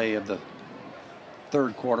last play of the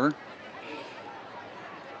third quarter.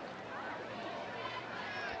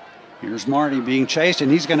 Here's Marty being chased,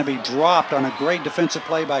 and he's going to be dropped on a great defensive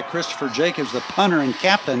play by Christopher Jacobs, the punter and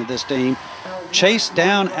captain of this team. Chased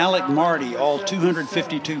down Alec Marty, all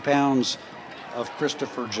 252 pounds of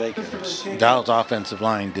Christopher Jacobs. Dow's offensive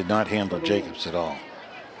line did not handle Jacobs at all.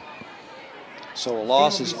 So a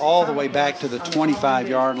loss is all the way back to the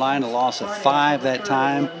 25-yard line, a loss of 5 that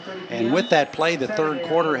time. And with that play, the third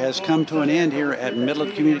quarter has come to an end here at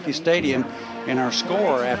Midland Community Stadium. And our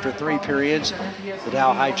score after 3 periods, the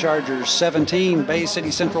Dow High Chargers 17, Bay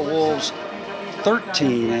City Central Wolves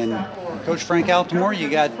 13. And Coach Frank Altamore, you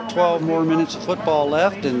got 12 more minutes of football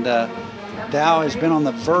left, and Dow has been on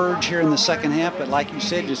the verge here in the second half, but like you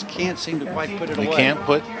said, just can't seem to quite put it away.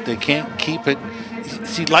 They can't keep it.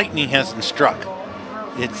 See, lightning hasn't struck.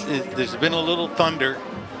 There's been a little thunder,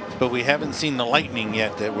 but we haven't seen the lightning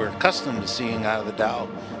yet that we're accustomed to seeing out of the Dow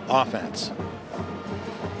offense.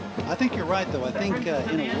 I think you're right, though. I think,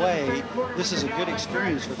 in a way, this is a good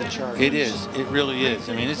experience for the Chargers. It is. It really is.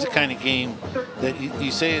 I mean, it's the kind of game that you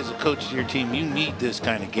say as a coach to your team, you need this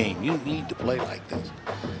kind of game. You need to play like this.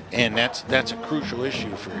 And that's a crucial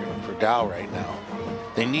issue for Dow right now.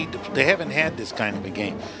 They haven't had this kind of a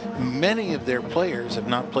game. Many of their players have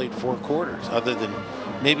not played 4 quarters, other than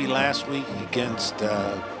maybe last week against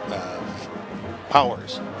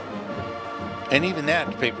Powers. And even that,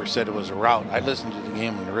 the paper said it was a rout. I listened to the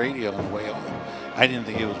game on the radio on the way home. I didn't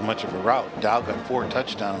think it was much of a rout. Dow got 4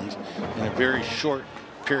 touchdowns in a very short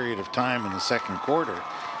period of time in the second quarter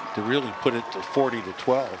to really put it to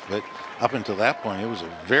 40-12. But up until that point, it was a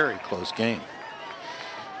very close game.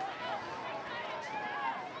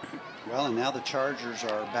 Well, and now the Chargers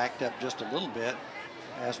are backed up just a little bit.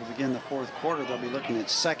 As we begin the fourth quarter, they'll be looking at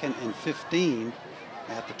 2nd and 15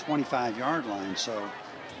 at the 25-yard line. So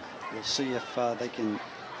we'll see if they can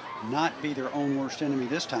not be their own worst enemy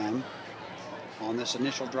this time on this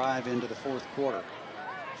initial drive into the fourth quarter.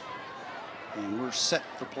 And we're set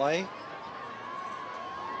for play.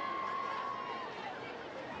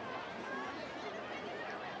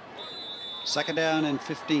 Second down and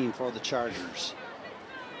 15 for the Chargers.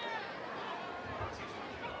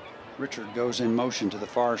 Richard goes in motion to the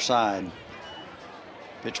far side.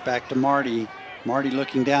 Pitch back to Marty. Marty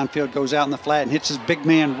looking downfield, goes out in the flat and hits his big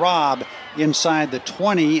man Rob inside the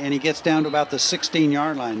 20, and he gets down to about the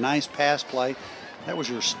 16-yard line. Nice pass play. That was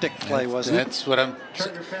your stick play, wasn't it?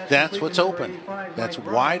 That's what's open. That's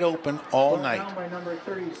wide open all night.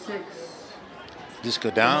 Just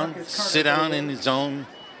go down, sit down in the zone.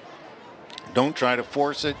 Don't try to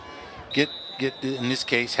force it. Get in this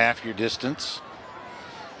case half your distance.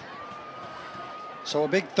 So a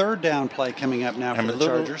big third down play coming up now for the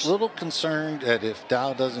Chargers. I'm a little concerned that if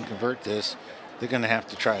Dow doesn't convert this, they're going to have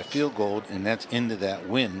to try a field goal, and that's into that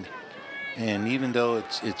wind. And even though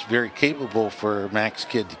it's very capable for Max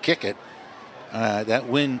Kidd to kick it, that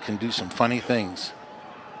wind can do some funny things.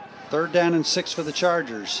 3rd down and 6 for the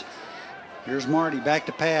Chargers. Here's Marty back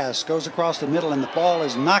to pass, goes across the middle, and the ball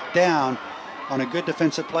is knocked down on a good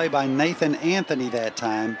defensive play by Nathan Anthony that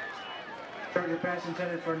time. Pass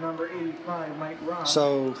intended for number 85, Mike Robb.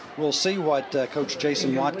 So we'll see what Coach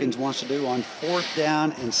Jason Watkins wants to do on 4th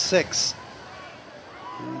down and 6.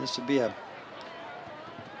 This would be a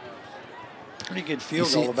pretty good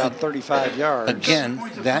field goal, about 35 yards. Again,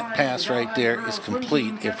 that pass right there is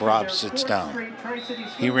complete if Rob sits down.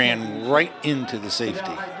 He ran right into the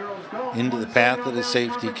safety, into the path of the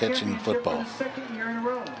safety catching the football.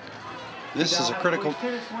 This is a critical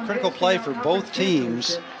play for both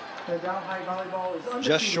teams.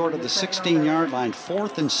 Just short of the 16-yard line,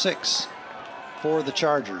 4th and 6 for the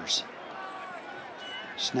Chargers.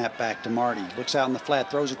 Snap back to Marty. Looks out in the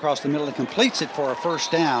flat, throws across the middle, and completes it for a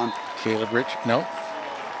 1st down. Caleb Rich, no.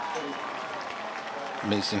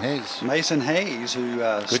 Mason Hayes. Mason Hayes, who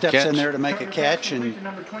steps catch in there to make a catch and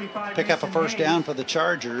pick up a 1st down for the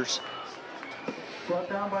Chargers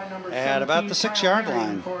at about the 6-yard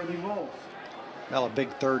line. Well, a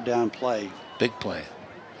big 3rd down play. Big play.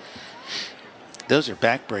 Those are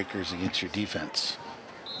backbreakers against your defense.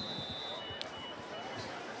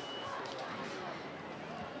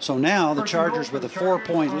 So now the Chargers with a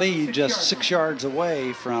 4-point lead, just 6 yards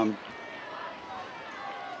away from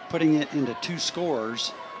putting it into 2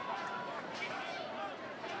 scores.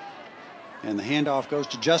 And the handoff goes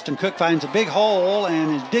to Justin Cook, finds a big hole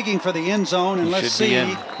and is digging for the end zone. And let's see,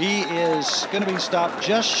 he is going to be stopped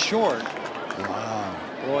just short. Wow.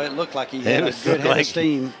 Boy, it looked like he had a good head of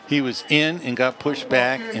steam. He was in and got pushed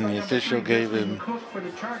back, and the official gave him,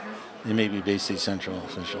 it may be Bay State Central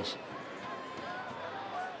officials.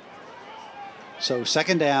 So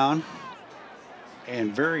 2nd down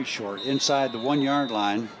and very short inside the 1-yard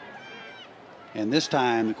line. And this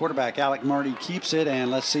time the quarterback, Alec Marty, keeps it,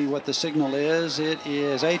 and let's see what the signal is. It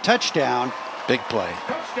is a touchdown. Big play.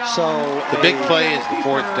 So the big play is the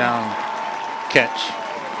 4th down catch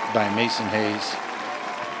by Mason Hayes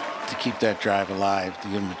to keep that drive alive, to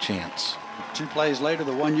give him a chance. 2 plays later,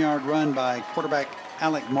 the 1-yard run by quarterback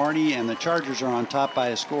Alec Marty, and the Chargers are on top by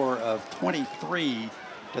a score of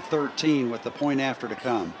 23-13 with the point after to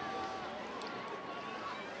come.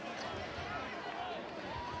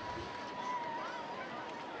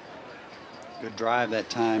 Good drive that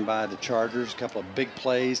time by the Chargers. A couple of big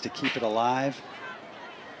plays to keep it alive.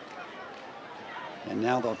 And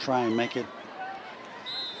now they'll try and make it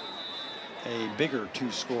a bigger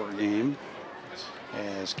 2-score game,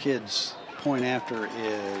 as Kidd's point after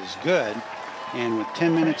is good. And with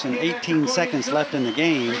 10 minutes and 18 seconds left in the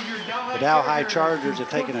game, the Dow High Chargers have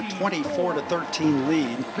taken a 24-13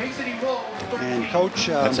 lead. And Coach,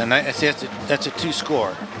 that's a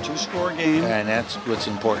 2-score. 2-score game, and that's what's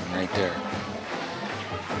important right there.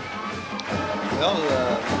 Well,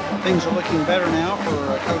 things are looking better now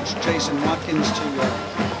for Coach Jason Watkins to,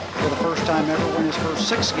 for the first time ever, win his first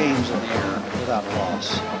 6 games of the year without a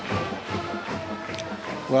loss.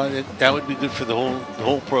 Well, that would be good for the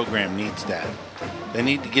whole program. Needs that. They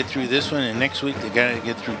need to get through this one, and next week they got to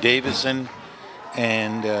get through Davison,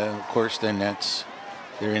 and of course then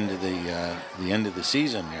they're into the end of the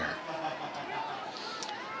season there.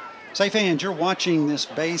 Say fans, you're watching this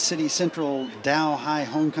Bay City Central Dow High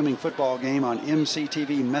Homecoming football game on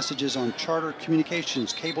MCTV. Messages on Charter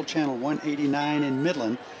Communications Cable Channel 189 in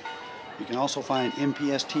Midland. You can also find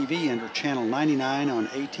MPS-TV under Channel 99 on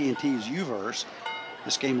AT&T's UVerse.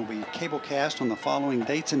 This game will be cablecast on the following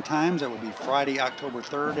dates and times. That will be Friday, October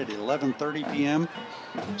 3rd at 11:30 p.m.,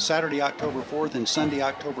 Saturday, October 4th, and Sunday,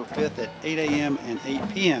 October 5th at 8 a.m. and 8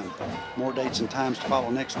 p.m. More dates and times to follow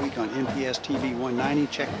next week on MPS-TV 190.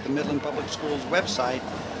 Check the Midland Public Schools website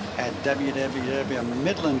at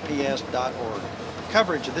www.midlandps.org.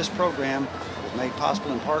 Coverage of this program was made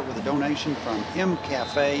possible in part with a donation from M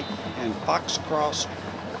Cafe and Foxcroft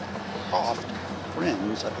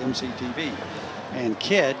Friends of MCTV. And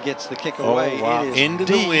Kidd gets the kick away. Oh, wow. It is into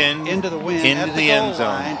deep, the wind, into the wind, into at the goal end zone.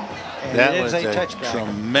 line. And That it was is a a touchback.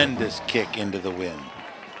 tremendous kick into the wind.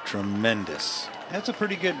 Tremendous. That's a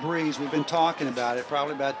pretty good breeze. We've been talking about it,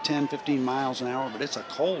 probably about 10, 15 miles an hour, but it's a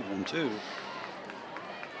cold one too.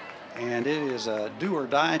 And it is a do or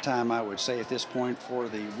die time, I would say, at this point for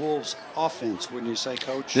the Wolves offense, wouldn't you say,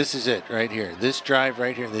 Coach? This is it right here. This drive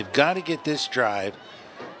right here. They've got to get this drive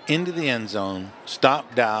into the end zone,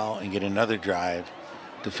 stop Dow, and get another drive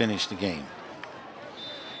to finish the game.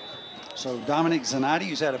 So Dominic Zanotti,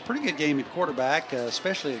 who's had a pretty good game at quarterback,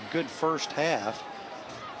 especially a good first half.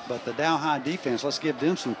 But the Dow High defense, let's give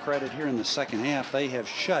them some credit here in the second half. They have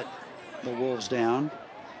shut the Wolves down.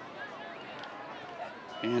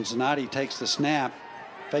 And Zanotti takes the snap,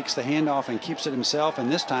 fakes the handoff, and keeps it himself.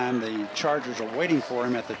 And this time the Chargers are waiting for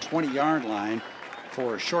him at the 20-yard line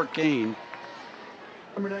for a short gain.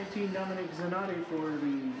 Number 19, Dominic Zanotti for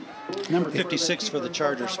the... Number 56 for the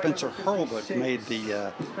Chargers, Spencer Hurlbut, made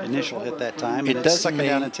the initial hit that time. It And does that's second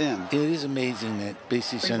down and 10. It is amazing that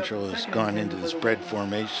BC Central has gone into the spread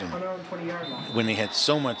formation when they had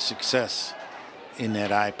so much success in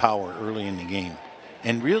that eye power early in the game.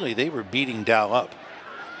 And really, they were beating Dow up.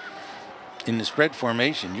 In the spread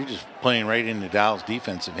formation, you're just playing right into Dow's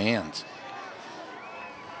defensive hands.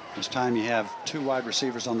 This time you have two wide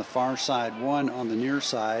receivers on the far side, one on the near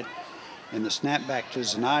side. And the snap back to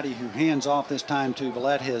Zanotti, who hands off this time to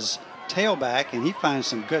Vallette, his tailback, and he finds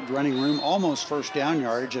some good running room, almost first down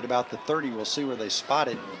yardage at about the 30. We'll see where they spot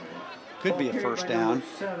it. Could be a first down.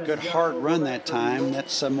 Good hard run that time.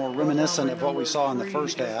 That's more reminiscent of what we saw in the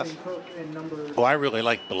first half. Oh, I really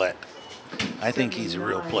like Vallette. I think he's a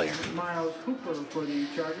real player.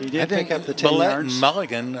 He did pick up the 10 Vallette yards. and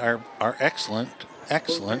Mulligan are excellent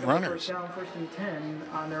runners. Well,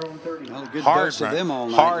 good Hard dose of run. them all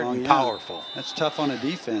night Hard long, and yeah. powerful. That's tough on a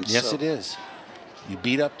defense. Yes, so. it is. You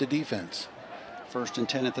beat up the defense. First and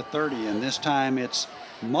 10 at the 30, and this time it's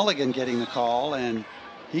Mulligan getting the call, and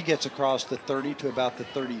he gets across the 30 to about the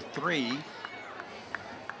 33.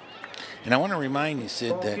 And I want to remind you,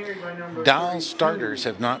 Sid, that Dow's starters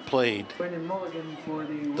have not played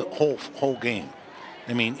the whole game.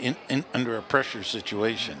 I mean, under a pressure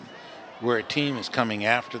situation where a team is coming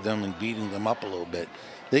after them and beating them up a little bit,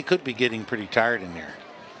 they could be getting pretty tired in there.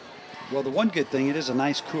 Well, the one good thing, it is a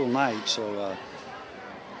nice cool night, so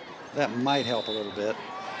that might help a little bit.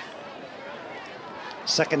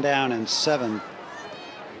 Second down and 7.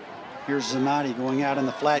 Here's Zanotti going out in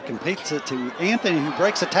the flat, completes it to Anthony, who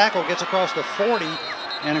breaks a tackle, gets across the 40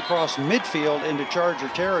 and across midfield into Charger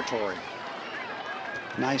territory.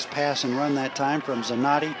 Nice pass and run that time from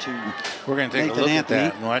Zanotti to We're going to take Nathan a look Anthony.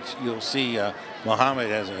 at that and watch. You'll see Muhammad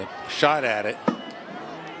has a shot at it.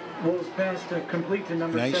 Wolves pass to complete to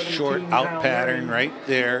number Nice 17, short out Kyle pattern Larry. right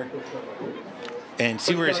there. And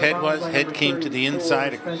see where his head was? Head came to the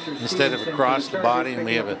inside instead of across the body, and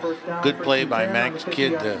we have a good play by Max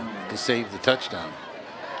Kidd to save the touchdown.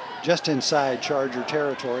 Just inside Charger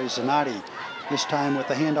territory, Zanotti this time with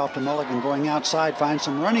the handoff to Mulligan going outside, finds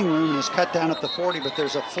some running room and is cut down at the 40, but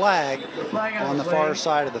there's a flag on the far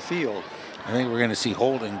side of the field. I think we're going to see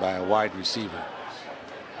holding by a wide receiver.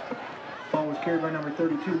 Ball was carried by number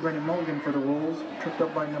 32, Brendan Mulligan for the Wolves. Tripped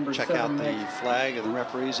up by number Check 7. out the flag of the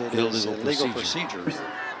referees. It is illegal procedure.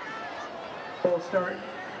 Ball start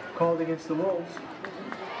called against the Wolves.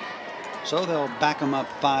 So they'll back them up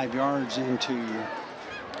 5 yards into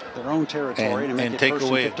their own territory to make and it take first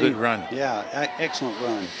away and a 15. good run. Yeah, excellent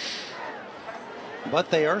run. But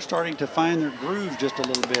they are starting to find their groove just a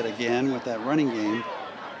little bit again with that running game.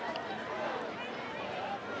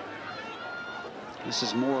 This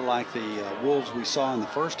is more like the Wolves we saw in the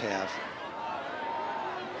first half.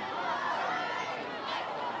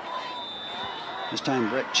 This time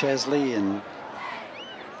Brett Chesley and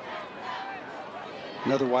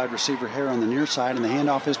another wide receiver here on the near side, and the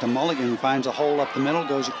handoff is to Mulligan, who finds a hole up the middle,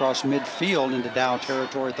 goes across midfield into Dow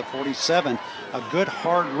territory at the 47. A good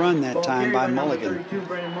hard run that time by Mulligan. Number 32,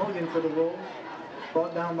 Brendan Mulligan for the Wolves.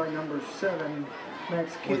 Brought down by number 7,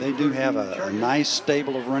 Max Kidd. Well, they do have a nice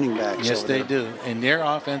stable of running backs. Yes, over they there. do. And their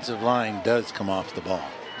offensive line does come off the ball.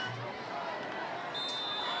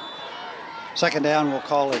 Second down, we'll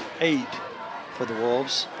call it 8 for the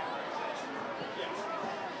Wolves.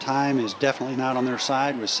 Time is definitely not on their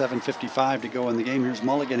side with 7:55 to go in the game. Here's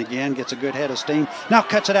Mulligan again, gets a good head of steam. Now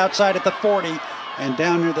cuts it outside at the 40 and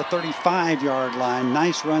down near the 35-yard line.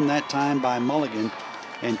 Nice run that time by Mulligan.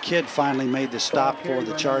 And Kidd finally made the stop for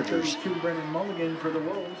the Chargers. Brendan Mulligan for the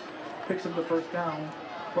Wolves picks up the first down.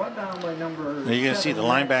 Brought down by number Now you're going to see the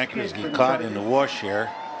linebackers get caught in the wash here.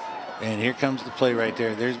 And here comes the play right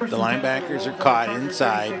there. There's the linebackers are caught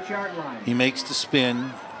inside. He makes the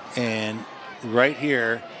spin, and right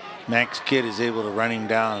here, Max Kidd is able to run him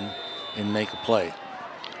down and make a play.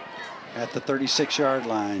 At the 36-yard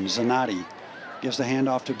line, Zanotti gives the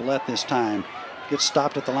handoff to Blett this time. Gets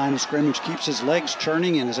stopped at the line of scrimmage, keeps his legs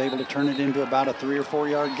churning, and is able to turn it into about a 3 or 4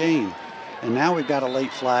 yard gain. And now we've got a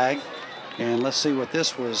late flag. And let's see what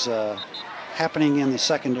this was happening in the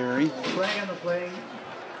secondary. Flag on the play.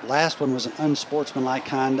 Last one was an unsportsmanlike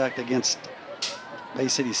conduct against Bay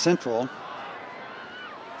City Central.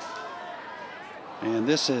 And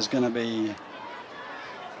this is going to be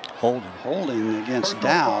holding against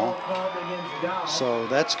Dow. So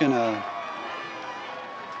that's going to,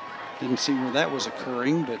 didn't see where that was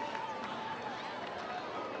occurring, but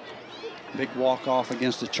big walk-off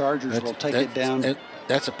against the Chargers will take it down.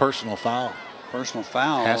 That's a personal foul. Personal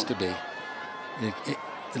foul. Has to be. It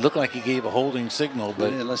looked like he gave a holding signal,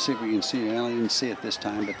 but yeah, let's see if we can see it. I didn't see it this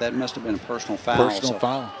time, but that must have been a personal foul. Personal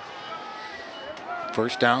foul.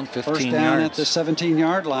 First down, 15 yards. First down at the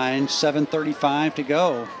 17-yard line, 7:35 to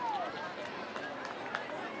go.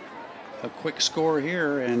 A quick score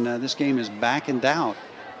here, and this game is back in doubt.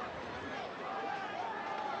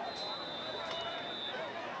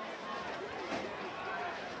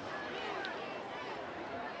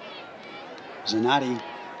 Zanotti.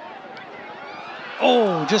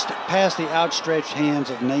 Oh, just past the outstretched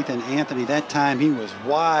hands of Nathan Anthony. That time he was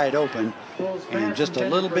wide open, and just a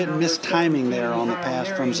little bit mistiming there on the pass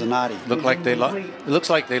from Zanotti. It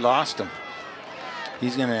looks like they lost him.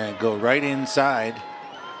 He's going to go right inside.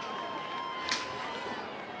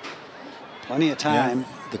 Plenty of time. Yeah,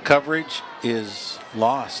 the coverage is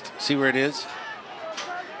lost. See where it is?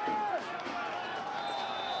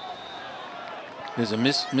 There's a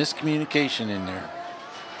miscommunication in there.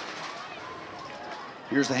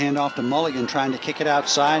 Here's the handoff to Mulligan trying to kick it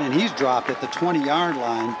outside, and he's dropped at the 20-yard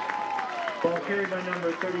line. Ball carried by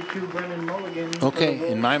number 32, Brendan Mulligan.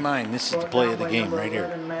 Okay, in my mind, this is the play of the game right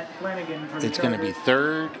here. It's going to be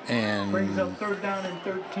third and brings up third down and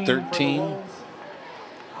 13. 13.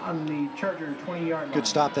 On the Charger 20-yard line. Good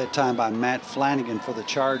stop that time by Matt Flanagan for the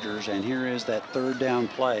Chargers, and here is that third down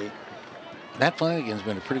play. Matt Flanagan's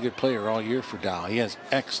been a pretty good player all year for Dow. He has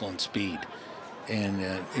excellent speed and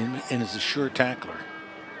is a sure tackler.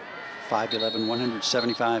 5'11",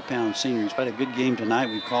 175-pound senior. He's played a good game tonight.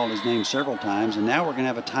 We've called his name several times, and now we're going to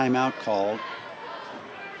have a timeout called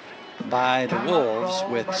by the Wolves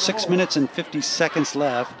with 6 minutes and 50 seconds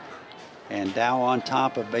left, and Dow on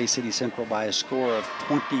top of Bay City Central by a score of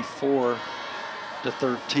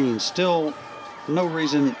 24-13. Still no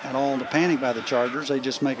reason at all to panic by the Chargers. They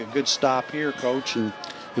just make a good stop here, Coach. And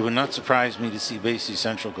it would not surprise me to see Bay City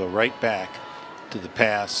Central go right back to the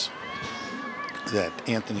pass that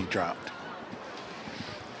Anthony dropped.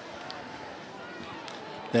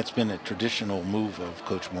 That's been a traditional move of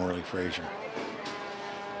Coach Morley Frazier.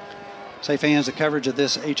 Say, fans, the coverage of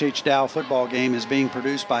this H.H. Dow football game is being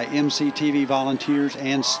produced by MCTV volunteers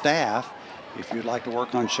and staff. If you'd like to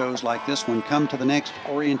work on shows like this one, come to the next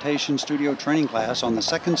orientation studio training class on the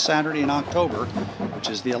second Saturday in October, which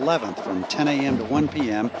is the 11th, from 10 a.m. to 1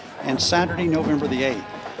 p.m., and Saturday, November the 8th.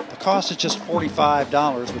 The cost is just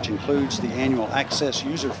 $45, which includes the annual access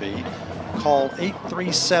user fee. Call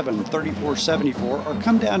 837-3474 or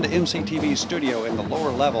come down to MCTV's studio in the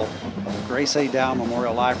lower level of the Grace A. Dow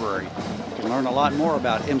Memorial Library. You can learn a lot more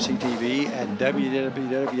about MCTV at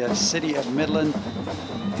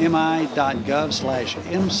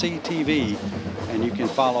www.cityofmidlandmi.gov/MCTV, and you can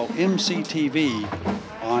follow MCTV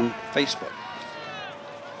on Facebook.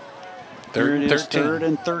 Here it is, 3rd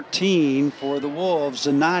and 13 for the Wolves.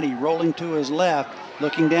 Zanotti rolling to his left,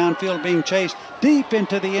 looking downfield, being chased deep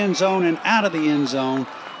into the end zone and out of the end zone.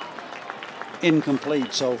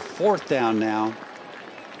 Incomplete. So 4th down now.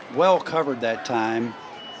 Well covered that time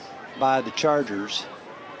by the Chargers,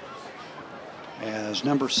 as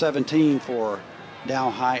number 17 for Dow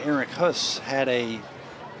High, Eric Huss, had a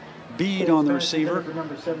bead on the receiver,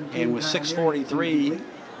 and with 6:43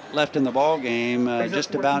 left in the ball game,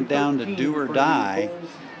 just about down to do or die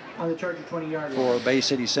for Bay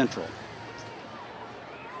City Central.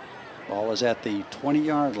 Ball is at the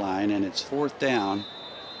 20-yard line, and it's 4th down.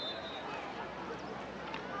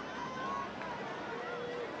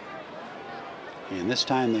 And this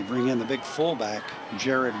time they bring in the big fullback,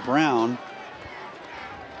 Jared Brown,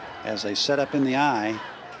 as they set up in the I.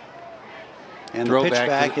 And the pitch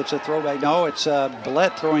back, it's a throwback. No, it's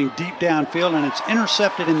Blett throwing deep downfield, and it's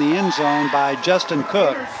intercepted in the end zone by Justin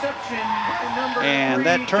Cook. And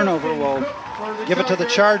that turnover will give it to the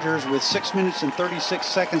Chargers with 6 minutes and 36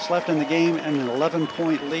 seconds left in the game and an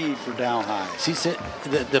 11-point lead for Dow High. See,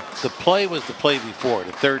 the play was the play before,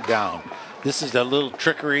 the 3rd down. This is a little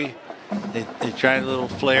trickery. They tried a little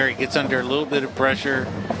flare. He gets under a little bit of pressure,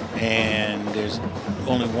 and there's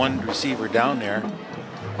only one receiver down there.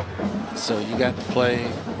 So you got to play.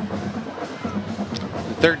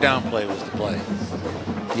 The third down play was the play.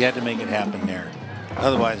 You had to make it happen there.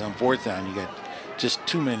 Otherwise, on fourth down, you got just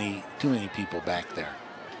too many people back there.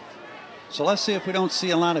 So let's see if we don't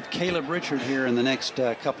see a lot of Caleb Richard here in the next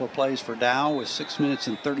couple of plays for Dow. With 6 minutes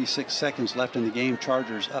and 36 seconds left in the game,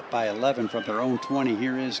 Chargers up by 11 from their own 20.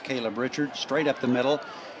 Here is Caleb Richard straight up the middle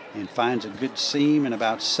and finds a good seam and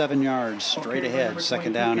about 7 yards straight ahead.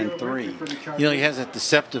 Second down and 3. You know, he has a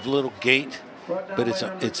deceptive little gait, but it's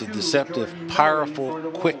a deceptive,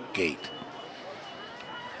 powerful, quick gait.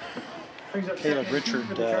 Caleb Richard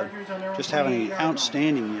just having an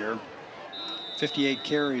outstanding year. 58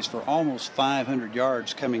 carries for almost 500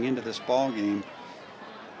 yards coming into this ball game.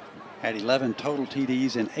 Had 11 total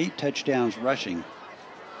TDs and 8 touchdowns rushing.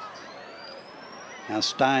 Now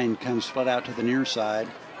Stein comes split out to the near side.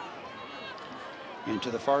 And to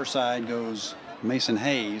the far side goes Mason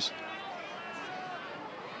Hayes.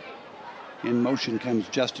 In motion comes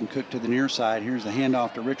Justin Cook to the near side. Here's the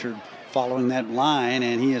handoff to Richard following that line,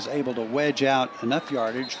 and he is able to wedge out enough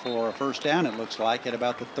yardage for a first down, it looks like, at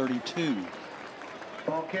about the 32.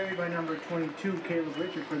 Ball carried by number 22, Caleb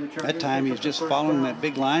Richard for the Chargers. That time he was just following that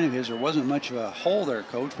big line of his. There wasn't much of a hole there,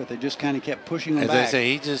 Coach, but they just kind of kept pushing him back. As I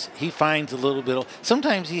say, he finds a little bit.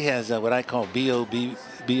 Sometimes he has what I call B.O.B.,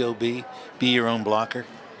 be your own blocker,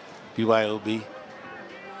 BYOB,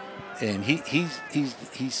 and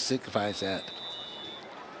he signifies that.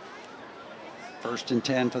 First and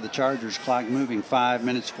 10 for the Chargers. Clock moving. 5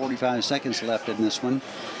 minutes 45 seconds left in this one.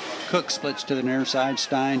 Cook splits to the near side.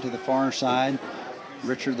 Stein to the far side.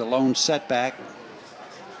 Richard the lone setback.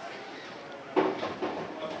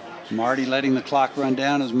 Marty letting the clock run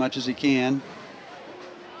down as much as he can.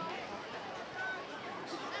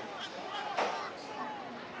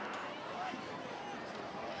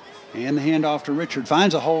 And the handoff to Richard.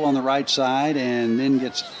 Finds a hole on the right side and then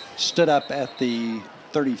gets stood up at the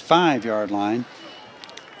 35-yard line.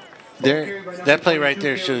 There, that play right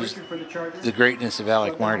there shows the greatness of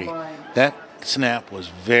Alec Marty. That snap was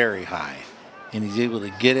very high, and he's able to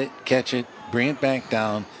get it, catch it, bring it back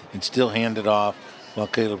down, and still hand it off while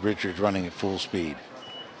Caleb Richard's running at full speed.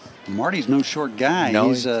 Marty's no short guy. No,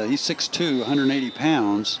 he's 6'2", 180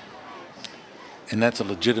 pounds. And that's a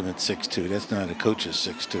legitimate 6'2". That's not a coach's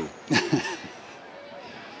 6'2".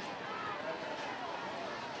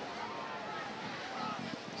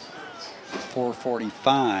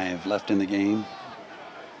 4:45 left in the game.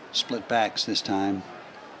 Split backs this time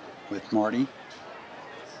with Marty.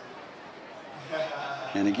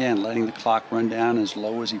 And again, letting the clock run down as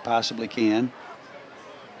low as he possibly can.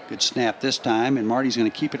 Good snap this time, and Marty's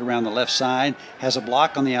going to keep it around the left side. Has a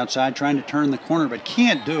block on the outside, trying to turn the corner, but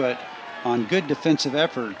can't do it on good defensive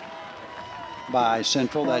effort by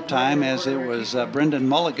Central that time, as it was Brendan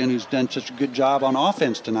Mulligan who's done such a good job on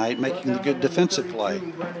offense tonight, making the good defensive play.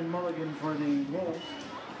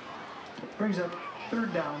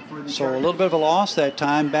 So a little bit of a loss that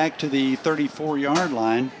time, back to the 34-yard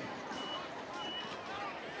line.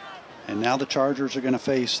 And now the Chargers are going to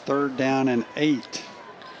face 3rd down and 8.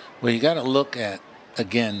 Well, you got to look at,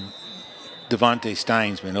 again, Devontae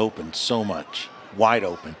Stein's been open so much, wide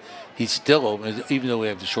open. He's still open, even though we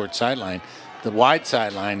have the short sideline. The wide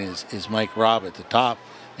sideline is Mike Robb at the top,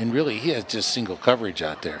 and really he has just single coverage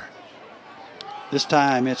out there. This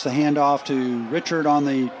time it's the handoff to Richard on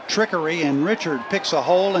the trickery, and Richard picks a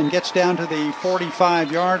hole and gets down to the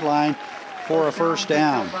 45-yard line for a first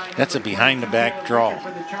down. That's a behind-the-back draw.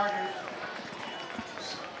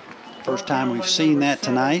 First time we've seen that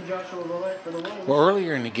tonight. Well,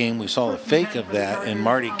 earlier in the game we saw the fake of that, and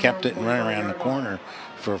Marty kept it and ran around the corner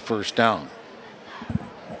for a first down.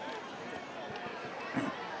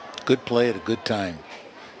 Good play at a good time.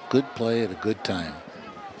 Good play at a good time.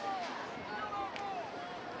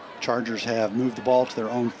 Chargers have moved the ball to their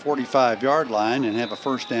own 45-yard line and have a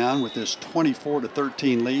first down with this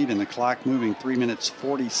 24-13 lead, and the clock moving. 3 minutes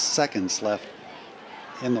 40 seconds left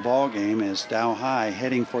in the ball game as Dow High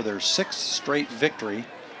heading for their 6th straight victory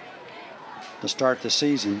to start the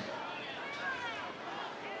season.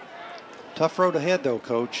 Tough road ahead though,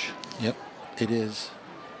 Coach. Yep, it is.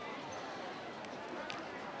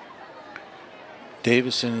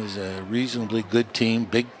 Davison is a reasonably good team,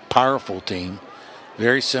 big, powerful team,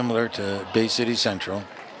 very similar to Bay City Central.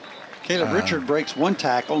 Caleb Richard breaks one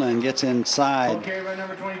tackle and gets inside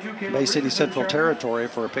Bay City Central territory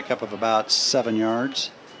for a pickup of about 7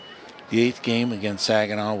 yards. The 8th game against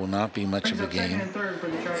Saginaw will not be much of a game.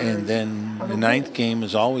 And then the 9th game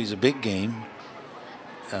is always a big game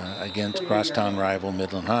against crosstown rival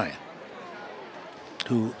Midland High,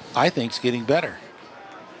 who I think is getting better.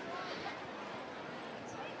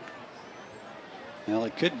 Well,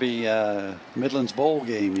 it could be Midland's bowl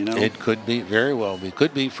game, you know. It could be, very well be.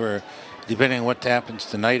 Could be for, depending on what happens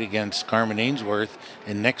tonight against Carmen Ainsworth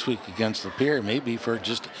and next week against Lapeer, maybe for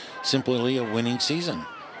just simply a winning season.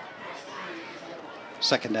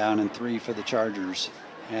 2nd down and 3 for the Chargers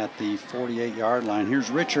at the 48-yard line. Here's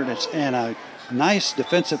Richard, and a nice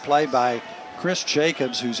defensive play by Chris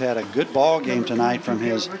Jacobs, who's had a good ball game tonight from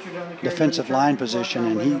his defensive line position,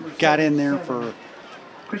 and he got in there for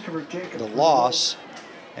the loss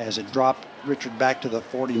as it dropped Richard back to the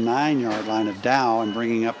 49-yard line of Dow and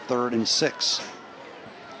bringing up 3rd and 6.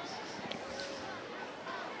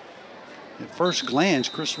 At first glance,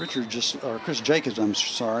 Chris Jacobs, I'm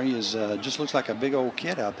sorry, is just looks like a big old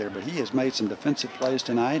kid out there, but he has made some defensive plays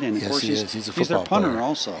tonight, and of course he's a football their punter player.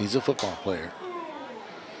 Also. He's a football player.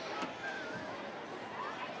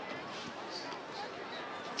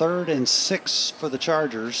 3rd and 6 for the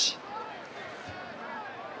Chargers.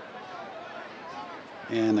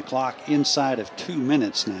 And the clock inside of 2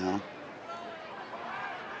 minutes now.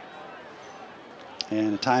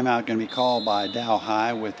 And a timeout going to be called by Dow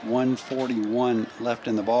High with 1:41 left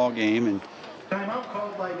in the ball game. And Timeout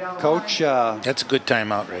called by Dow Coach, that's a good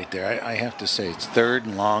timeout right there. I have to say, it's 3rd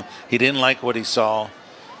and long. He didn't like what he saw.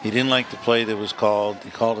 He didn't like the play that was called. He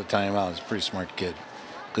called a timeout. He's a pretty smart kid.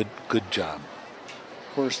 Good job.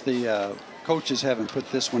 Of course, the coaches haven't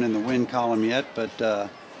put this one in the win column yet, but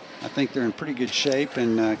I think they're in pretty good shape.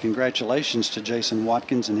 And congratulations to Jason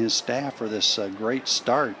Watkins and his staff for this great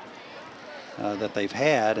start that they've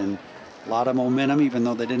had, and a lot of momentum. Even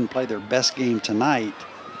though they didn't play their best game tonight,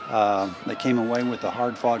 they came away with a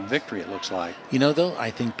hard-fought victory, it looks like. You know, though,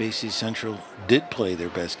 I think Bay City Central did play their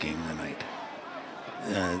best game tonight.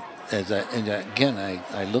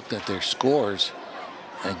 I looked at their scores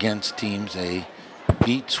against teams. They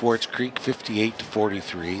beat Swartz Creek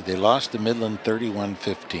 58-43. They lost to Midland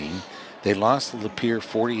 31-15. They lost to Lapeer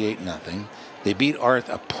 48-0. They beat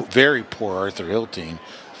a very poor Arthur Hill team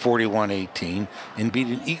 41-18 and beat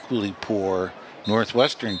an equally poor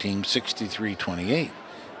Northwestern team 63-28.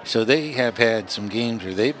 So they have had some games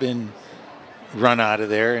where they've been run out of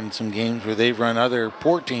there and some games where they've run other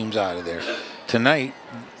poor teams out of there. Tonight,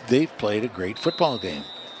 they've played a great football game.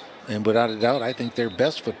 And without a doubt, I think their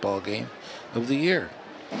best football game of the year.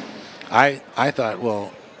 I thought,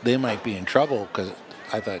 well, they might be in trouble because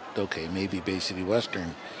I thought, okay, maybe Bay City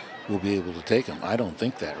Western will be able to take them. I don't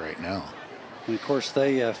think that right now. And, of course,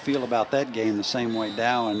 they feel about that game the same way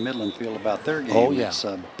Dow and Midland feel about their game. Oh, yeah. It's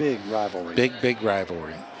a big rivalry. Big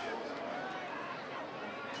rivalry.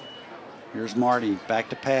 Here's Marty, back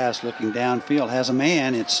to pass, looking downfield. Has a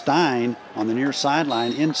man. It's Stein on the near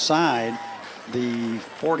sideline inside the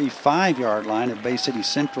 45-yard line of Bay City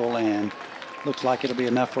Central, and looks like it'll be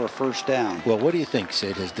enough for a 1st down. Well, what do you think,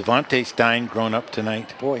 Sid? Has Devontae Stein grown up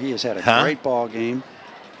tonight? Boy, he has had a great ball game.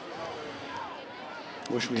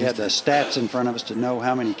 Wish we had the stats in front of us to know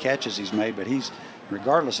how many catches he's made, but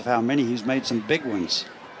regardless of how many, he's made some big ones.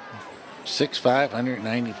 6'5",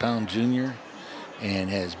 190-pound junior, and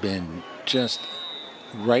has been just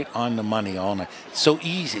right on the money all night. So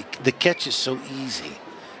easy. The catch is so easy.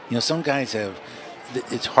 You know, some guys have,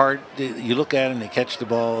 it's hard. You look at him, they catch the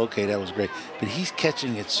ball. Okay, that was great. But he's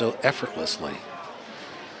catching it so effortlessly.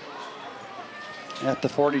 At the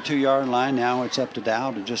 42-yard line, now it's up to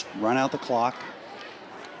Dow to just run out the clock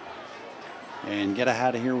and get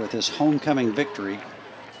out of here with his homecoming victory.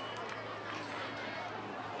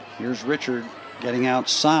 Here's Richard getting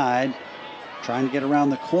outside, trying to get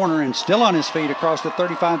around the corner, and still on his feet across the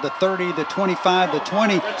 35, the 30, the 25, the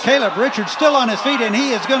 20. Caleb Richard still on his feet, and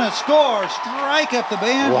he is going to score. Strike up the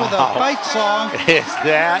band with a fight song. Is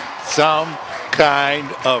that some kind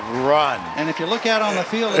of run? And if you look out on the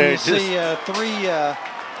field and you see three...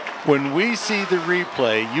 when we see the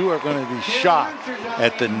replay, you are going to be shocked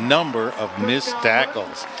at the number of missed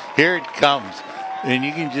tackles. Here it comes. And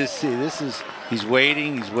you can just see he's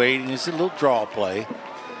waiting. It's a little draw play.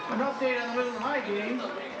 An update on the Midland High game.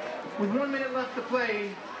 With 1 minute left to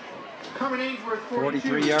play, Carmen Ainsworth 42.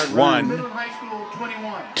 43-yard run. Midland High School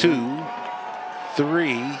 21. 2,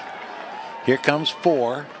 3. Here comes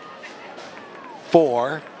 4.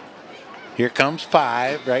 4. Here comes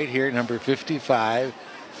 5 right here, number 55.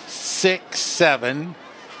 6, 7.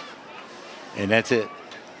 And that's it.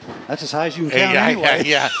 That's as high as you can count anyway.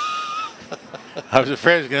 Yeah. I was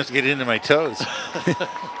afraid I was going to get into my toes.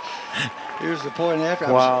 Here's the point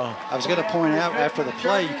after. Wow. I was going to point out after the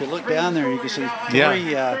play, you could look down there and you could see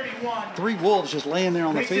three Wolves just laying there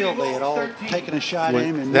on the field. They had all taken a shot at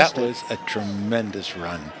him and missed it. That was a tremendous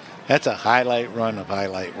run. That's a highlight run of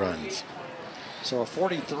highlight runs. So a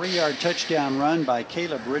 43-yard touchdown run by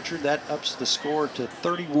Caleb Richard. That ups the score to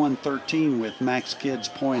 31-13 with Max Kidd's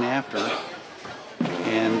point after.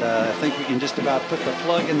 And I think we can just about put the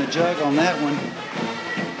plug in the jug on that one.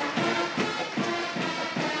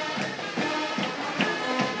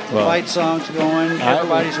 Well, fight song's going.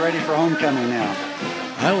 Everybody's ready for homecoming now.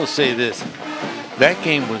 I will say this. That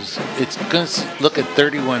game was, it's going to look at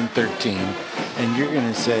 31-13, and you're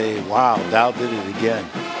going to say, wow, Dow did it again.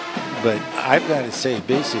 But I've got to say,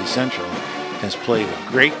 Bay City Central has played a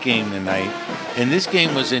great game tonight. And this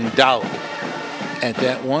game was in doubt at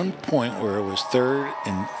that one point where it was third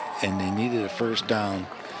and they needed a first down,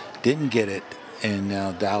 didn't get it, and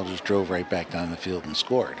now Dow just drove right back down the field and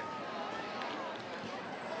scored.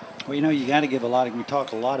 Well, you know, you got to give we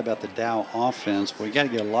talk a lot about the Dow offense, but we got to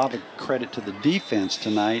give a lot of credit to the defense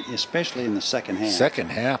tonight, especially in the second half. Second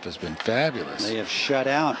half has been fabulous. They have shut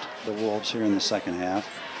out the Wolves here in the second half.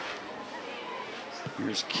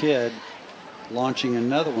 Here's Kidd launching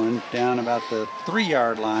another one down about the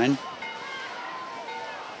 3-yard line.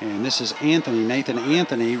 And this is Nathan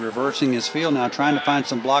Anthony, reversing his field now, trying to find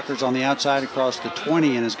some blockers on the outside across the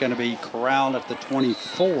 20, and is going to be corralled at the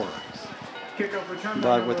 24.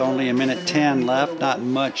 But with only a minute 10 left, not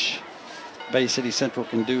much Bay City Central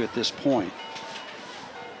can do at this point.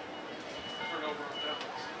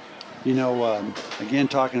 You know, again,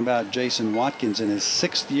 talking about Jason Watkins in his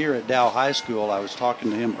 6th year at Dow High School, I was talking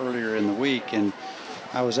to him earlier in the week, and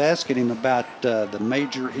I was asking him about the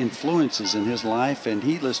major influences in his life, and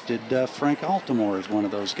he listed Frank Altamore as one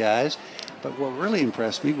of those guys. But what really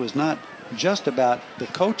impressed me was not just about the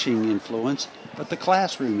coaching influence, but the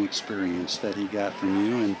classroom experience that he got from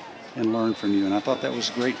you and learned from you. And I thought that was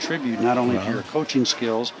a great tribute, not only to your coaching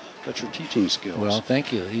skills, but your teaching skills. Well,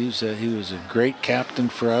 thank you. He was a great captain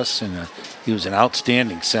for us, and he was an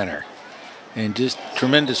outstanding center. And just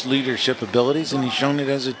tremendous leadership abilities, and he's shown it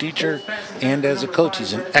as a teacher and as a coach.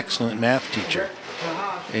 He's an excellent math teacher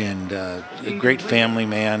and a great family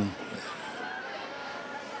man.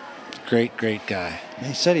 Great guy.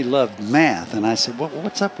 He said he loved math, and I said, well,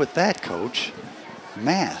 what's up with that, Coach?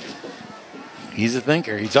 Math. He's a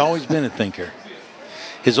thinker. He's always been a thinker.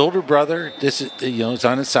 His older brother, is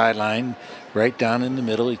on the sideline, right down in the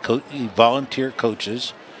middle. He volunteer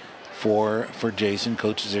coaches for Jason,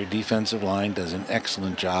 coaches their defensive line, does an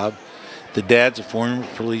excellent job. The dad's a former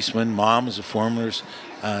policeman. Mom is a former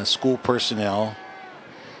school personnel.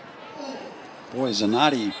 Boy,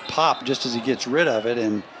 Zanotti popped just as he gets rid of it,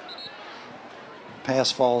 and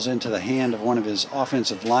pass falls into the hand of one of his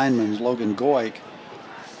offensive linemen, Logan Goik.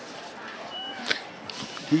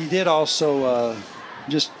 He did also,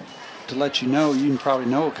 just to let you know, you can probably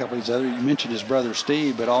know a couple of these other, you mentioned his brother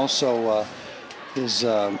Steve, but also his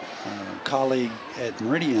colleague at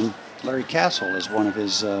Meridian, Larry Castle, is one of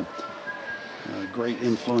his great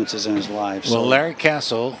influences in his life. Well, Larry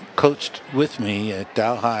Castle coached with me at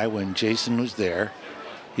Dow High when Jason was there.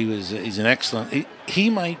 He's an excellent, he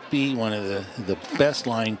might be one of the best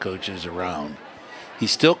line coaches around.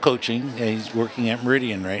 He's still coaching. He's working at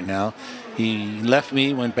Meridian right now. He left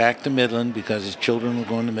me, went back to Midland because his children were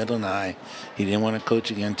going to Midland High. He didn't want to coach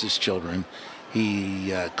against his children.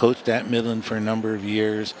 He coached at Midland for a number of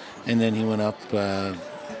years, and then he went up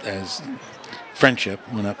as friendship,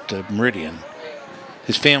 went up to Meridian.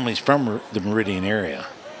 His family's from the Meridian area.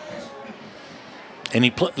 And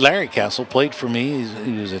Larry Castle played for me.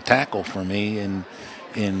 He was a tackle for me in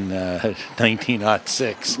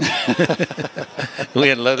 1906. We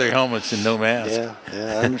had leather helmets and no mask. Yeah,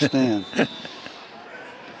 I understand.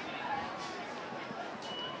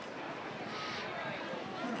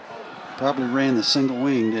 Probably ran the single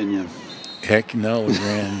wing, didn't you? Heck no, we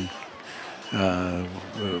ran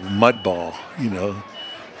mud ball.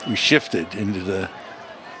 We shifted into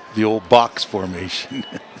the old box formation.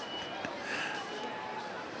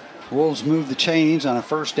 Wolves move the chains on a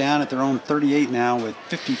first down at their own 38 now with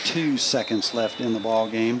 52 seconds left in the ball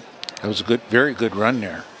game. That was a very good run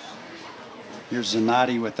there. Here's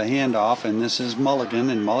Zanotti with the handoff, and this is Mulligan,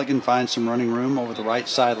 and Mulligan finds some running room over the right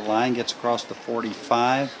side of the line, gets across the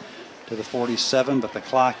 45 to the 47, but the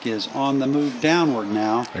clock is on the move downward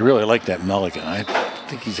now. I really like that Mulligan. I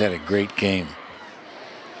think he's had a great game.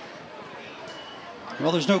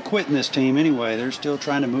 Well, there's no quit in this team anyway. They're still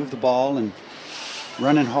trying to move the ball and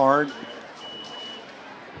running hard.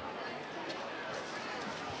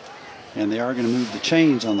 And they are going to move the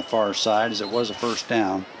chains on the far side as it was a first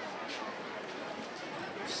down.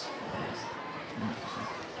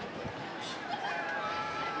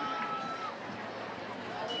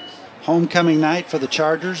 Homecoming night for the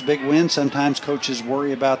Chargers, big win. Sometimes coaches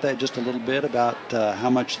worry about that just a little bit, about how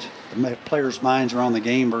much the players' minds are on the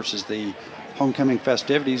game versus the homecoming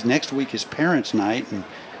festivities. Next week is Parents' Night, and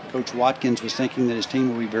Coach Watkins was thinking that his team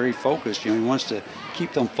will be very focused. You know, he wants to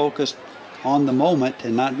keep them focused on the moment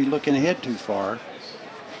and not be looking ahead too far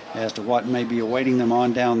as to what may be awaiting them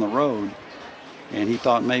on down the road. And he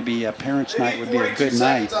thought maybe a Parents' Night would be a good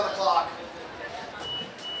night,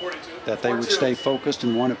 that they would stay focused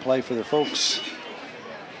and want to play for their folks.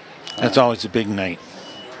 That's always a big night,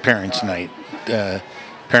 Parents' Night.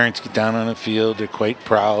 Parents get down on the field. They're quite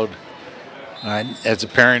proud. As a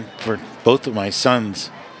parent for both of my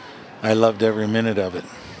sons, I loved every minute of it.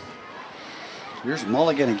 Here's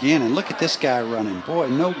Mulligan again, and look at this guy running. Boy,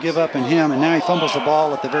 no give up in him, and now he fumbles the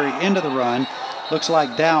ball at the very end of the run. Looks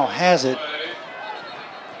like Dow has it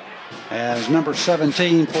as number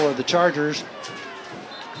 17 for the Chargers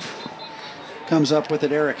comes up with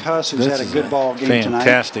it. Eric Huss, who's had a good ball game tonight.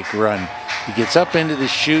 Fantastic run. He gets up into the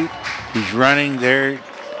chute. He's running there.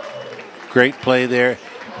 Great play there.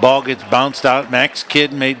 Ball gets bounced out. Max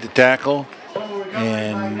Kidd made the tackle.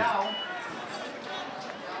 And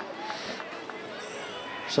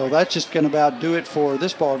so that's just going to about do it for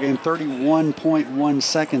this ball game. 31.1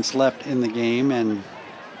 seconds left in the game, and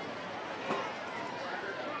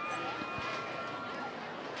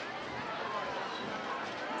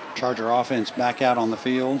Charger offense back out on the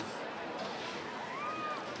field.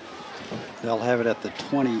 They'll have it at the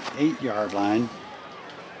 28-yard line.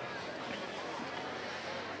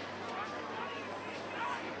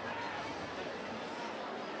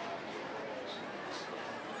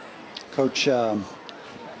 Coach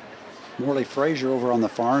Morley Frazier over on the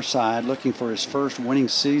far side looking for his first winning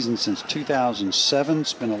season since 2007.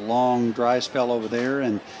 It's been a long dry spell over there,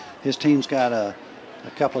 and his team's got a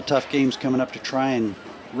couple of tough games coming up to try and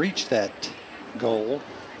reach that goal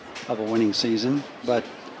of a winning season. But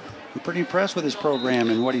I'm pretty impressed with his program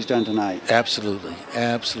and what he's done tonight. Absolutely,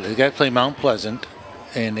 absolutely. They got to play Mount Pleasant,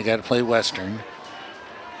 and they got to play Western,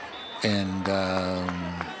 and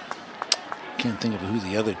can't think of who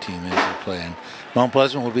the other team is they're playing. Mount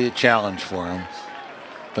Pleasant will be a challenge for them,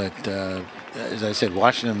 but as I said,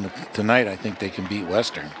 watching them tonight, I think they can beat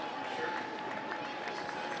Western.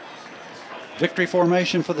 Victory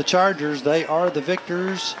formation for the Chargers. They are the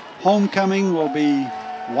victors. Homecoming will be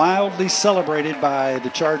wildly celebrated by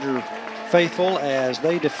the Charger faithful as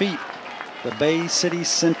they defeat the Bay City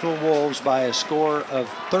Central Wolves by a score of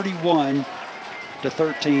 31-13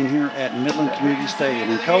 here at Midland Community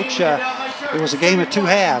Stadium. And Coach, it was a game of two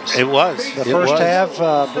halves. It was. The first half,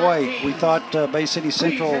 boy, we thought Bay City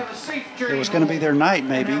Central, it was going to be their night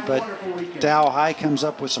maybe, but Dow High comes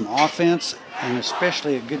up with some offense and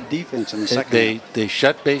especially a good defense in the second half. They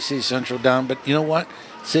shut Bay City Central down, but you know what,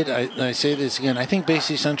 Sid, I say this again, I think Bay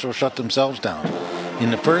City Central shut themselves down.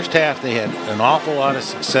 In the first half, they had an awful lot of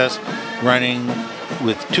success running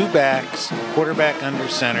with two backs, quarterback under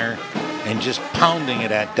center, and just pounding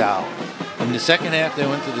it at Dow. In the second half, they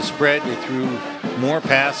went to the spread. They threw more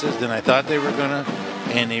passes than I thought they were going to,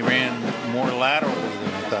 and they ran more laterally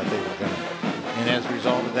than I thought they were going to. And as a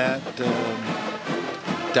result of that,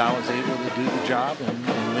 Dow was able to do the job and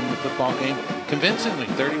win the football game convincingly.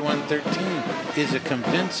 31-13 is a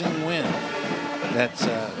convincing win. That's,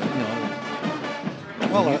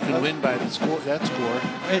 well, you can win by that score.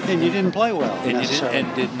 And you didn't play well.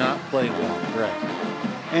 And did not play well, correct.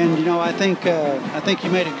 And you know, I think you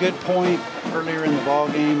made a good point earlier in the ball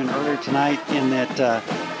game and earlier tonight in that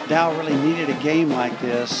Dow really needed a game like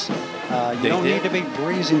this. You don't need to be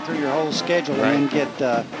breezing through your whole schedule and get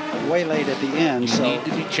waylaid at the end. You need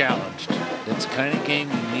to be challenged. That's the kind of game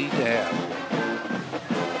you need to have.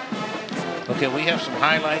 Okay, we have some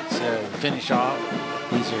highlights to finish off.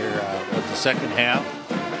 These are of the second half.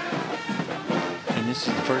 And this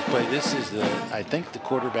is the first play. This is I think the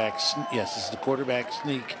quarterback. Yes, this is the quarterback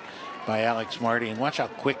sneak by Alex Marty. And watch how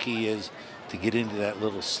quick he is to get into that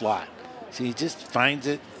little slot. See, he just finds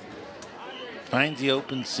it, finds the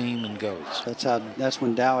open seam, and goes. That's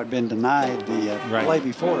when Dow had been denied the play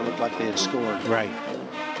before. It looked like they had scored. Right.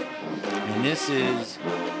 And this is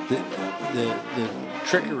the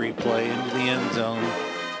trickery play into the end zone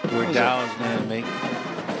where Dow is going to make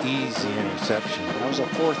easy interception. That was a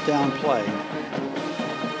fourth down play.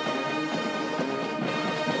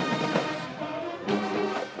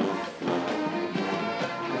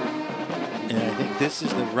 This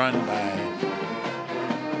is the run by,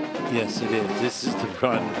 yes it is, this is the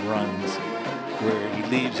run that runs where he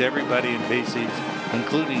leaves everybody in bases,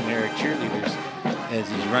 including their cheerleaders, as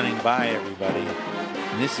he's running by everybody.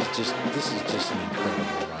 And this is just an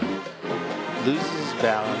incredible run. Loses his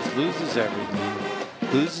balance, loses everything,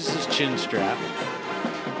 loses his chin strap,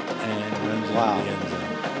 and runs into the end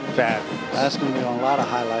zone. Fabulous. That's going to be on a lot of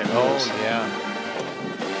highlight reels. Oh, yeah.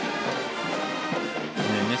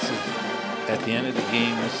 at the end of the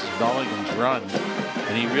game, this is Mulligan's run,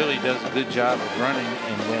 and he really does a good job of running.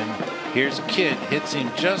 And then here's Kidd, hits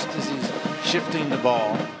him just as he's shifting the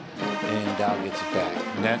ball, and Dow gets it back.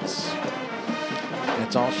 And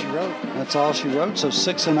that's all she wrote. That's all she wrote. So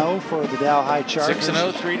 6-0 for the Dow High Chargers.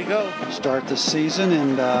 6-0, 3 to go. Start the season,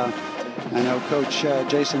 and I know Coach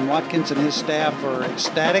Jason Watkins and his staff are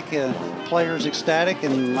ecstatic, players ecstatic,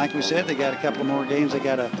 and like we said, they got a couple of more games they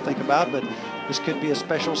got to think about, but this could be a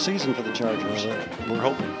special season for the Chargers. We're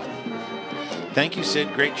hoping. Thank you,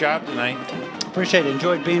 Sid. Great job tonight. Appreciate it.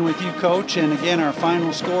 Enjoyed being with you, Coach. And again, our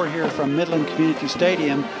final score here from Midland Community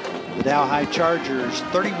Stadium, the Dow High Chargers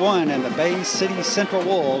 31 and the Bay City Central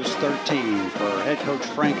Wolves 13. For head coach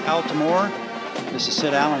Frank Altamore, this is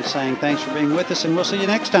Sid Allen saying thanks for being with us, and we'll see you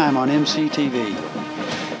next time on MCTV.